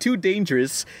Hulk was too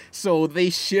dangerous, so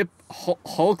they ship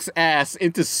Hulk's ass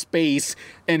into space,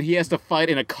 and he has to fight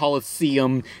in a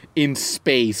coliseum in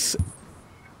space.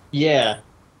 Yeah.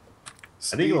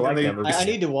 I think you'll like that movie. I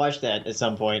need to watch that at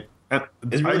some point. And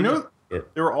I know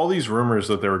there were all these rumors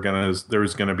that there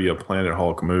was gonna be a Planet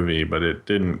Hulk movie, but it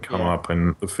didn't come up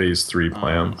in the Phase 3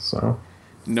 plans. So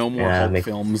no more Hulk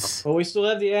films. Well, we still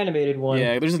have the animated one.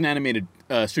 Yeah, there's an animated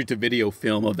straight-to-video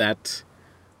film of that.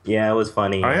 Yeah, it was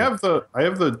funny. I have the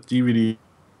DVD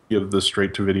of the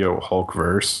straight-to-video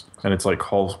Hulkverse, and it's like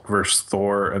Hulk versus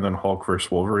Thor, and then Hulk versus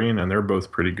Wolverine, and they're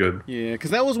both pretty good. Yeah,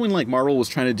 because that was when like Marvel was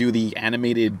trying to do the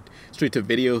animated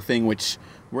straight-to-video thing. Which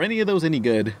were any of those any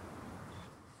good?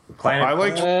 I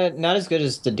liked not as good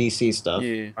as the DC stuff.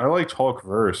 Yeah. I liked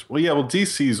Hulkverse. Well,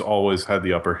 DC's always had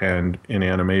the upper hand in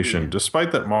animation.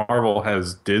 Despite that Marvel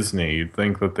has Disney, you'd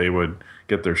think that they would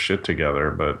get their shit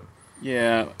together, but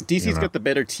yeah, DC's got the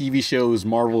better TV shows.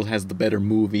 Marvel has the better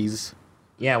movies.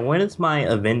 Yeah, when is my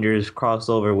Avengers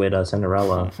crossover with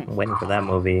Cinderella? I'm waiting for that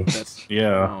movie.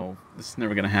 No, this is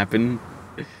never gonna happen.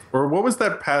 Or what was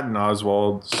that Patton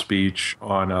Oswalt speech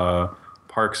on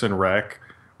Parks and Rec,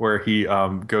 where he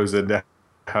goes into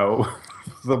how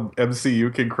the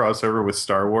MCU can cross over with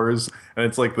Star Wars, and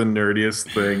it's like the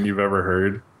nerdiest thing you've ever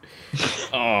heard.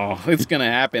 Oh, it's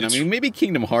gonna happen. I mean, maybe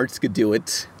Kingdom Hearts could do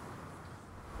it.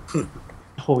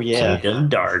 Oh yeah, Kingdom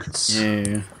Darts.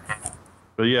 Yeah.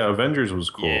 But yeah, Avengers was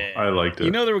cool. Yeah. I liked it.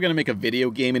 You know they were going to make a video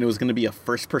game and it was going to be a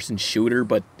first-person shooter,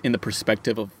 but in the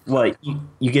perspective of... What,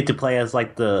 you get to play as,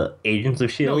 like, the Agents of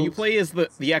S.H.I.E.L.D.? No, you play as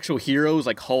the actual heroes,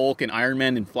 like Hulk and Iron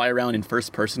Man, and fly around in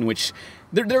first person, which...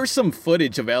 There's some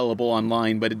footage available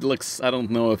online, but it looks... I don't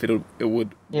know if it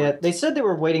would... Yeah, they said they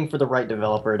were waiting for the right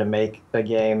developer to make a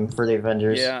game for the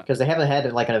Avengers. Yeah. Because they haven't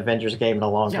had, like, an Avengers game in a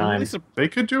long time. They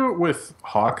could do it with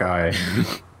Hawkeye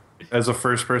as a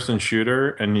first-person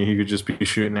shooter, and he could just be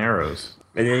shooting arrows.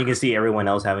 And then you can see everyone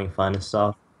else having fun and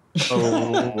stuff.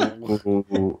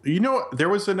 Oh, there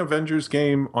was an Avengers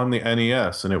game on the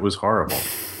NES, and it was horrible.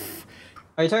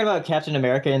 Are you talking about Captain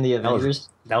America and the Avengers?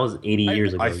 That was 80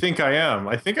 years ago. I think I am.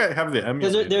 I think I have the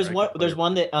emulator. There's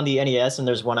one that on the NES and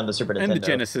there's one on the Super Nintendo. And the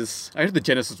Genesis. I heard the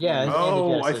Genesis one. Yeah.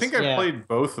 Oh, I think I played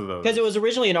both of those. Because it was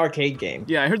originally an arcade game.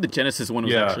 Yeah, I heard the Genesis one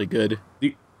was actually good.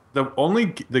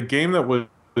 The game that was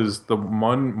the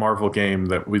one Marvel game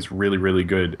that was really, really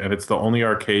good, and it's the only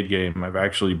arcade game I've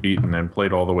actually beaten and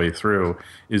played all the way through,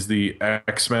 is the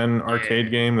X-Men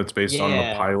arcade game that's based on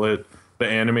the pilot, the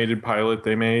animated pilot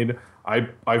they made.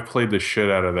 I've played the shit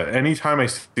out of that. Anytime I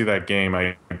see that game,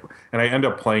 I end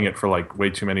up playing it for like way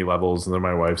too many levels, and then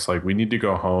my wife's like, "We need to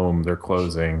go home. They're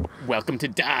closing." Welcome to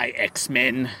die,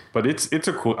 X-Men. But it's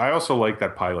a cool. I also like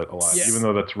that pilot a lot, even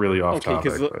though that's really off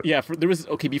topic.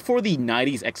 Before the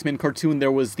 '90s X-Men cartoon,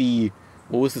 there was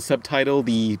what was the subtitle?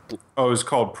 It was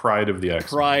called Pride of the X-Men.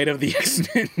 Pride of the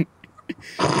X-Men.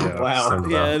 Yeah. Wow.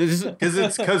 Yeah, because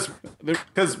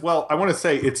I want to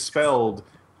say it's spelled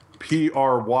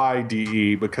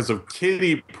Pryde because of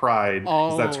Kitty Pryde,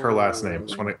 because that's her last name.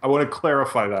 I want to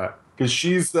clarify that, because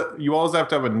you always have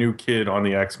to have a new kid on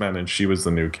the X-Men, and she was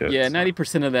the new kid. Yeah,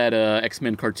 90% of that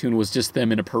X-Men cartoon was just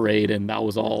them in a parade, and that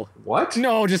was all. What?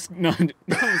 No, never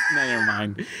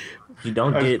mind. You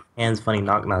don't get Han's funny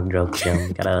knock-knock jokes, Jim.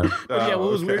 You gotta... what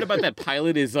was weird about that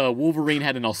pilot is Wolverine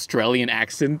had an Australian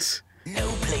accent. No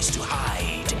place to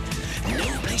hide. No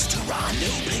place to run. No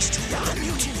place to run. The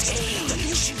mutant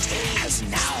has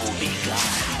now begun.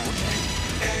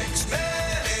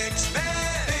 X-Men,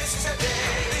 this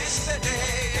is the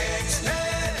day.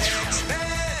 X-Men,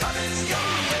 coming your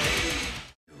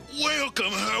way.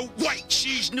 Welcome her. Wait,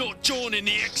 she's not joining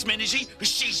the X-Men, is she?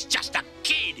 She's just a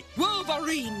kid.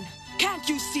 Wolverine, can't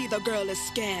you see the girl is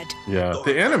scared? Yeah,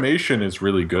 the animation is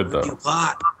really good, though.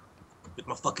 With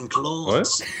my fucking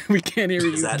claws. What? We can't hear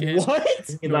you. What?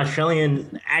 An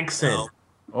Australian accent.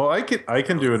 Oh, I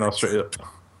can do an Australian.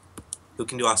 Who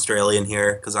can do Australian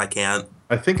here? Because I can't.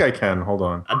 I think I can. Hold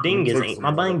on. A dingus ain't my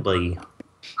baby.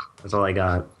 That's all I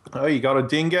got. Oh, you got a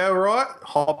dingo, right?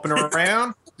 Hopping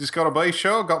around. Just got to be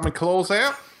sure. Got my claws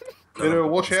out. Better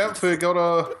watch out for got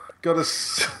a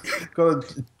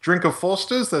drink of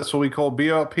Foster's. That's what we call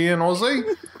BRP in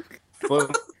Aussie.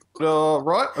 But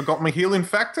right, I got my healing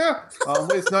factor.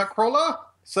 Where's Nightcrawler?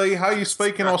 See how you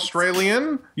speak in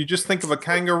Australian? You just think of a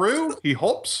kangaroo. He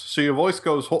hops, so your voice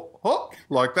goes hop, hop,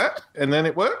 like that, and then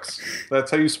it works.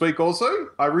 That's how you speak Aussie.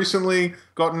 I recently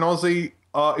got an Aussie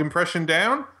impression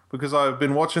down because I've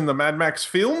been watching the Mad Max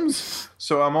films,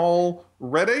 so I'm all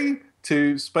ready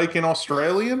to speak in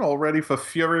Australian, all ready for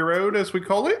Fury Road, as we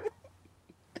call it.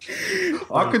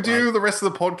 I could do the rest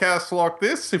of the podcast like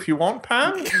this if you want,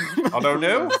 Pam. I don't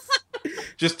know.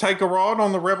 Just take a ride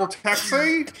on the Rebel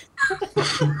taxi.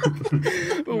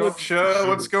 Not sure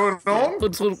what's going on.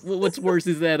 What's worse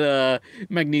is that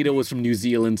Magneto was from New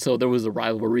Zealand, so there was a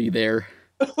rivalry there.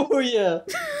 Oh yeah.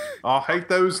 I hate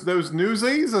those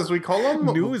newsies, as we call them.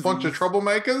 A bunch of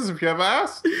troublemakers, if you ever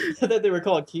asked. I thought they were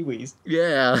called Kiwis.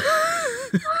 Yeah.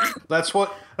 That's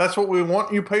what we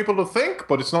want you people to think,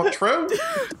 but it's not true.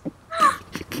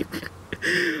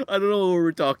 I don't know what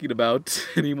we're talking about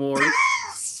anymore.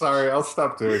 Sorry, I'll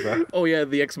stop doing that. Oh yeah,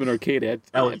 the X-Men arcade had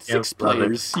 6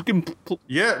 players. You can.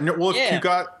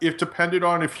 It depended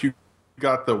on if you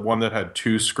got the one that had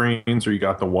 2 screens or you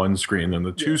got the 1 screen, and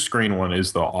the 2 screen one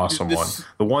is the awesome one.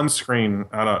 The 1 screen,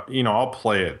 I'll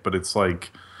play it, but it's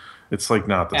like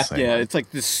not the same. Yeah, it's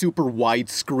like this super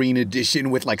widescreen edition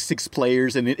with like 6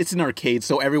 players, and it's an arcade,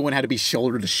 so everyone had to be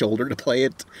shoulder to shoulder to play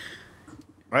it.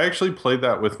 I actually played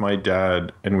that with my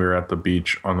dad, and we were at the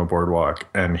beach on the boardwalk,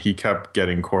 and he kept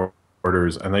getting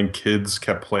quarters, and then kids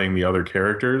kept playing the other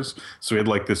characters. So we had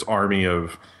like this army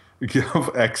of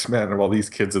X-Men of all these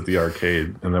kids at the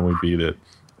arcade, and then we beat it.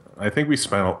 I think we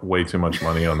spent way too much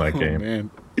money on that game.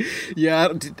 Man.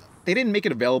 Yeah, they didn't make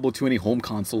it available to any home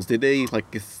consoles, did they?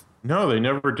 No, they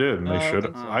never did, and they should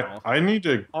have. I need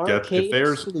to get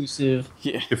exclusive.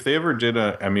 If they ever did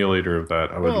an emulator of that,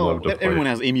 I would love to play. Everyone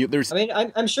has emulators. I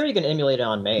mean, I'm sure you can emulate it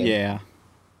on MAME. Yeah.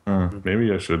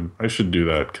 Maybe I should do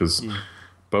that because.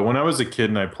 But when I was a kid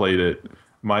and I played it,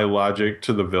 my logic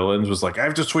to the villains was like, I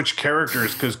have to switch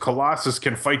characters because Colossus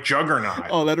can fight Juggernaut.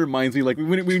 Oh, that reminds me, like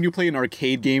when you play an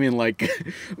arcade game and like,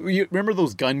 you remember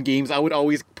those gun games? I would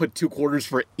always put 2 quarters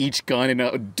for each gun and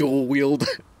a dual wield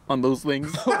on those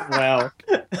things. Wow.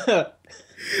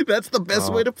 That's the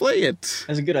best way to play it.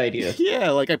 That's a good idea. Yeah,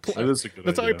 like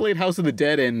that's how I played House of the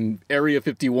Dead and Area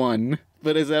 51.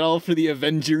 But is that all for the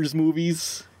Avengers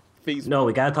movies? No,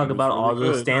 we gotta talk about all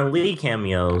the Stan Lee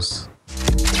cameos.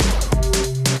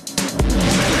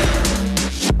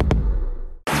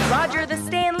 Roger, the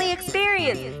Stan Lee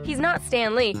experience. He's not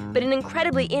Stan Lee, but an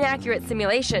incredibly inaccurate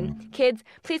simulation. Kids,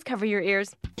 please cover your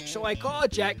ears. So I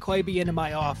called Jack Kirby into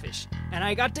my office, and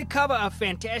I got the cover of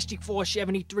Fantastic Four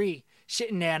 73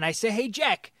 sitting there, and I said, hey,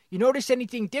 Jack, you notice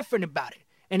anything different about it?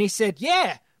 And he said,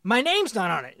 yeah, my name's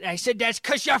not on it. And I said, that's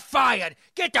because you're fired.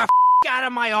 Get the out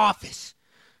of my office.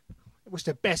 It was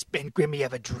the best Ben Grimm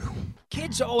ever drew.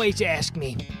 Kids always ask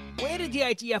me, where did the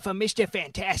idea for Mr.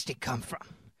 Fantastic come from?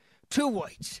 2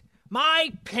 words.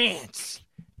 My pants.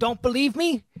 Don't believe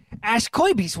me? Ask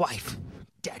Kirby's wife.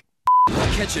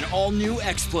 Catch an all-new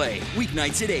X-Play,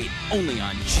 weeknights at 8, only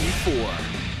on G4.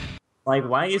 Like,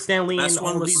 why is Stan Lee in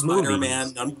all of these movies?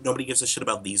 Man, nobody gives a shit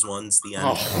about these ones. The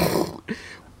end.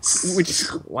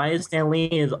 Why is Stan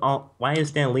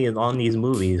Lee in all these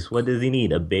movies? What does he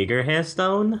need? A bigger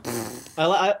headstone?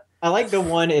 I like the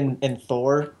one in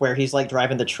Thor where he's like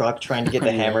driving the truck trying to get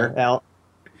the hammer out.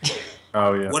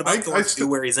 Oh yeah. What about Thor 2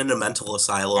 where he's in a mental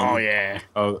asylum? Oh yeah.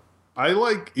 Oh, I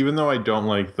like, even though I don't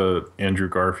like the Andrew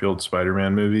Garfield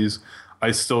Spider-Man movies,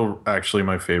 I still actually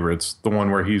my favorite's the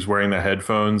one where he's wearing the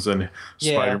headphones and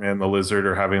Spider-Man and the Lizard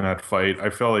are having that fight. I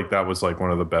felt like that was like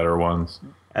one of the better ones.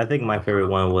 I think my favorite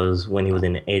one was when he was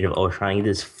in Age of Ultron. He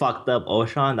just fucked up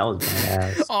Ultron. That was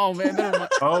badass. Oh man.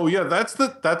 Oh yeah, that's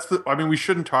the. I mean, we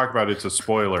shouldn't talk about it. It's a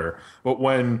spoiler. But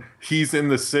when he's in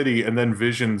the city and then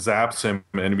Vision zaps him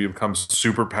and he becomes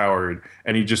super powered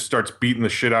and he just starts beating the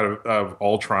shit out of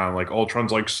Ultron. Like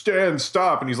Ultron's like, Stan,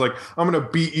 stop, and he's like, I'm gonna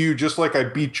beat you just like I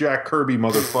beat Jack Kirby,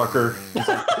 motherfucker.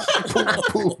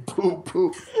 Poop, poop,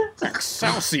 poop.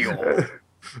 Excelsior.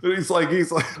 He's like,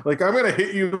 I'm gonna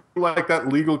hit you like that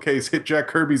legal case hit Jack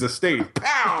Kirby's estate.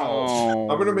 Pow! Oh.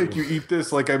 I'm gonna make you eat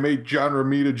this like I made John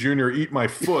Romita Jr. eat my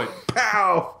foot.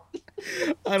 Pow!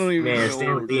 I don't even know.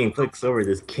 Stan Lee and Quicksilver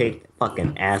just kicked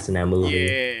fucking ass in that movie.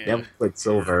 Yeah. That was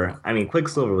Quicksilver. I mean,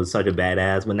 Quicksilver was such a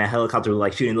badass. When that helicopter was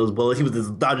like shooting those bullets, he was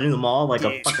just dodging them all like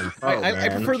a fucking pro, I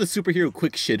prefer the superhero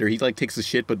quick shitter. He like takes the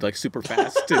shit but like super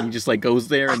fast and he just like goes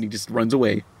there and he just runs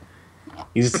away.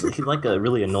 He's like a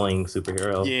really annoying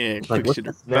superhero. Yeah, like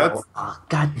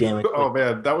God damn it! Oh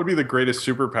man, that would be the greatest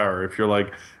superpower. If you're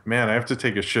like, man, I have to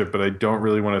take a shit, but I don't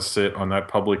really want to sit on that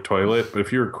public toilet. But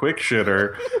if you're a quick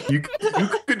shitter, you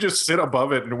could just sit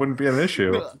above it and it wouldn't be an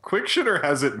issue. Quick shitter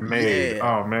has it made.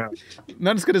 Yeah. Oh man,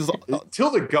 not as good as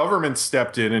until the government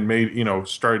stepped in and made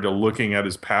started to looking at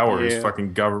his powers. Yeah.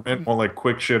 Fucking government won't let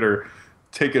quick shitter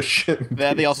take a shit.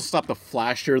 They also stopped the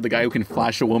Flasher, the guy who can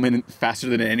flash a woman faster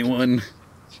than anyone.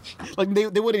 Like they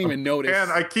wouldn't even notice. Man,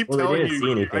 I keep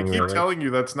telling you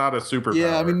that's not a superpower.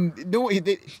 Yeah, I mean,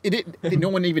 no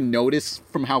one even noticed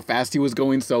from how fast he was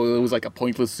going, so it was like a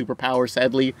pointless superpower.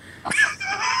 Sadly.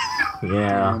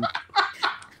 Yeah.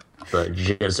 The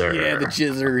jizzer. Yeah, the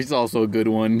jizzer is also a good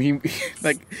one. He's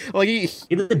a dick. Fuck he's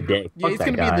that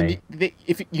gonna guy. be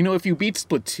if you beat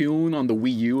Splatoon on the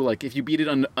Wii U, like if you beat it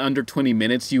under 20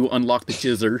 minutes, you unlock the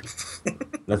jizzer.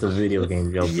 That's a video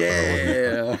game joke.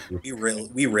 Yeah.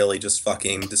 We really just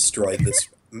fucking destroyed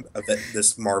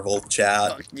this Marvel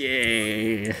chat.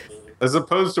 Yeah. As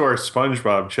opposed to our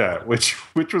SpongeBob chat, which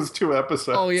was 2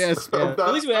 episodes. Oh yes. Yeah.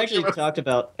 At least we actually talked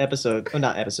about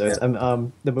not episodes.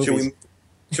 The movies.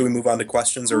 Should we move on to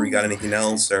questions, or we got anything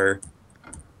else, or?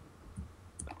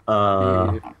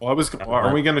 Are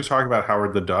we going to talk about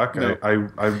Howard the Duck? No.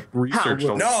 I researched.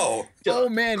 No. Oh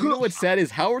man, you know what's sad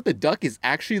is Howard the Duck is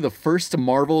actually the first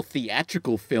Marvel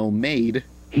theatrical film made.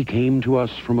 He came to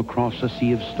us from across a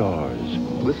sea of stars.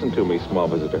 Listen to me, small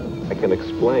visitor. I can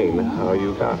explain how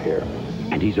you got here.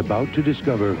 And he's about to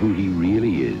discover who he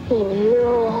really is.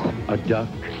 Oh A duck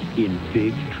in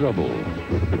big trouble.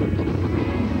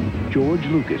 George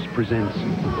Lucas presents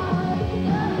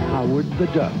Howard the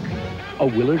Duck, a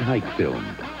Willard Hike film,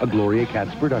 a Gloria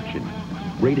Katz production.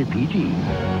 Rated PG.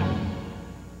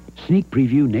 Sneak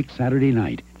preview next Saturday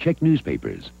night. Check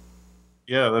newspapers.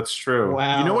 Yeah, that's true.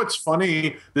 Wow. You know what's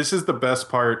funny? This is the best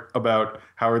part about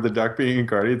Howard the Duck being in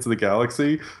Guardians of the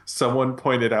Galaxy. Someone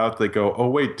pointed out, they go, oh,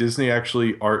 wait, Disney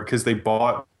actually are, because they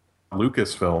bought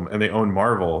Lucasfilm and they own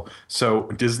Marvel. So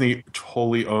Disney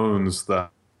totally owns the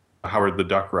Howard the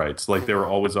Duck rights. Like they were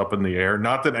always up in the air.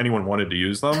 Not that anyone wanted to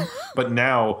use them, but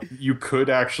now you could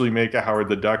actually make a Howard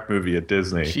the Duck movie at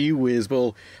Disney. Gee whiz.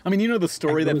 Well, I mean, you know the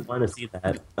story I want to see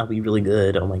that. That'd be really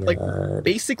good. Oh my god. Like,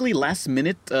 basically, last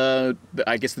minute,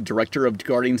 I guess the director of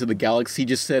Guardians of the Galaxy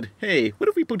just said, hey, what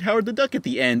if we put Howard the Duck at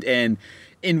the end? And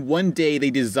in one day, they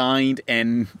designed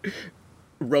and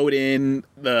wrote in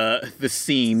the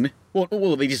scene.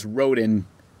 Well, they just wrote and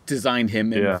designed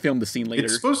him and filmed the scene later.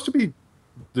 It's supposed to be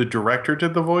the director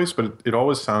did the voice, but it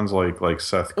always sounds like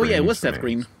Seth Green. Oh, yeah, it was Seth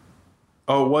Green.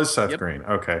 Oh, it was Seth Green.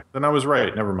 Okay. Then I was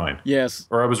right. Never mind. Yes.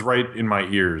 Or I was right in my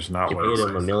ears, not what paid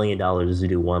him $1 million to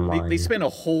do one line. They spent a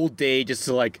whole day just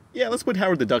to let's put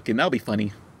Howard the Duck in. That'll be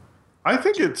funny. I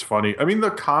think it's funny. I mean,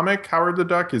 the comic Howard the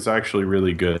Duck is actually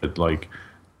really good. Like,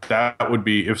 that would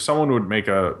be, if someone would make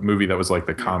a movie that was like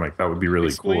the comic, that would be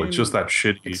really cool. It's just that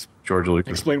shitty George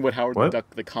Lucas. Explain what Howard the Duck,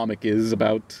 the comic, is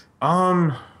about.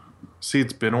 See,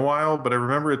 it's been a while, but I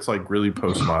remember it's like really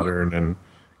postmodern and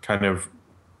kind of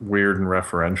weird and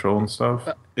referential and stuff.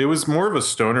 It was more of a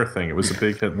stoner thing. It was a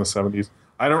big hit in the 70s.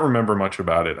 I don't remember much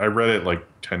about it. I read it like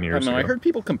 10 years ago. I heard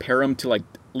people compare him to like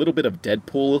a little bit of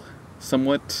Deadpool,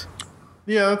 somewhat.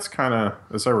 Yeah, that's kind of,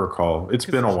 as I recall. It's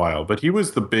been a while, but he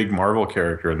was the big Marvel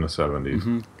character in the 70s.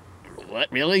 Mm-hmm.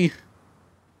 What, really?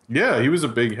 Yeah, he was a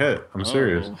big hit. I'm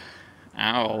serious.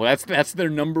 Ow, that's their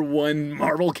number one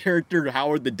Marvel character,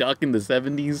 Howard the Duck, in the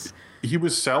 70s. He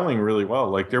was selling really well.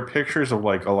 Like, there are pictures of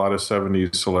like a lot of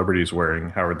 70s celebrities wearing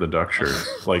Howard the Duck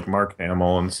shirts, like Mark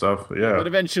Hamill and stuff. Yeah. But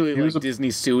eventually,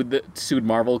 Disney sued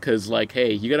Marvel because, like,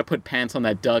 hey, you got to put pants on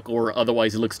that duck, or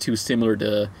otherwise it looks too similar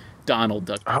to Donald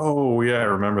Duck. Oh yeah, I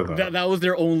remember that. That was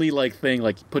their only thing.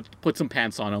 Like, put some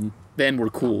pants on him. Then we're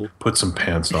cool. Put some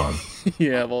pants on.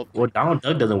 Yeah, well, Donald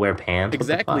Duck doesn't wear pants.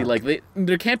 Exactly. Like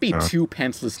there can't be two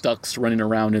pantsless ducks running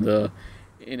around in the.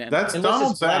 That's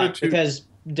Donald's attitude. Because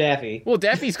Daffy. Well,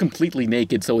 Daffy's completely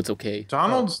naked, so it's okay.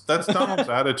 That's Donald's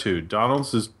attitude.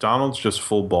 Donald's just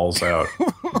full balls out.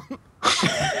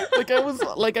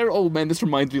 Oh man, this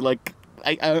reminds me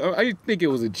I think it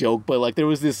was a joke, but like there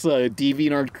was this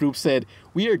DeviantArt group said,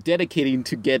 we are dedicating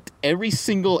to get every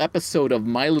single episode of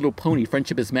My Little Pony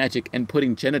Friendship is Magic and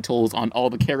putting genitals on all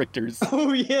the characters.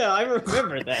 Oh yeah, I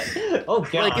remember that. Oh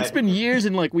god. Like it's been years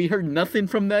and like we heard nothing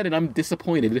from that and I'm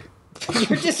disappointed.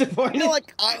 You're disappointed?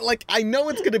 I know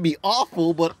it's gonna be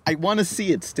awful, but I want to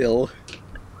see it still.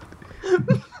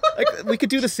 Like we could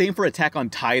do the same for Attack on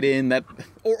Titan,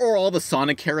 or all the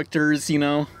Sonic characters, you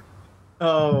know.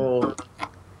 Oh.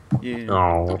 Yeah.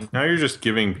 Oh. Now you're just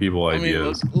giving people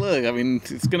ideas. Look, I mean,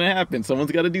 it's gonna happen.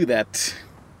 Someone's got to do that.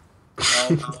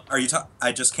 Are you?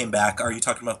 I just came back. Are you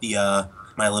talking about the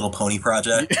My Little Pony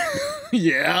project?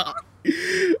 Yeah.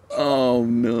 Oh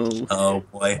no. Oh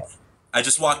boy. I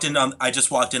just walked in on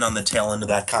the tail end of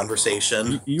that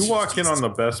conversation. You walk in on the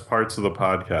best parts of the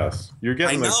podcast. You're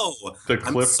getting the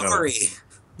clip I'm sorry. notes.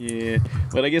 Yeah,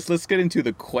 but I guess let's get into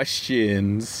the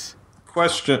questions. Or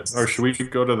should we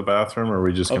go to the bathroom, or are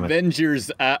we just gonna...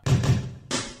 Avengers Now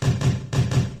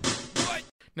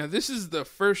this is the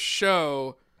first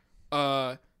show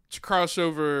to cross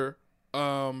over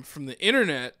from the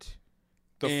internet.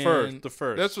 The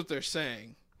first. That's what they're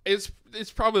saying. It's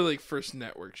probably like first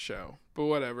network show, but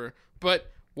whatever.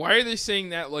 But why are they saying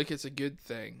that like it's a good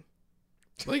thing?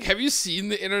 Like, have you seen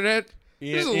the internet?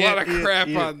 There's a lot of crap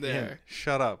on there.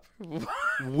 Shut up.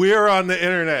 We're on the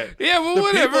internet. Yeah, well, the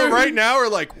whatever. People right now are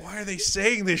like, why are they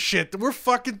saying this shit? We're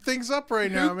fucking things up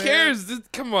right now, man. Who cares?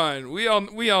 Come on. We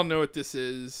all know what this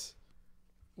is.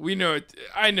 We know it.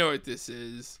 I know what this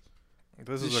is.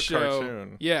 This is a show.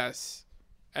 cartoon. Yes.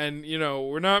 And,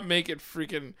 we're not making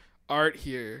freaking art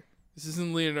here. This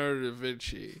isn't Leonardo da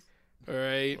Vinci. All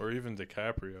right? Or even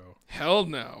DiCaprio. Hell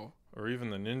no. Or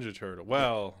even the Ninja Turtle.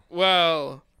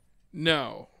 Well,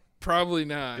 no. Probably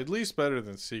not. At least better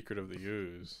than Secret of the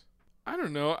Ooze. I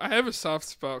don't know. I have a soft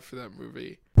spot for that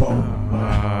movie.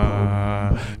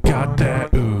 Got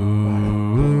that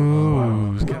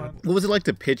ooze. What was it like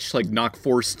to pitch like Knock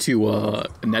Force to a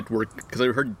network? Because I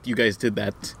heard you guys did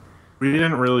that. We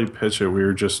didn't really pitch it.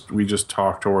 We just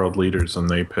talked to world leaders and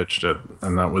they pitched it,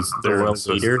 and that was the world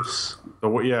leaders.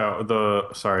 That's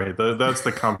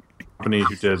the company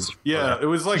who did. Yeah, it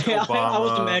was like Obama. I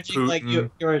was imagining Putin. like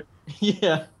you're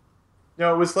yeah.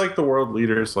 No, it was like the world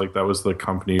leaders. Like that was the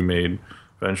company made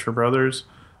Venture Brothers,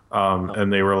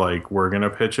 and they were like, "We're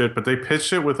gonna pitch it," but they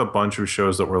pitched it with a bunch of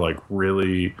shows that were like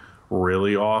really,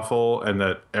 really awful, and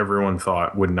that everyone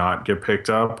thought would not get picked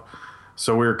up.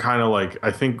 So we were kind of like,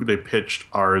 I think they pitched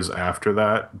ours after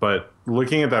that. But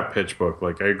looking at that pitch book,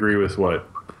 like I agree with what,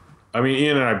 I mean,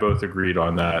 Ian and I both agreed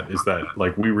on that. Is that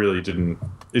like we really it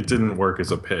didn't work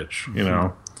as a pitch,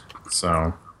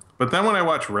 So. But then when I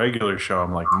watch regular show,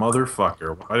 I'm like,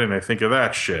 motherfucker, why didn't I think of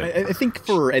that shit? I think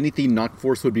for anything, Knock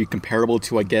Force would be comparable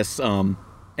to, I guess,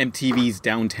 MTV's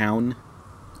Downtown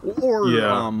or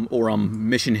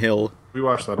Mission Hill. We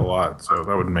watched that a lot, so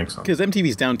that would make sense. Because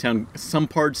MTV's Downtown, some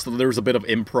parts there was a bit of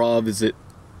improv,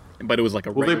 but it was like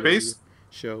a regular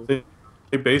show. They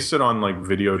based it on like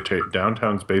videotape.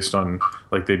 Downtown's based on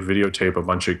like they'd videotape a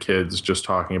bunch of kids just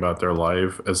talking about their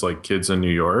life as like kids in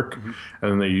New York,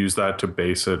 and then they used that to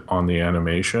base it on the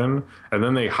animation, and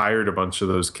then they hired a bunch of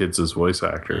those kids as voice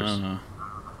actors.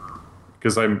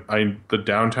 Because the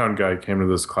Downtown guy came to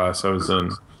this class I was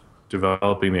in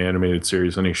developing the animated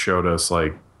series, and he showed us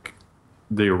like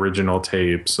the original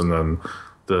tapes and then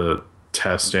the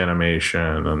test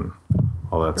animation and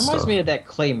all that stuff. Reminds me of that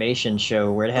claymation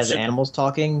show where it has animals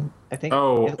talking. I think.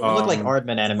 Oh, it looked like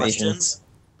Aardman animations.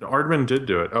 Aardman did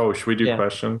do it. Oh, should we do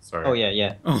questions? Sorry. Oh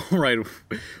yeah. Oh right.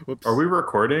 Whoops. Are we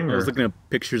recording? I was looking at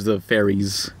pictures of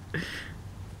fairies.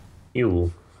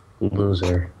 You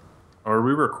loser. Are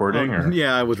we recording? Or?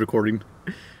 Yeah, I was recording.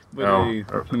 But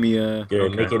let me make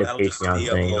it a Patreon thing.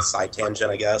 A little side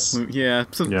tangent, I guess. Yeah.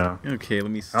 Okay,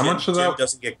 let me see. How much of that Jim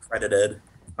doesn't get credited?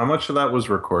 How much of that was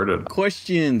recorded?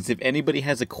 Questions. If anybody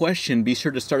has a question, be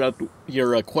sure to start out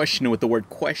your question with the word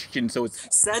question. So it's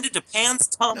send it to Pan's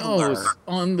Tumblr. No, it's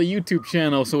on the YouTube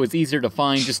channel, so it's easier to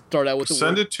find. Just start out with the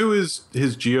send it to his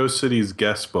GeoCities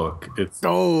guest book. It's yeah.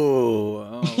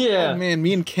 Oh, man,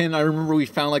 me and Ken, I remember we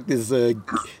found like this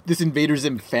Invader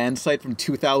Zim fan site from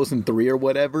 2003 or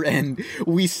whatever, and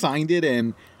we signed it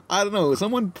and. I don't know.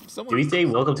 Someone. Did we say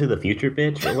 "Welcome to the Future,"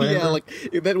 bitch? Or whatever? Yeah, like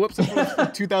that website was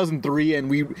from 2003, and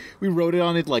we wrote it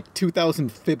on it like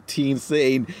 2015,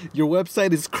 saying your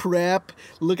website is crap.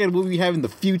 Look at what we have in the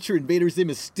future. Invader Zim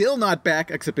is still not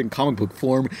back, except in comic book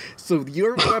form. So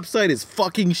your website is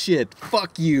fucking shit.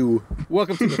 Fuck you.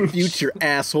 Welcome to the future,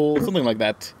 asshole. Something like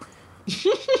that.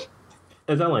 It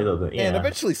sounded like something. Yeah. And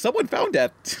eventually, someone found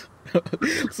that.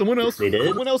 Someone else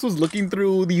was looking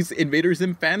through these Invader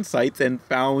Zim fan sites and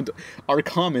found our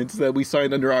comments that we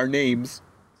signed under our names.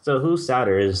 So who's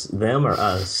sadder, is them or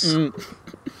us?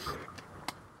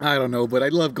 I don't know, but I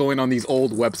love going on these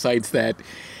old websites that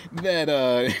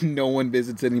no one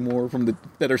visits anymore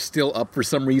that are still up for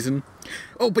some reason.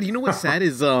 Oh, but you know what's sad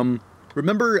is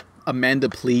remember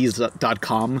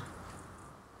AmandaPlease.com?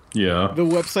 Yeah. The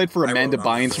website for Amanda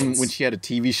Bynes from when she had a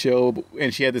TV show,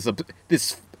 and she had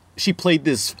this she played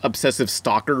this obsessive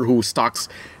stalker who stalks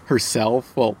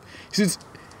herself. Well,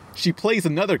 she plays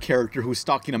another character who's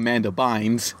stalking Amanda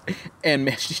Bynes,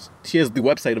 and she has the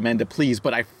website Amanda Please,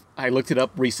 but I looked it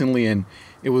up recently and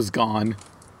it was gone.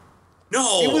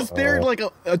 No! It was there like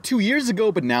 2 years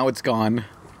ago, but now it's gone.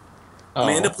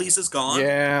 Amanda Please is gone?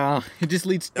 Yeah, it just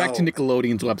leads back to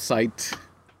Nickelodeon's website.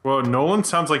 Well, Nolan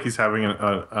sounds like he's having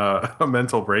a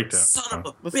mental breakdown. Son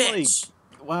of a bitch!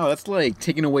 Wow, that's like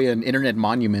taking away an internet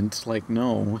monument. Like,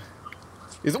 no.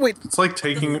 It's like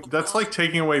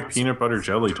taking away peanut butter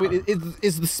jelly time. Wait,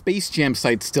 is the Space Jam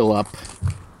site still up?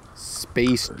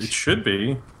 It should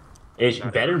be.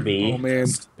 It better be. Oh man,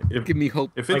 give me hope.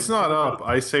 If it's not up,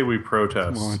 I say we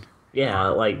protest. Come on. Yeah,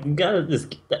 like you gotta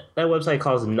that website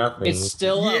costs nothing. It's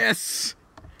still up. Yes.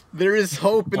 There is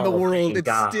hope in the world. It's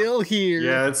God. still here.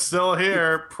 Yeah, it's still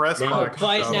here. Press box.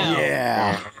 Fight show. now.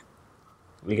 Yeah.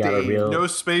 We got a real. No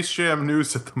Space Jam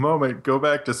news at the moment. Go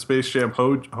back to Space Jam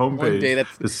One day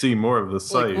homepage to see more of the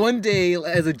site. Like one day,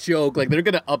 as a joke, like they're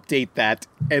gonna update that,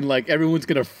 and like everyone's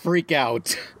gonna freak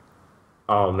out.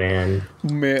 Oh man.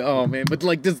 Oh man! But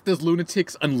like, does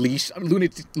Lunatics Unleash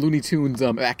Looney Tunes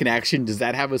Back in Action? Does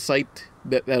that have a site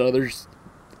that others?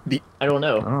 I don't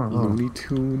know. Looney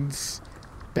Tunes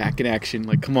Back in Action.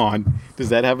 Like, come on. Does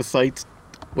that have a site?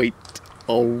 Wait.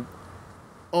 Oh,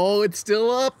 it's still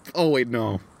up. Oh wait,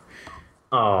 no.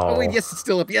 Oh wait, yes, it's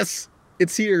still up. Yes,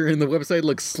 it's here, and the website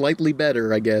looks slightly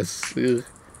better, I guess. Ugh.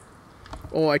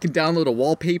 Oh, I can download a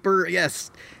wallpaper.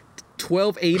 Yes.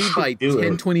 1280 by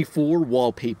 1024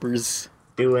 wallpapers.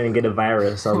 Do it and get a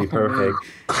virus. That'll be perfect.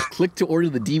 Click to order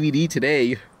the DVD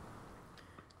today.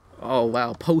 Oh,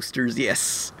 wow. Posters,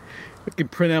 yes. I can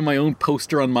print out my own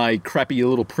poster on my crappy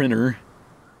little printer.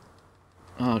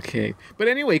 Okay. But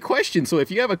anyway, question. So if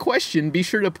you have a question, be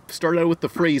sure to start out with the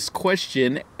phrase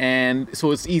question, and so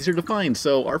it's easier to find.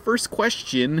 So our first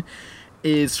question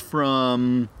is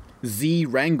from Z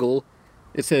Wrangle.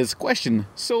 It says, question,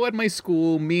 so at my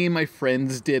school, me and my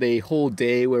friends did a whole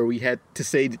day where we had to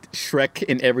say Shrek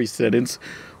in every sentence.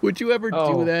 Would you ever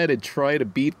do that and try to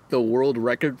beat the world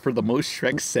record for the most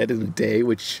Shrek said in a day,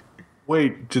 which...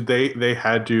 Wait, did they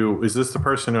had to... Is this the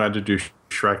person who had to do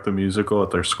Shrek the musical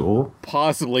at their school?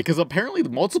 Possibly, because apparently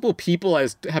multiple people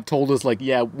have told us, like,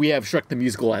 yeah, we have Shrek the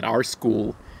musical at our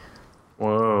school.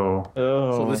 Whoa.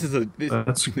 So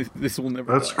this will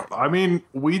never... I mean,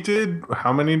 we did...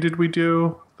 How many did we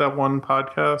do that one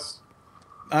podcast?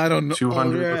 I don't know.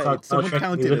 200? Oh, right. Someone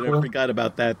counted it. I forgot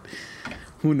about that.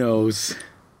 Who knows?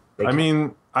 I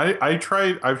mean, I've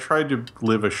tried to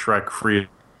live a Shrek-free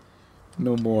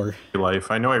no more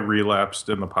life. I know I relapsed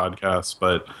in the podcast,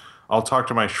 but I'll talk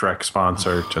to my Shrek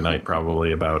sponsor tonight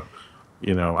probably about...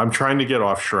 I'm trying to get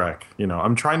off Shrek.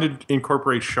 I'm trying to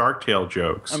incorporate Shark Tale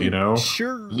jokes,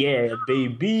 Sure. Yeah,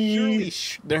 baby.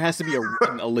 Surely there has to be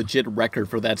a legit record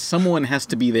for that. Someone has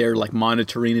to be there, like,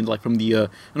 monitoring it, like, from the an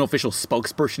official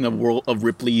spokesperson of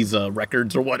Ripley's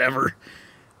records or whatever.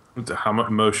 How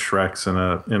much most Shreks in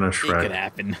a Shrek? It could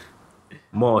happen.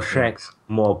 More Shreks,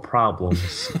 more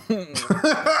problems.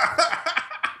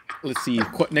 Let's see.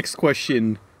 Next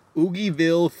question.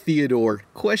 Oogieville Theodore.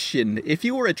 Question, if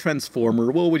you were a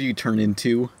Transformer, what would you turn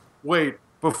into? Wait,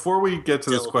 before we get to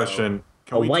this question,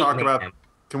 can we talk about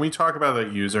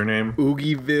that username?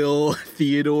 Oogieville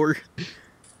Theodore.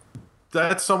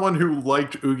 That's someone who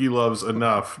liked Oogie Loves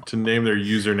enough to name their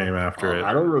username after it.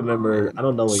 I don't remember. I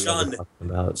don't know what you're talking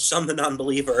about. Shun the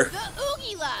non-believer. The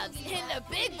Oogie Loves in the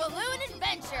Big Balloon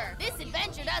Adventure. This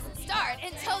adventure doesn't start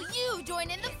until you join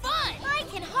in the fun. I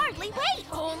can hardly wait.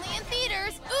 Only in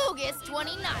theaters, August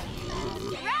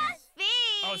 29th.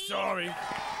 Oh, sorry.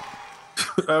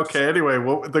 Okay, anyway,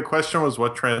 the question was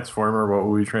what would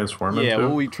we transform into? Yeah, what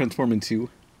would we transform into?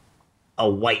 A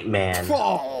white man.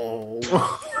 A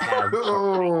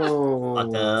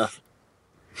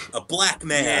black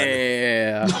man.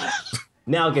 Yeah.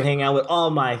 Now I can hang out with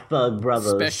all my thug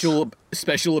brothers.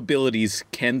 Special abilities.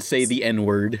 Can say the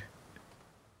N-word.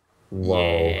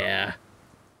 Whoa. Yeah.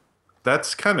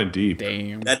 That's kind of deep.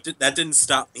 Damn. That didn't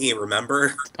stop me,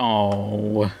 remember?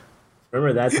 Oh.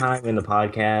 Remember that time in the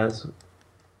podcast?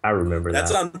 I remember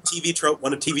That's that. on TV Trope,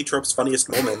 one of TV Trope's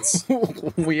funniest moments.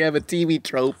 We have a TV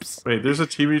Tropes. Wait, there's a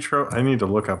TV trope? I need to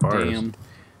look up ours. Damn.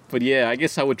 But yeah, I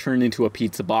guess I would turn into a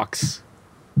pizza box.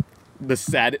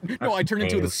 I turn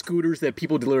into the scooters that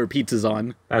people deliver pizzas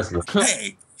on.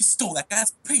 Hey, you stole that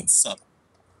guy's pizza.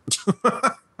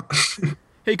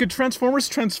 Hey, could Transformers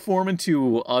transform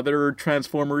into other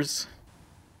Transformers?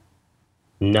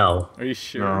 No. Are you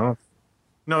sure?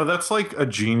 No, that's like a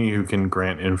genie who can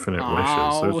grant infinite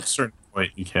wishes. There's a certain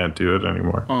point you can't do it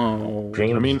anymore. Oh.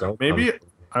 I mean, maybe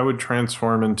I would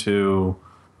transform into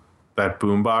that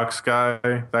boombox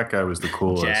guy. That guy was the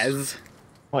coolest. Jazz.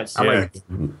 What? Yeah.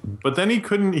 But then he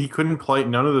couldn't play.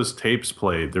 None of those tapes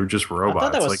played. They were just robots.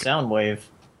 I thought that was Soundwave.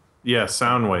 Yeah,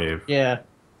 Soundwave. Yeah.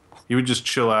 He would just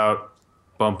chill out,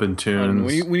 bumping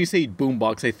tunes. When you say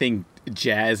boombox, I think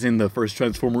Jazz in the first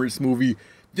Transformers movie.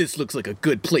 This looks like a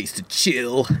good place to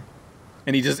chill.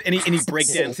 And he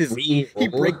breakdances. He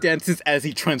breakdances as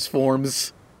he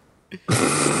transforms.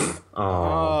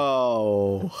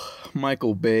 Oh,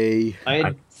 Michael Bay.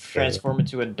 I'd transform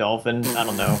into a dolphin. I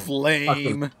don't know.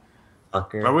 Flame.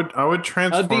 Fucker. I would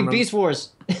transform. I'd be Beast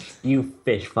Wars. You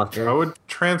fish fucker. I would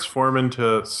transform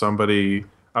into somebody.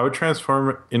 I would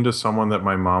transform into someone that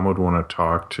my mom would want to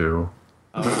talk to.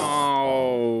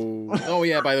 Oh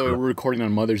yeah. By the way, we're recording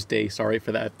on Mother's Day. Sorry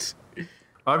for that.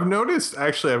 I've noticed,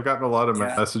 actually, I've gotten a lot of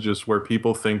messages where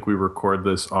people think we record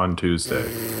this on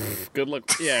Tuesday. Good luck.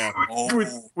 Yeah.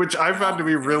 Which I found to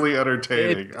be really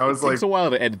entertaining. I was it like, takes a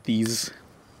while to edit these.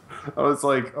 I was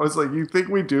like, you think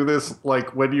we do this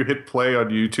like when you hit play on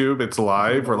YouTube, it's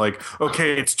live? Or like,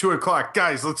 okay, it's 2:00,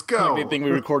 guys, let's go. They think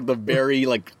we record the very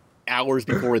like hours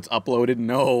before it's uploaded.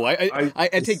 No, I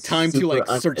take time to like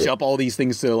search up all these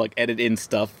things to like edit in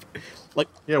stuff. Like,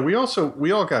 yeah, we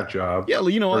all got jobs. Yeah,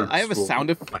 you know, I have a sound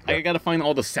effect. I gotta find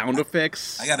all the sound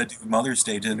effects. I gotta do Mother's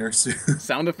Day dinner soon.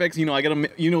 Sound effects, you know, I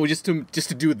gotta, you know, just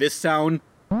to do this sound,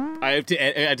 I have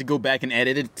to go back and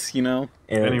edit it, you know.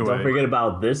 And don't forget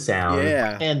about this sound.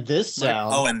 Yeah, and this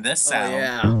sound. Oh, and this sound.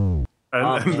 Yeah.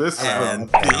 And this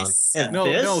sound.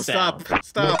 No, stop.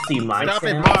 Stop See my it.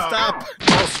 sound? Stop.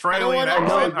 Australian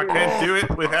accent. I can't do it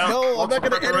without. No, I'm not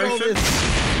gonna edit all this.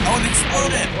 Oh, it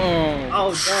exploded.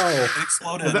 Oh no. It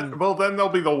exploded. Well, then there'll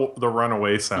be the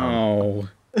runaway sound. Oh.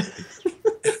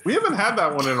 We haven't had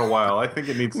that one in a while. I think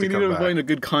it needs to come back. We need to find a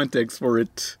good context for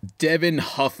it. Devin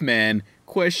Huffman.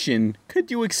 Question. Could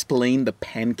you explain the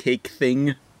pancake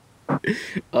thing?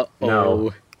 Uh-oh.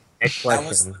 No. Next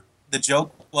question. The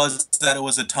joke was that it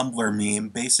was a Tumblr meme.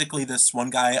 Basically, this one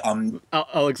guy,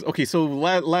 Alex, okay, so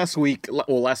last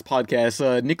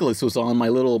podcast, Nicholas was on, my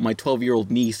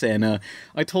 12-year-old niece, and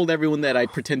I told everyone that I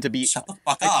pretend to be... Shut the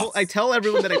fuck up. I tell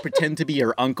everyone that I pretend to be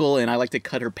her uncle, and I like to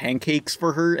cut her pancakes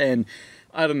for her, and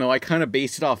I don't know, I kind of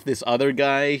based it off this other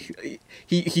guy.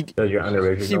 So you're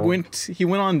unoriginal? He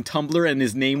went on Tumblr, and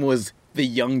his name was The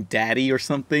Young Daddy or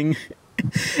something.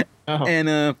 Oh. And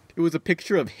it was a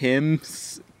picture of him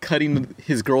cutting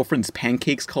his girlfriend's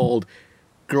pancakes called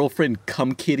Girlfriend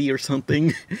Cum Kitty or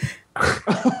something.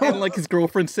 And like his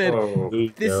girlfriend said,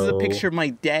 this is a picture of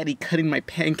my daddy cutting my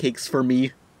pancakes for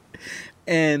me.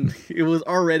 And it was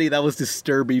already, that was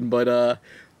disturbing, but a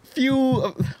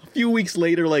few weeks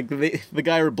later, like the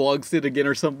guy reblogs it again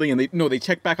or something, and they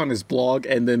check back on his blog,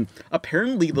 and then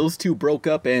apparently those two broke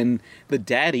up, and the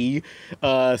daddy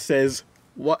says,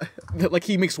 what, like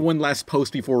he makes one last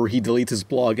post before he deletes his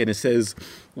blog, and it says,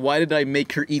 "Why did I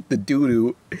make her eat the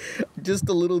doo-doo? Just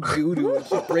a little doo-doo, and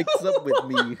she breaks up with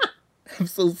me. I'm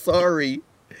so sorry.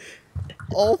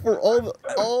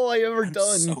 All I ever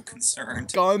done. So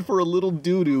concerned. Gone for a little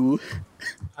doo-doo."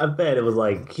 I bet it was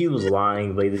like he was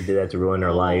lying, but he just did that to ruin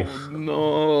her life.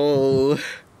 No.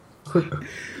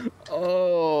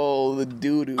 Oh, the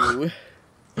doo-doo.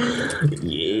 Well,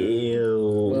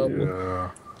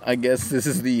 I guess this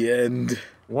is the end.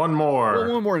 One more.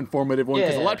 Well, one more informative one,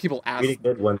 because a lot of people ask. Really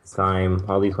good one this time.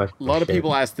 All these questions. A lot of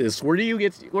people ask this. Where do you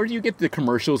get the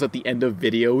commercials at the end of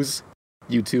videos?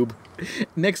 YouTube.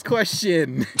 Next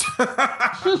question.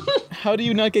 How do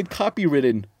you not get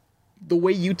copywritten? The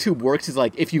way YouTube works is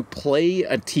like if you play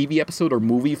a TV episode or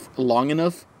movie long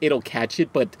enough, it'll catch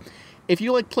it. But if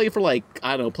you like play for like,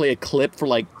 I don't know, play a clip for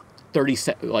like 30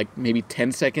 like maybe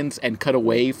 10 seconds and cut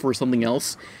away for something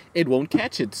else, it won't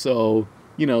catch it. So,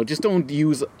 you know, just don't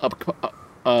use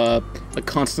a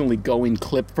constantly going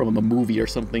clip from a movie or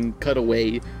something. Cut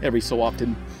away every so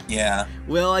often. Yeah.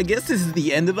 Well, I guess this is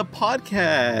the end of the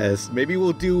podcast. Maybe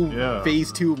we'll do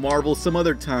Phase 2 Marvel some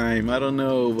other time. I don't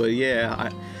know, but yeah,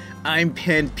 I'm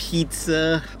Pan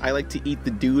Pizza. I like to eat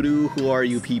the doo-doo. Who are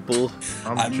you people?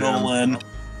 I'm Nolan.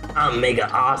 I'm Mega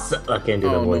Awesome. I can't do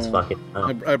the voice. No.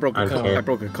 Fucking. I broke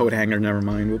a coat hanger. Never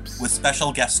mind. Whoops. With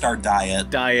special guest star Diet.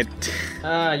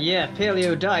 Yeah,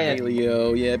 Paleo Diet.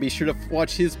 Paleo. Yeah, be sure to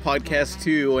watch his podcast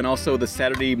too, and also the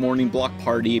Saturday Morning Block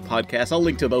Party podcast. I'll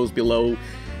link to those below.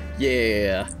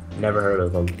 Yeah. Never heard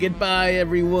of them. Goodbye,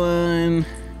 everyone.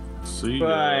 See ya.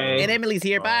 Bye. And Emily's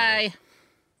here. Bye.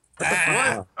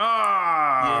 What?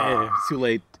 Yeah, it's too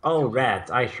late. Oh,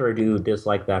 rats. I sure do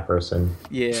dislike that person.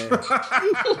 Yeah.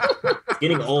 It's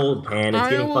getting old, Pan. It's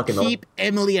getting fucking old. I will keep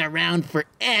Emily around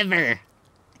forever.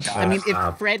 I mean,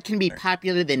 if Fred can be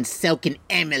popular, then so can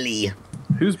Emily.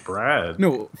 Who's Brad?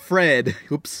 No, Fred.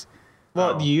 Oops.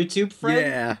 What, YouTube Fred?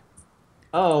 Yeah.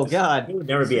 Oh, God. He would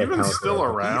never be Is he even still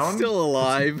around? He's still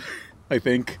alive, I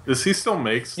think. Does he still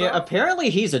make stuff? Yeah, apparently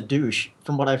he's a douche,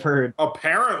 from what I've heard.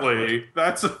 Apparently.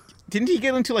 Didn't he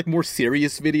get into, like, more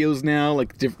serious videos now?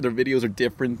 Like, their videos are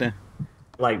different now?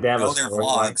 Like, they have they're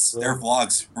vlogs. They're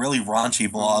vlogs. Really raunchy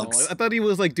vlogs. Oh, I thought he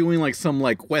was, like, doing, like, some,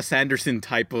 like, Wes Anderson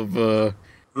type of,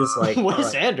 Just like...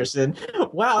 Wes Anderson?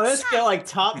 Wow, that's got, like,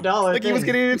 top dollar Like, he was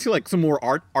getting into, like, some more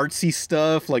artsy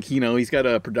stuff. Like, you know, he's got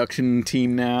a production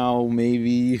team now,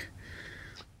 maybe.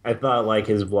 I thought, like,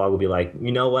 his vlog would be like,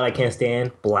 you know what I can't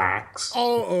stand? Blacks.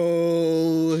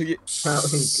 Oh. That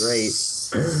was great.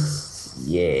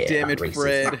 Yeah. Damn it, racist.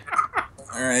 Fred.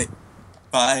 All right.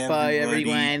 Bye, Bye, everybody.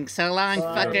 everyone. So long,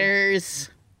 fuckers.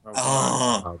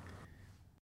 Oh.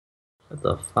 Shut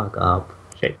the fuck up.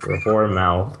 Shake your whore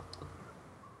mouth.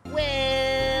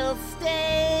 We'll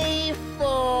stay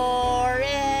forever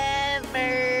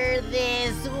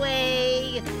this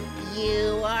way.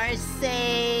 You are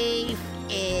safe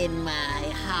in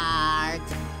my heart,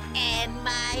 and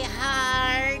my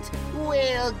heart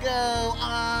will go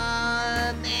on.